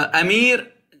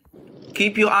 Amir,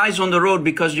 keep your eyes on the road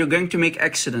because you're going to make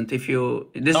accident if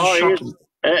you. This is shocking.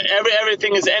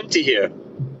 Everything is empty here.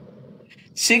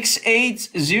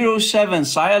 6807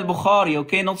 Sahih al-Bukhari,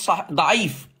 okay, not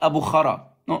Da'if Abu Khara,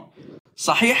 no,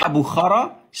 Sahih Abu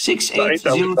Khara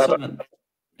 6807.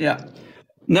 Yeah,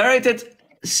 narrated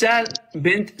Sal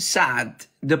bint Sa'ad.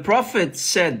 The Prophet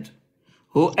said,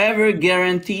 "Whoever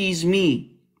guarantees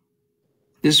me,"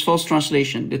 this is false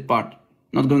translation, that part,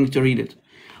 not going to read it,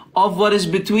 "of what is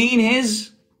between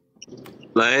his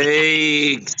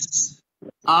legs."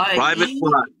 Private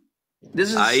part.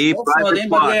 This is also name,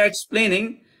 but they are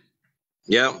explaining.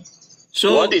 Yeah.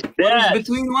 So what is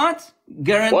between what?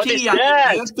 Guarantee. You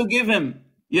have to give him.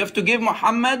 You have to give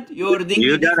Muhammad your dingy.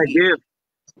 You gotta give.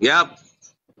 Yep.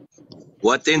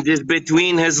 What in this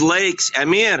between his legs,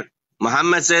 Amir?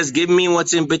 Muhammad says, "Give me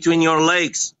what's in between your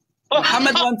legs."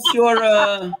 Muhammad wants your.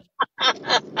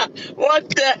 What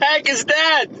the heck is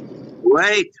that?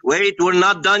 Wait, we're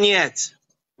not done yet.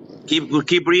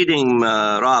 Keep reading,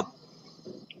 Rob.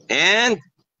 And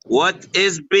What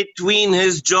is between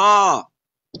his jaw?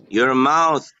 Your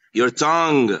mouth, your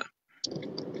tongue.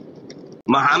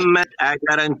 Muhammad, I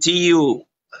guarantee you,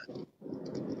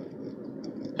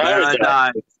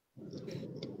 paradise.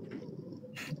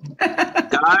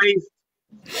 Guys,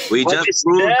 we What just is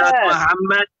proved that that?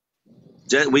 Muhammad.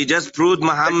 We just proved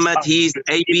Muhammad. He's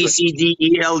A B C D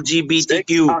E L G B T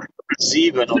Q.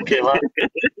 7, okay, wa?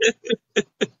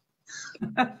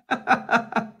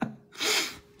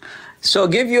 So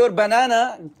give your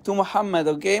banana to Muhammad,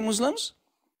 okay, Muslims?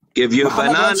 Give your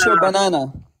Muhammad banana. wants your banana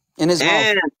in his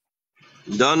And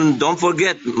mouth. don't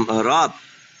forget, Rob.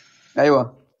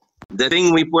 Aywa. The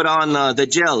thing we put on the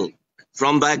gel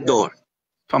from back door.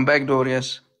 From back door,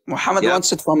 yes. Muhammad Yep. wants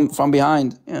it from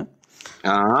behind. Yeah.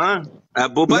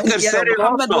 Abu Bakr said it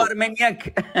Muhammad also. war maniac.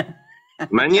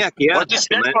 Maniac, yeah. What is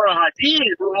that for a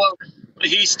hadith?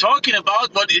 He's talking about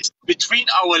what is between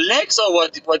our legs, or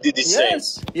what did he say? Yes,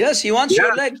 yes, he wants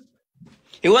your leg.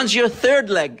 He wants your third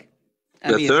leg.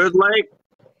 The Amir. third leg.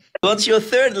 He wants your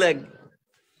third leg.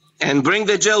 And bring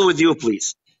the gel with you, please.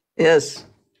 Yes.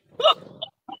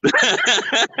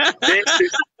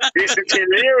 This is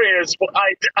hilarious.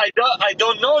 I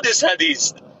don't know this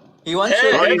hadith. He wants Hey,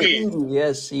 your heavy. dingy.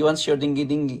 Yes, he wants your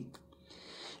dingy.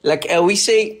 Like we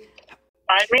say.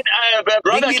 I mean,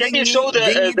 brother, Dingy, can you dingy, show the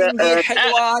dingy, dingy,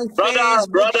 حلوة على الفيس،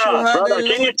 brother?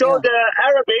 Can you show the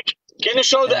Arabic? Can you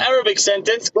show the Arabic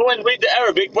sentence? Go and read the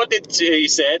Arabic. What did he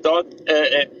say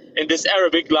in this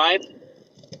Arabic line?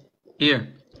 Here.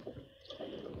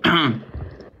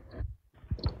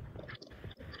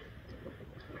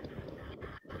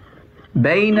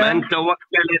 بين من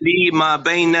توكل لي ما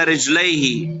بين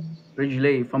رجليه.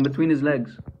 رجليه, from between his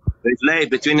legs. رجليه,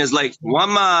 between his legs.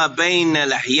 وما بين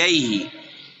لحييه.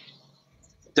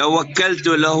 توكلت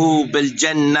له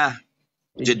بالجنة.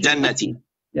 جنتي.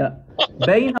 Yeah.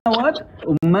 بين what?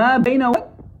 ما بين what?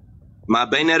 ما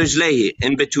بين رجليه.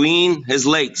 In between his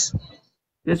legs.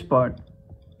 This part.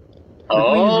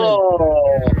 Oh.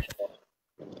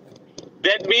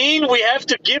 That means we have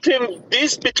to give him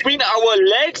this between our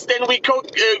legs, then we can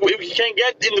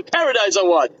get in the paradise, or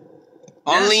what?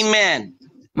 Only man.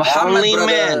 Muhammad, only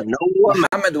brother, man. No woman.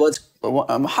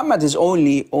 Muhammad is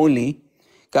only.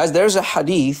 Guys, there's a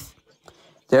hadith.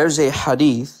 There's a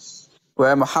hadith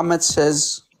where Muhammad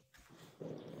says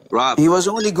Rob. he was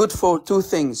only good for two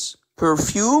things: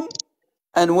 perfume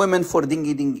and women for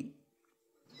dingy.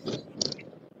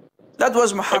 That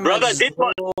was Muhammad. Brother, did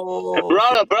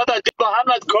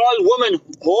Muhammad call woman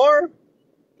whore?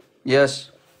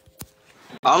 Yes.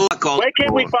 Allah called. Where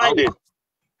can we find it?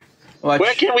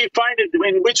 Where can we find it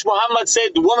in which Muhammad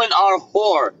said women are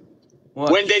whore?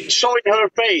 When they showing her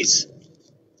face.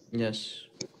 Yes.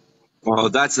 Oh,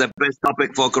 that's the best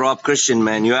topic for corrupt Christian,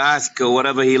 man. You ask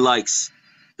whatever he likes.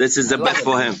 This is the best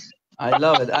for him. I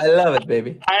love it,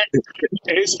 baby.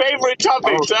 His favorite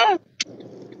topics, huh?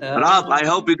 Rob, I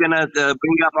hope you're gonna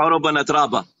bring up Aruba and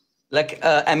Atraba. Like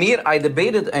Amir, I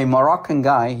debated a Moroccan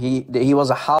guy. He was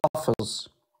a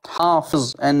Hafiz,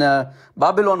 and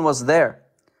Babylon was there.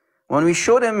 When we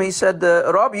showed him, he said,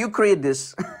 "Rob, you create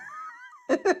this.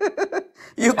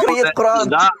 You create Quran."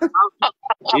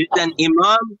 He's an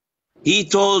imam. He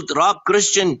told Rob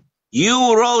Christian, "You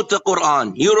wrote the Quran.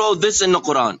 You wrote this in the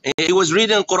Quran." He was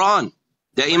reading Quran.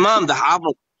 The imam, the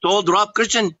Hafiz, told Rob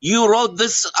Christian, "You wrote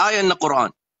this ayah in the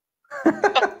Quran."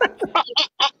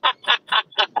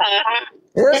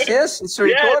 Yes, it's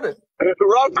recorded.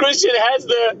 Yeah. Rob Christian has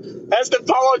the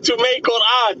power to make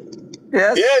Quran.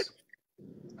 Yes.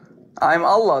 I'm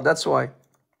Allah, that's why.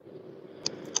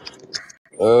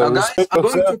 Now, guys, I'm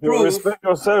going to prove. Respect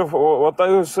yourself. What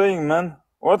are you saying, man?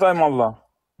 What I'm Allah?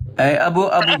 Hey, Abu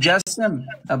Jassim.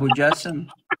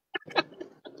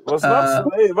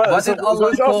 What did Allah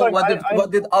call? What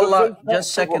did Allah? Just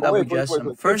second, Abu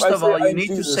Jassim. First of all, you need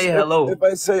to say hello. If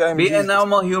I say I'm Be a Jesus,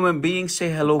 normal human being. Say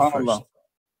hello first.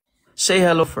 Say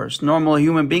hello first. Normal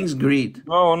human beings greet.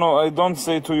 No, I don't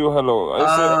say to you hello. I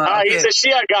say, He's a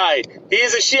Shia guy. He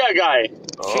is a Shia guy.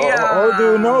 How do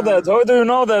you know that? How do you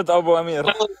know that, Abu Amir?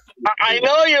 I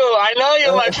know you,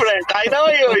 my friend. I know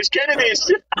you. Ich kenne dich.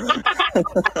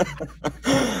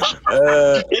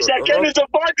 Ich erkenne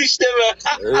sofort die Stimme.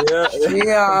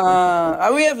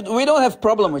 We don't have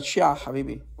problem with Shia,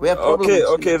 Habibi. We have problem with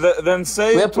okay. Then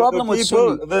say we have problem with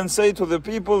people. Sunni. Then say to the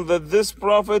people that this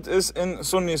prophet is in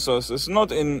Sunni source. It's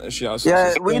not in Shia source.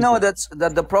 Yeah, we know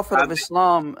that the Prophet of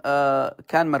Islam,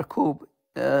 Khan Markub,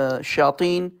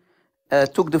 Shayateen,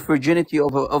 took the virginity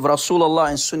of Rasulullah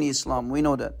in Sunni Islam. We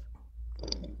know that.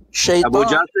 Shaitan,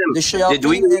 the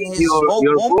Shayateen and his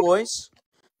homeboys,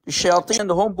 the Shayateen and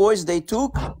the homeboys, they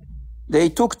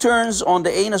took turns on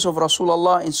the anus of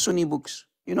Rasulullah in Sunni books.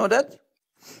 You know that?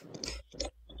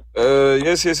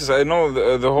 Yes, I know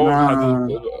the whole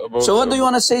hadith about. So what do you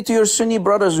want to say to your Sunni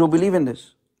brothers who believe in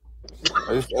this?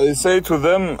 I say to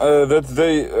them that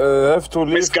they have to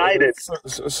leave Misguided.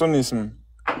 Sunnism.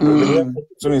 Mm.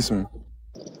 Sunnism.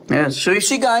 Yes. So you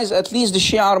see, guys, at least the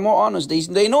Shia are more honest.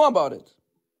 They know about it.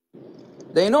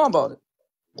 They know about it.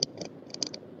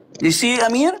 You see,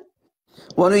 Amir?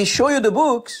 When we show you the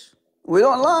books, we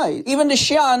don't lie. Even the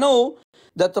Shia know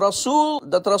that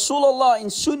Rasulullah in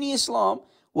Sunni Islam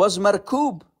was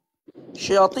markoob.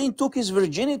 Shayateen took his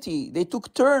virginity. They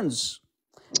took turns.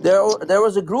 There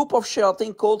was a group of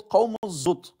shayateen called Qawm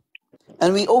al-Zut.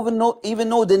 And we even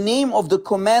know the name of the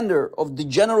commander, of the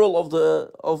general of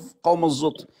Qawm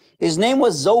al-Zut. His name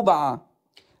was Zawba'a.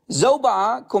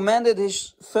 Zawba'a commanded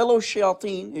his fellow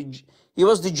shayateen. He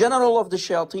was the general of the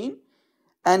shayateen.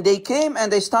 And they came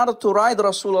and they started to ride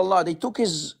Rasulullah. They took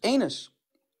his anus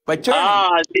by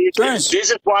turning. This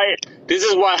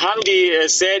is why Hamdi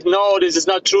said no. This is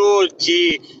not true.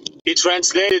 He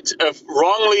translated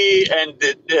wrongly, and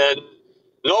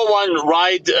no one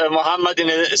ride Muhammad in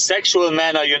a sexual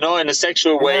manner. You know, in a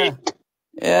sexual way.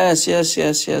 Yes.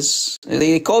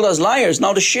 They called us liars.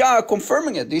 Now the Shia are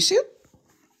confirming it. Do you see it?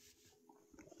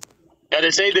 Yeah,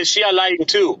 they say the Shia lying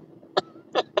too.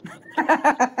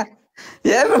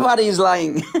 Yeah, everybody is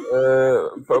lying.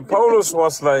 Paulus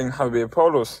was lying, Habib.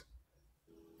 Paulus.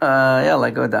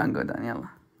 Yalla, go down, yalla.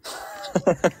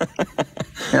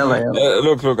 Yalla.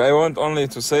 Look, I want only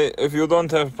to say, if you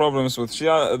don't have problems with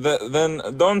Shia, then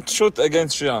don't shoot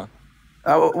against Shia.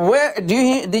 Where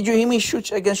did you hear me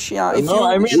shoot against Shia? If no,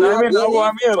 I mean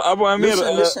Abu Amir.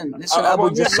 Listen, Abu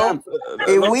Jassam.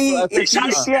 If you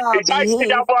Shia behave,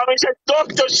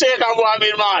 Dr. Sheikh Abu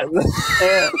Amir, man.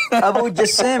 Abu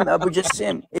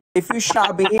Jassim, if you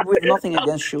Shia behave, we have nothing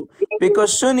against you,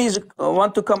 because Sunnis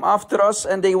want to come after us,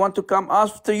 and they want to come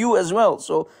after you as well.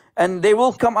 So, and they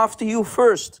will come after you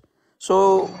first.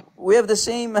 So we have the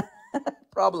same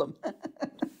problem.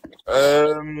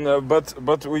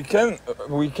 But we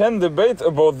can debate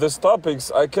about these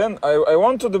topics. I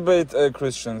want to debate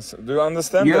Christians. Do you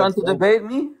understand? You want to debate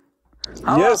me?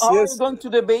 Yes. How are you going to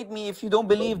debate me if you don't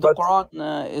believe the Quran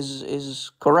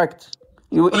is correct?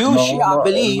 You Shia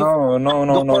believe the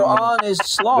Quran is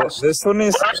lost. The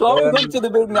Sunnis. So how are you going to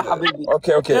debate me, Habibi?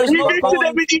 Okay. There's no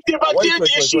point. Wait.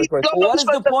 What is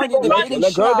the point in debating Shia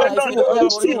if you don't have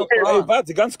original Quran?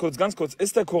 Warte, ganz kurz.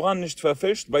 Ist der Koran nicht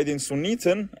verfälscht bei den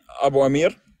Sunniten, Abu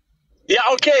Amir? Ja,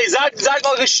 okay, sag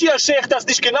eure Shia-Sheikh das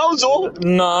nicht genauso?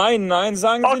 Nein,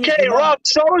 sagen sie nicht. Okay, Rob,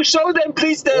 show them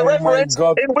please the reference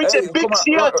in which a big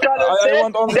Shia scholar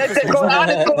said that the Quran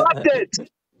is corrupted.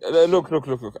 Look.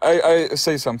 I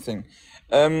say something.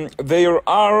 There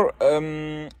are